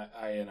Rei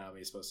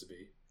Ayanami is supposed to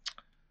be?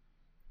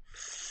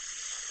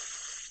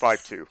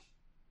 5'2".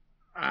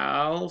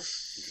 I'll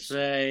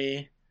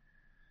say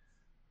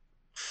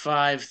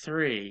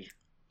 5'3".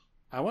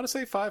 I want to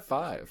say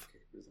 5'5".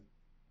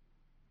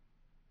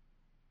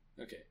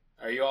 Okay.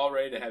 Are you all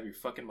ready to have your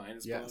fucking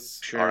minds blown? Yes.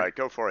 Sure. All right,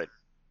 go for it.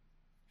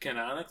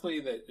 Canonically,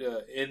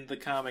 that in the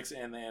comics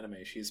and the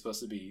anime, she's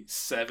supposed to be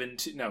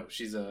 7'2". No,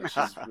 she's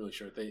really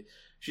short.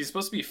 She's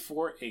supposed to be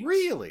 4'8".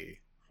 Really?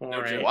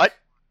 No joke. What?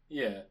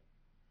 Yeah.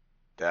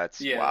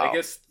 That's Yeah, wow. I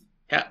guess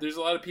Yeah. there's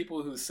a lot of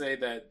people who say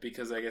that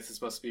because I guess it's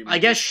supposed to be. I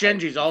guess reduced height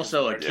Shinji's because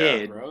also a larger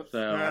kid, growth. so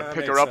That Pick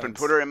makes her up and sense.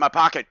 put her in my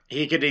pocket.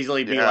 he could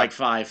easily be Yeah. like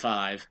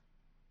 5'5".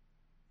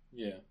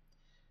 Yeah.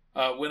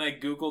 When I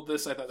Googled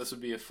this, I thought this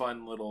would be a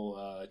fun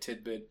little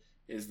tidbit.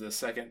 Is the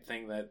second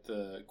thing that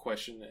the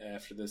question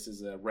after this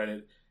is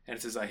Reddit, and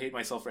it says, "I hate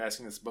myself for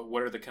asking this, but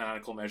what are the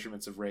canonical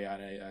measurements of Rei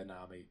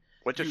Ayanami?"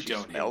 What does You she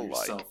don't smell hate like?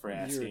 yourself for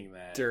asking You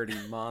that.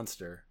 dirty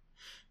monster.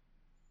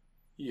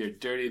 You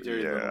dirty,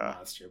 dirty little Yeah.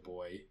 monster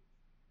boy.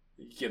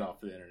 Get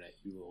off the internet,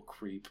 you little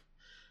creep.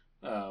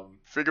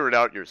 Figure it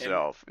out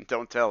yourself and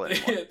don't tell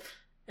anyone.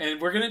 And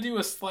we're gonna do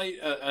a slight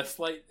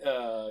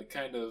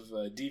kind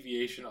of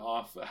deviation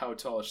off how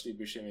tall is Steve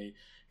Buscemi,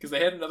 because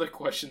they had another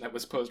question that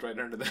was posed right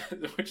under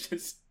that, which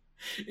is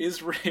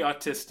Ray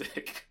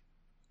autistic?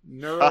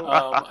 No.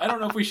 I don't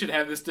know if we should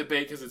have this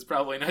debate because it's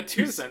probably not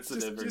too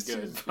sensitive or good.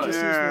 Just But use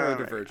Yeah.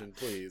 neurodivergent,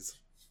 please.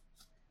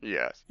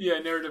 Yes. yeah,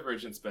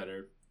 neurodivergent's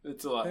better.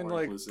 It's a lot And, more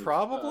like, inclusive.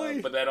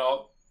 probably? But that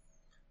all.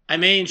 I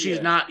mean, she's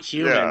Yeah. not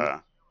human. Yeah.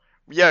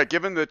 Yeah,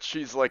 given that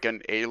she's like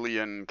an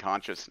alien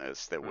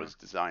consciousness that was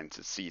designed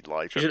to seed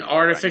life. She's an everywhere.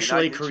 artificially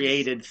I mean, she's-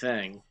 created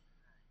thing.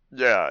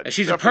 Yeah.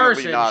 She's a definitely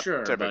person, not sure,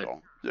 but-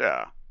 typical.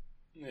 Yeah.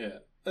 Yeah.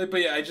 But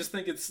yeah, I just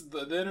think it's the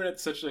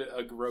internet's such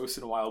a gross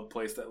and wild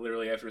place that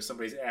literally after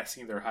somebody's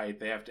asking their height,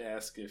 they have to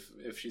ask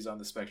if she's on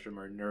the spectrum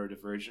or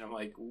neurodivergent. I'm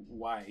like,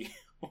 why?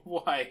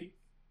 Why?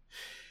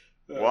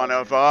 One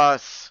of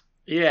us.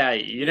 Yeah,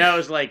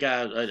 it's like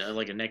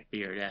a neck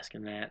beard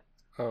asking that.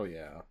 Oh,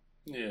 yeah.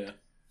 Yeah.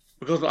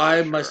 Because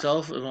I Sure.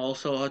 myself am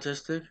also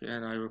autistic,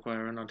 and I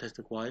require an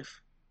autistic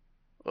wife.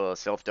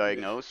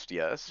 Self-diagnosed,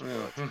 yes.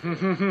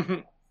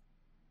 Yeah.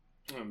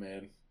 Oh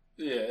man.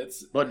 Yeah,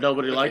 it's. But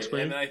nobody likes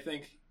me. And then I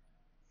think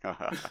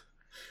But...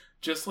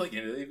 just like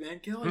into the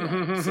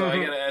Evangelion. So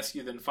I gotta ask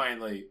you then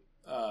finally,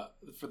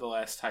 for the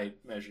last height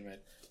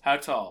measurement, how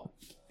tall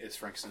is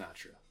Frank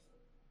Sinatra?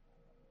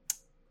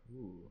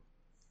 Ooh.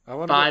 I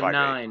wonder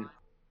 5'9".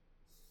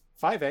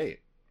 5'8".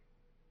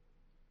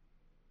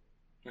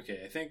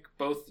 Okay, I think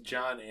both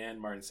John and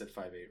Martin said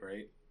 5'8",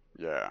 right?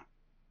 yeah.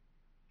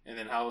 And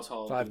then how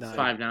tall? 5'9".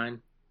 5'9".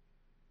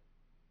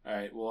 All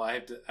right. Well,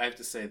 I have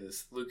to say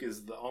this. Luke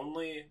is the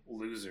only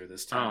loser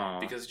this time Aw.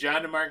 because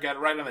John and Martin got it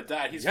right on the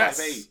dot. He's Yes.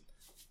 5'8".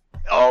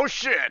 Oh,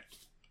 shit!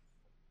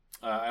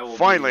 I will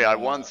Finally, be, I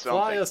won Fly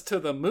something. us to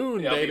the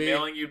moon, Yeah, I'll be baby.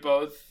 mailing you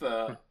both.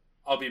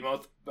 I'll be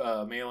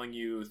mailing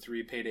you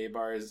 3 payday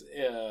bars.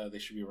 They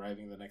should be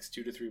arriving in the next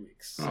 2 to 3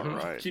 weeks. So All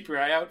right. keep your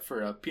eye out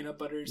for a peanut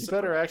butter. You surprise.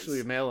 better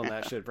actually mail him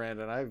that shit,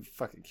 Brandon. I'd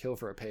fucking kill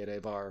for a payday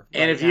bar.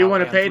 And right if you now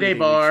want a and payday 3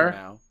 bar- weeks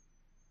from now.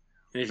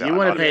 And if Yeah, you I'm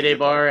want a not payday idiot,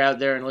 bar out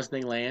there in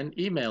listening land,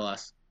 email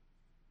us.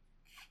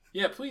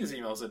 Yeah, please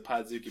email us at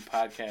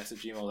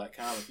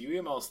podzukipodcast@gmail.com. If you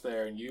email us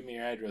there and you give me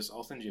your address,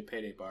 I'll send you a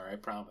payday bar. I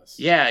promise.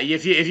 Yeah,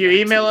 if you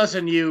email us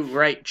and you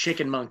write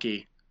chicken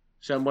monkey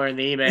somewhere in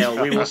the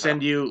email, we will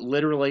send you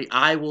literally.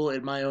 I will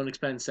at my own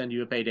expense send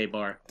you a payday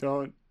bar.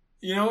 Don't.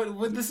 You know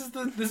what? This is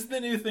the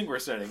new thing we're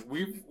starting.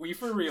 We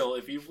for real.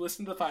 If you've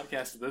listened to the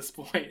podcast at this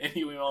point and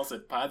you email us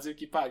at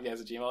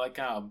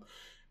podzukipodcast@gmail.com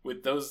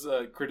with those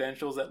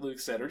credentials that Luke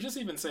said, or just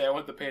even say I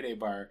want the payday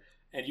bar,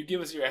 and you give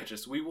us your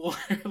address, we will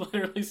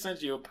literally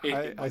send you a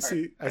payday bar. I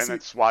see And then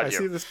swat I you.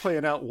 see this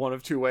playing out one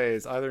of two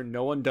ways. Either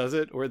no one does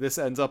it, or this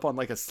ends up on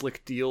like a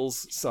Slick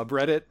Deals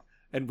subreddit,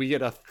 and we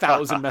get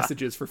 1,000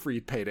 messages for free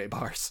payday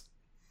bars.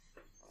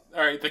 All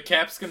right, the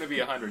cap's going to be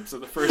 100. So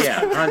the first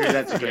Yeah, 100.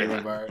 That's a good payday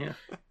one. bar, Yeah.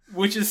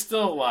 which is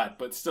still a lot,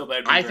 but still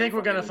that'd be I very think we're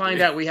funny gonna to find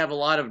do. out we have a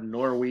lot of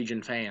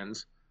Norwegian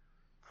fans.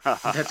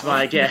 That's Oh,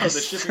 my no, guess.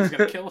 the shipping's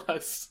going to kill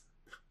us.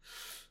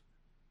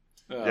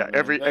 Oh, Yeah, man,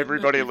 everybody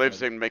that'd be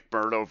lives fun. in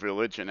McMurdo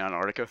Village in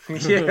Antarctica.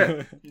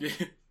 Yeah. Yeah.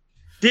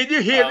 Did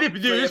you hear the for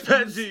news,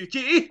 instance-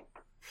 Pazuki?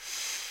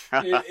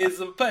 It is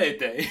a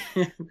payday.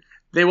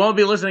 They won't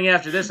be listening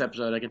after this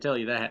episode. I can tell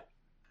you that.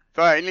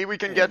 Finally, we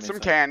can Yeah, get makes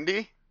some sense.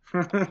 candy.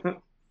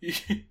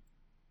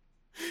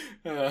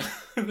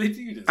 They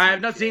do this. I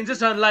have not seen the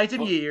sunlight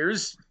in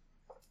years.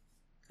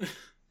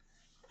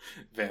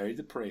 Very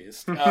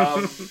depressed.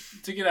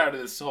 To get out of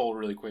this hole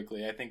really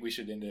quickly, I think we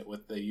should end it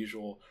with the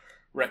usual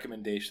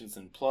recommendations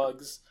and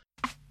plugs.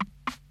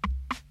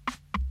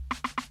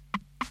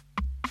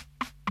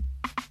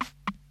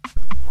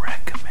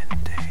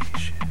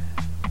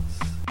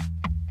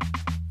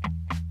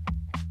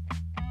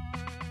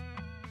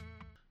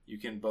 You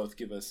can both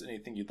give us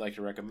anything you'd like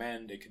to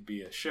recommend. It could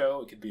be a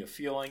show, it could be a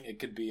feeling, it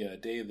could be a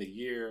day of the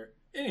year,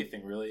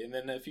 anything really. And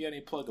then if you got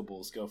any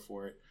pluggables, go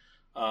for it.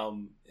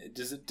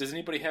 Does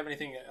anybody have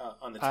anything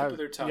on the tip of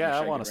their tongue? yeah,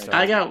 Should I wanna get start.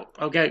 I got.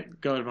 Okay,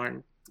 go ahead,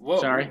 Martin. Whoa,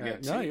 Sorry. we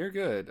got No, two. you're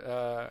good.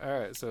 All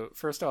right. So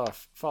first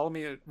off, follow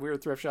me at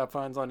Weird Thrift Shop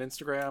Finds on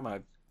Instagram. I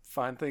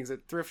find things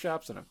at thrift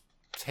shops and I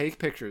take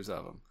pictures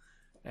of them.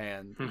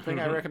 And the thing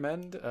I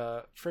recommend,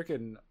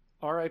 frickin'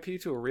 R.I.P.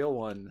 to a real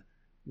one.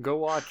 Go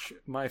watch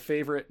my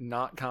favorite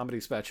not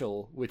comedy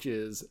special, which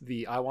is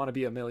the I Want to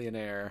Be a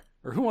Millionaire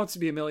or Who Wants to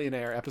Be a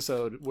Millionaire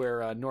episode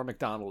where Norm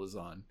Macdonald is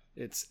on.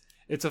 It's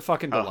a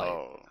fucking delight.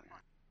 Oh.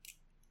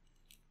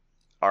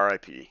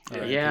 R.I.P.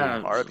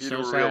 Yeah. R.I.P. so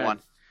to a sad. real one.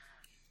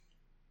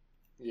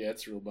 Yeah,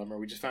 it's a real bummer.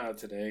 We just found out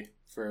today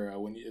for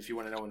if you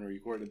want to know when we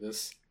recorded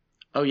this.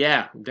 Oh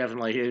yeah,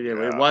 definitely.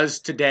 It was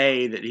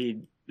today that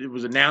it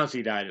was announced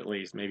he died. At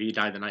least maybe he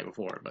died the night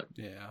before, but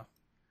Yeah.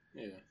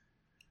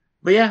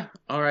 But yeah,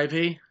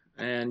 R.I.P.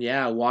 And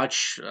yeah,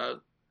 watch.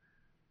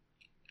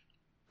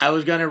 I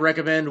was gonna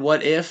recommend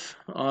What If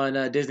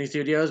on Disney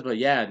Studios, but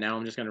yeah, now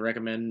I'm just gonna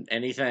recommend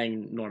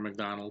anything Norm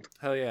Macdonald.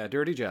 Hell yeah,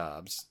 Dirty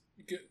Jobs.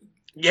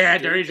 Yeah,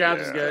 Dirty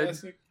Jobs is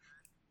good.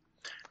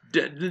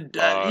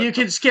 You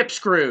can skip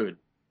Screwed.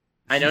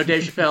 I know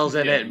Dave Chappelle's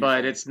in it,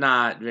 but it's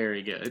not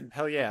very good.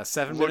 Hell yeah,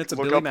 7 minutes of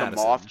Look Billy up Madison.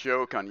 the moth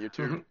joke on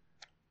YouTube.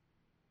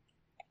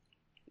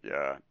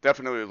 Yeah,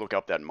 definitely look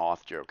up that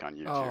moth joke on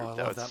YouTube. Oh, I love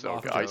That's that so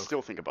moth good. I joke.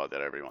 still think about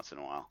that every once in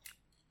a while.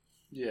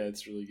 Yeah,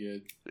 it's really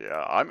good.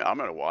 Yeah, I'm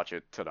gonna watch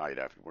it tonight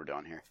after we're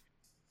done here.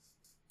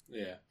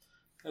 Yeah,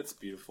 that's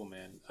beautiful,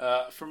 man.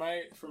 For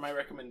my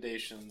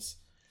recommendations,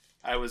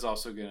 I was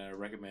also gonna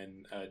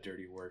recommend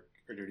Dirty Work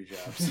or Dirty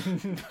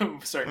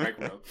Jobs. Sorry, Mike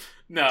wrote.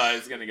 No, I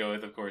was gonna go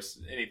with, of course,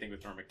 anything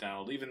with Norm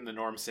Macdonald, even the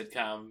Norm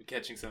sitcom.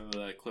 Catching some of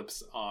the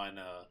clips on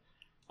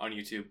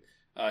YouTube.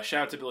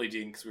 Shout out to Billy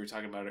Dean because we were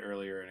talking about it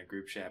earlier in a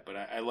group chat. But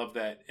I love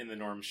that in the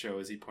Norm show,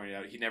 as he pointed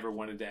out, he never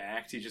wanted to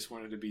act; he just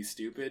wanted to be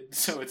stupid.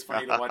 So it's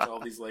funny to watch all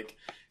these like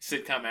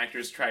sitcom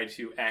actors try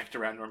to act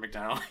around Norm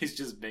Macdonald. He's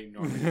just being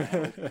Norm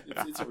Macdonald.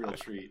 It's a real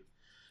treat.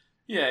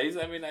 Yeah,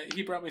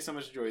 he brought me so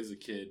much joy as a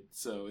kid.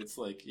 So it's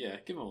like, yeah,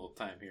 give him a little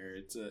time here.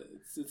 It's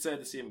sad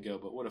to see him go,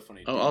 but what a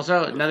funny. Oh,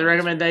 also another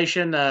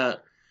recommendation: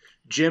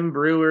 Jim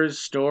Brewer's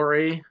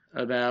story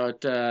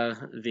about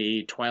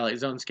the Twilight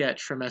Zone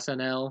sketch from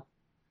SNL.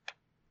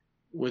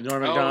 With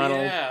Norm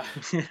Macdonald.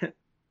 Yeah.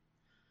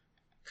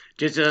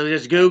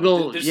 just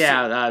Google,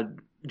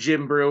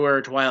 Jim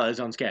Brewer Twilight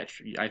Zone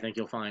sketch. I think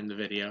you'll find the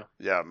video.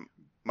 Yeah,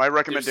 my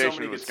recommendation so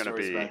many was good going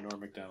to stories be. about Norm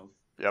Macdonald.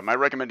 Yeah, my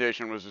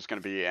recommendation was just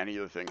going to be any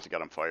of the things that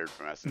got him fired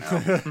from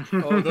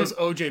SNL. Oh, those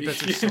OJ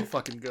bits are so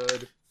fucking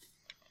good.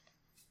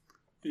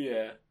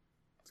 Yeah.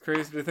 It's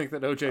crazy to think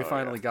that OJ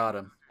finally got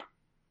him.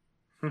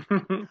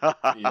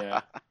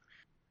 Yeah.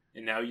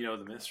 And now you know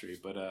the mystery,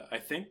 but I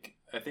think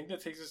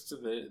that takes us to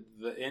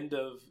the end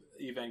of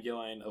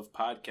Evangelion of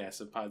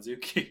podcasts of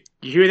Podzuki.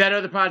 You hear that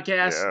other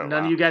podcast? Yeah,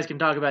 None of you guys can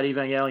talk about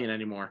Evangelion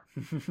anymore.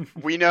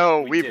 We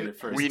know We did it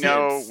first. we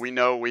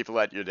know we've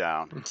let you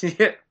down.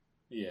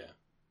 Yeah.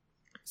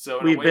 So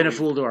in We've way, been a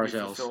fool to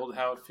ourselves. Fulfilled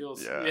how it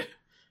feels. Yeah.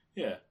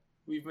 Yeah.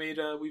 We've made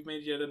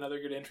yet another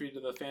good entry to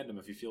the fandom.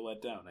 If you feel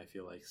let down, I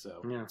feel like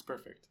so. Yeah. It's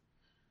perfect.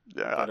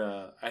 Yeah,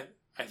 But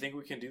I think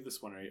we can do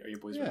this one. Are you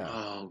boys ready?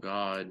 Oh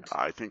God.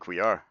 I think we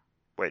are.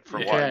 Wait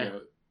for Yeah.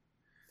 what?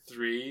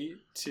 3,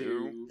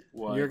 2,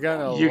 1. You're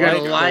gonna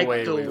like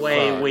the the way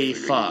way we we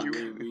fuck.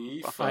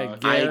 We I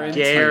fuck. I guarantee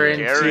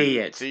guarantee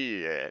it.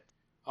 it.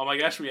 Oh my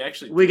gosh, we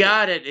actually We did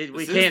got it.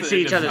 We This is can't the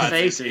see each end of other's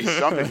Podzuki. faces.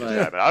 Something but- just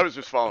happened. I was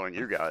just following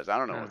you guys. I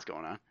don't know what's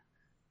going on.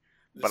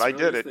 This But I really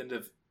did is it. The end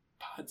of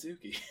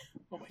Podzuki.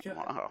 Oh my god.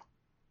 Wow.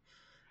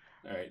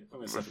 All right. I'm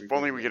gonna stop If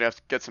only we recording. could have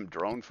to get some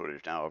drone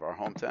footage now of our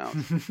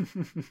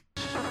hometowns.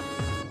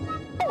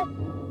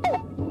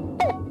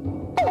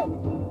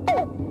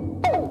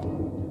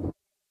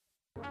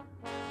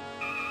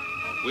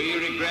 We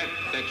regret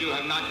that you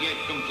have not yet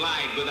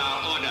complied with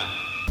our order.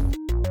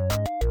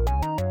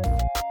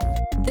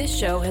 This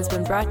show has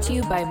been brought to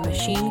you by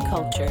Machine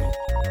Culture.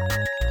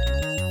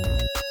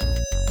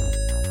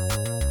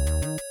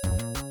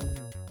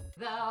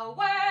 The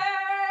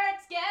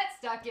words get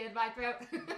stuck in my throat.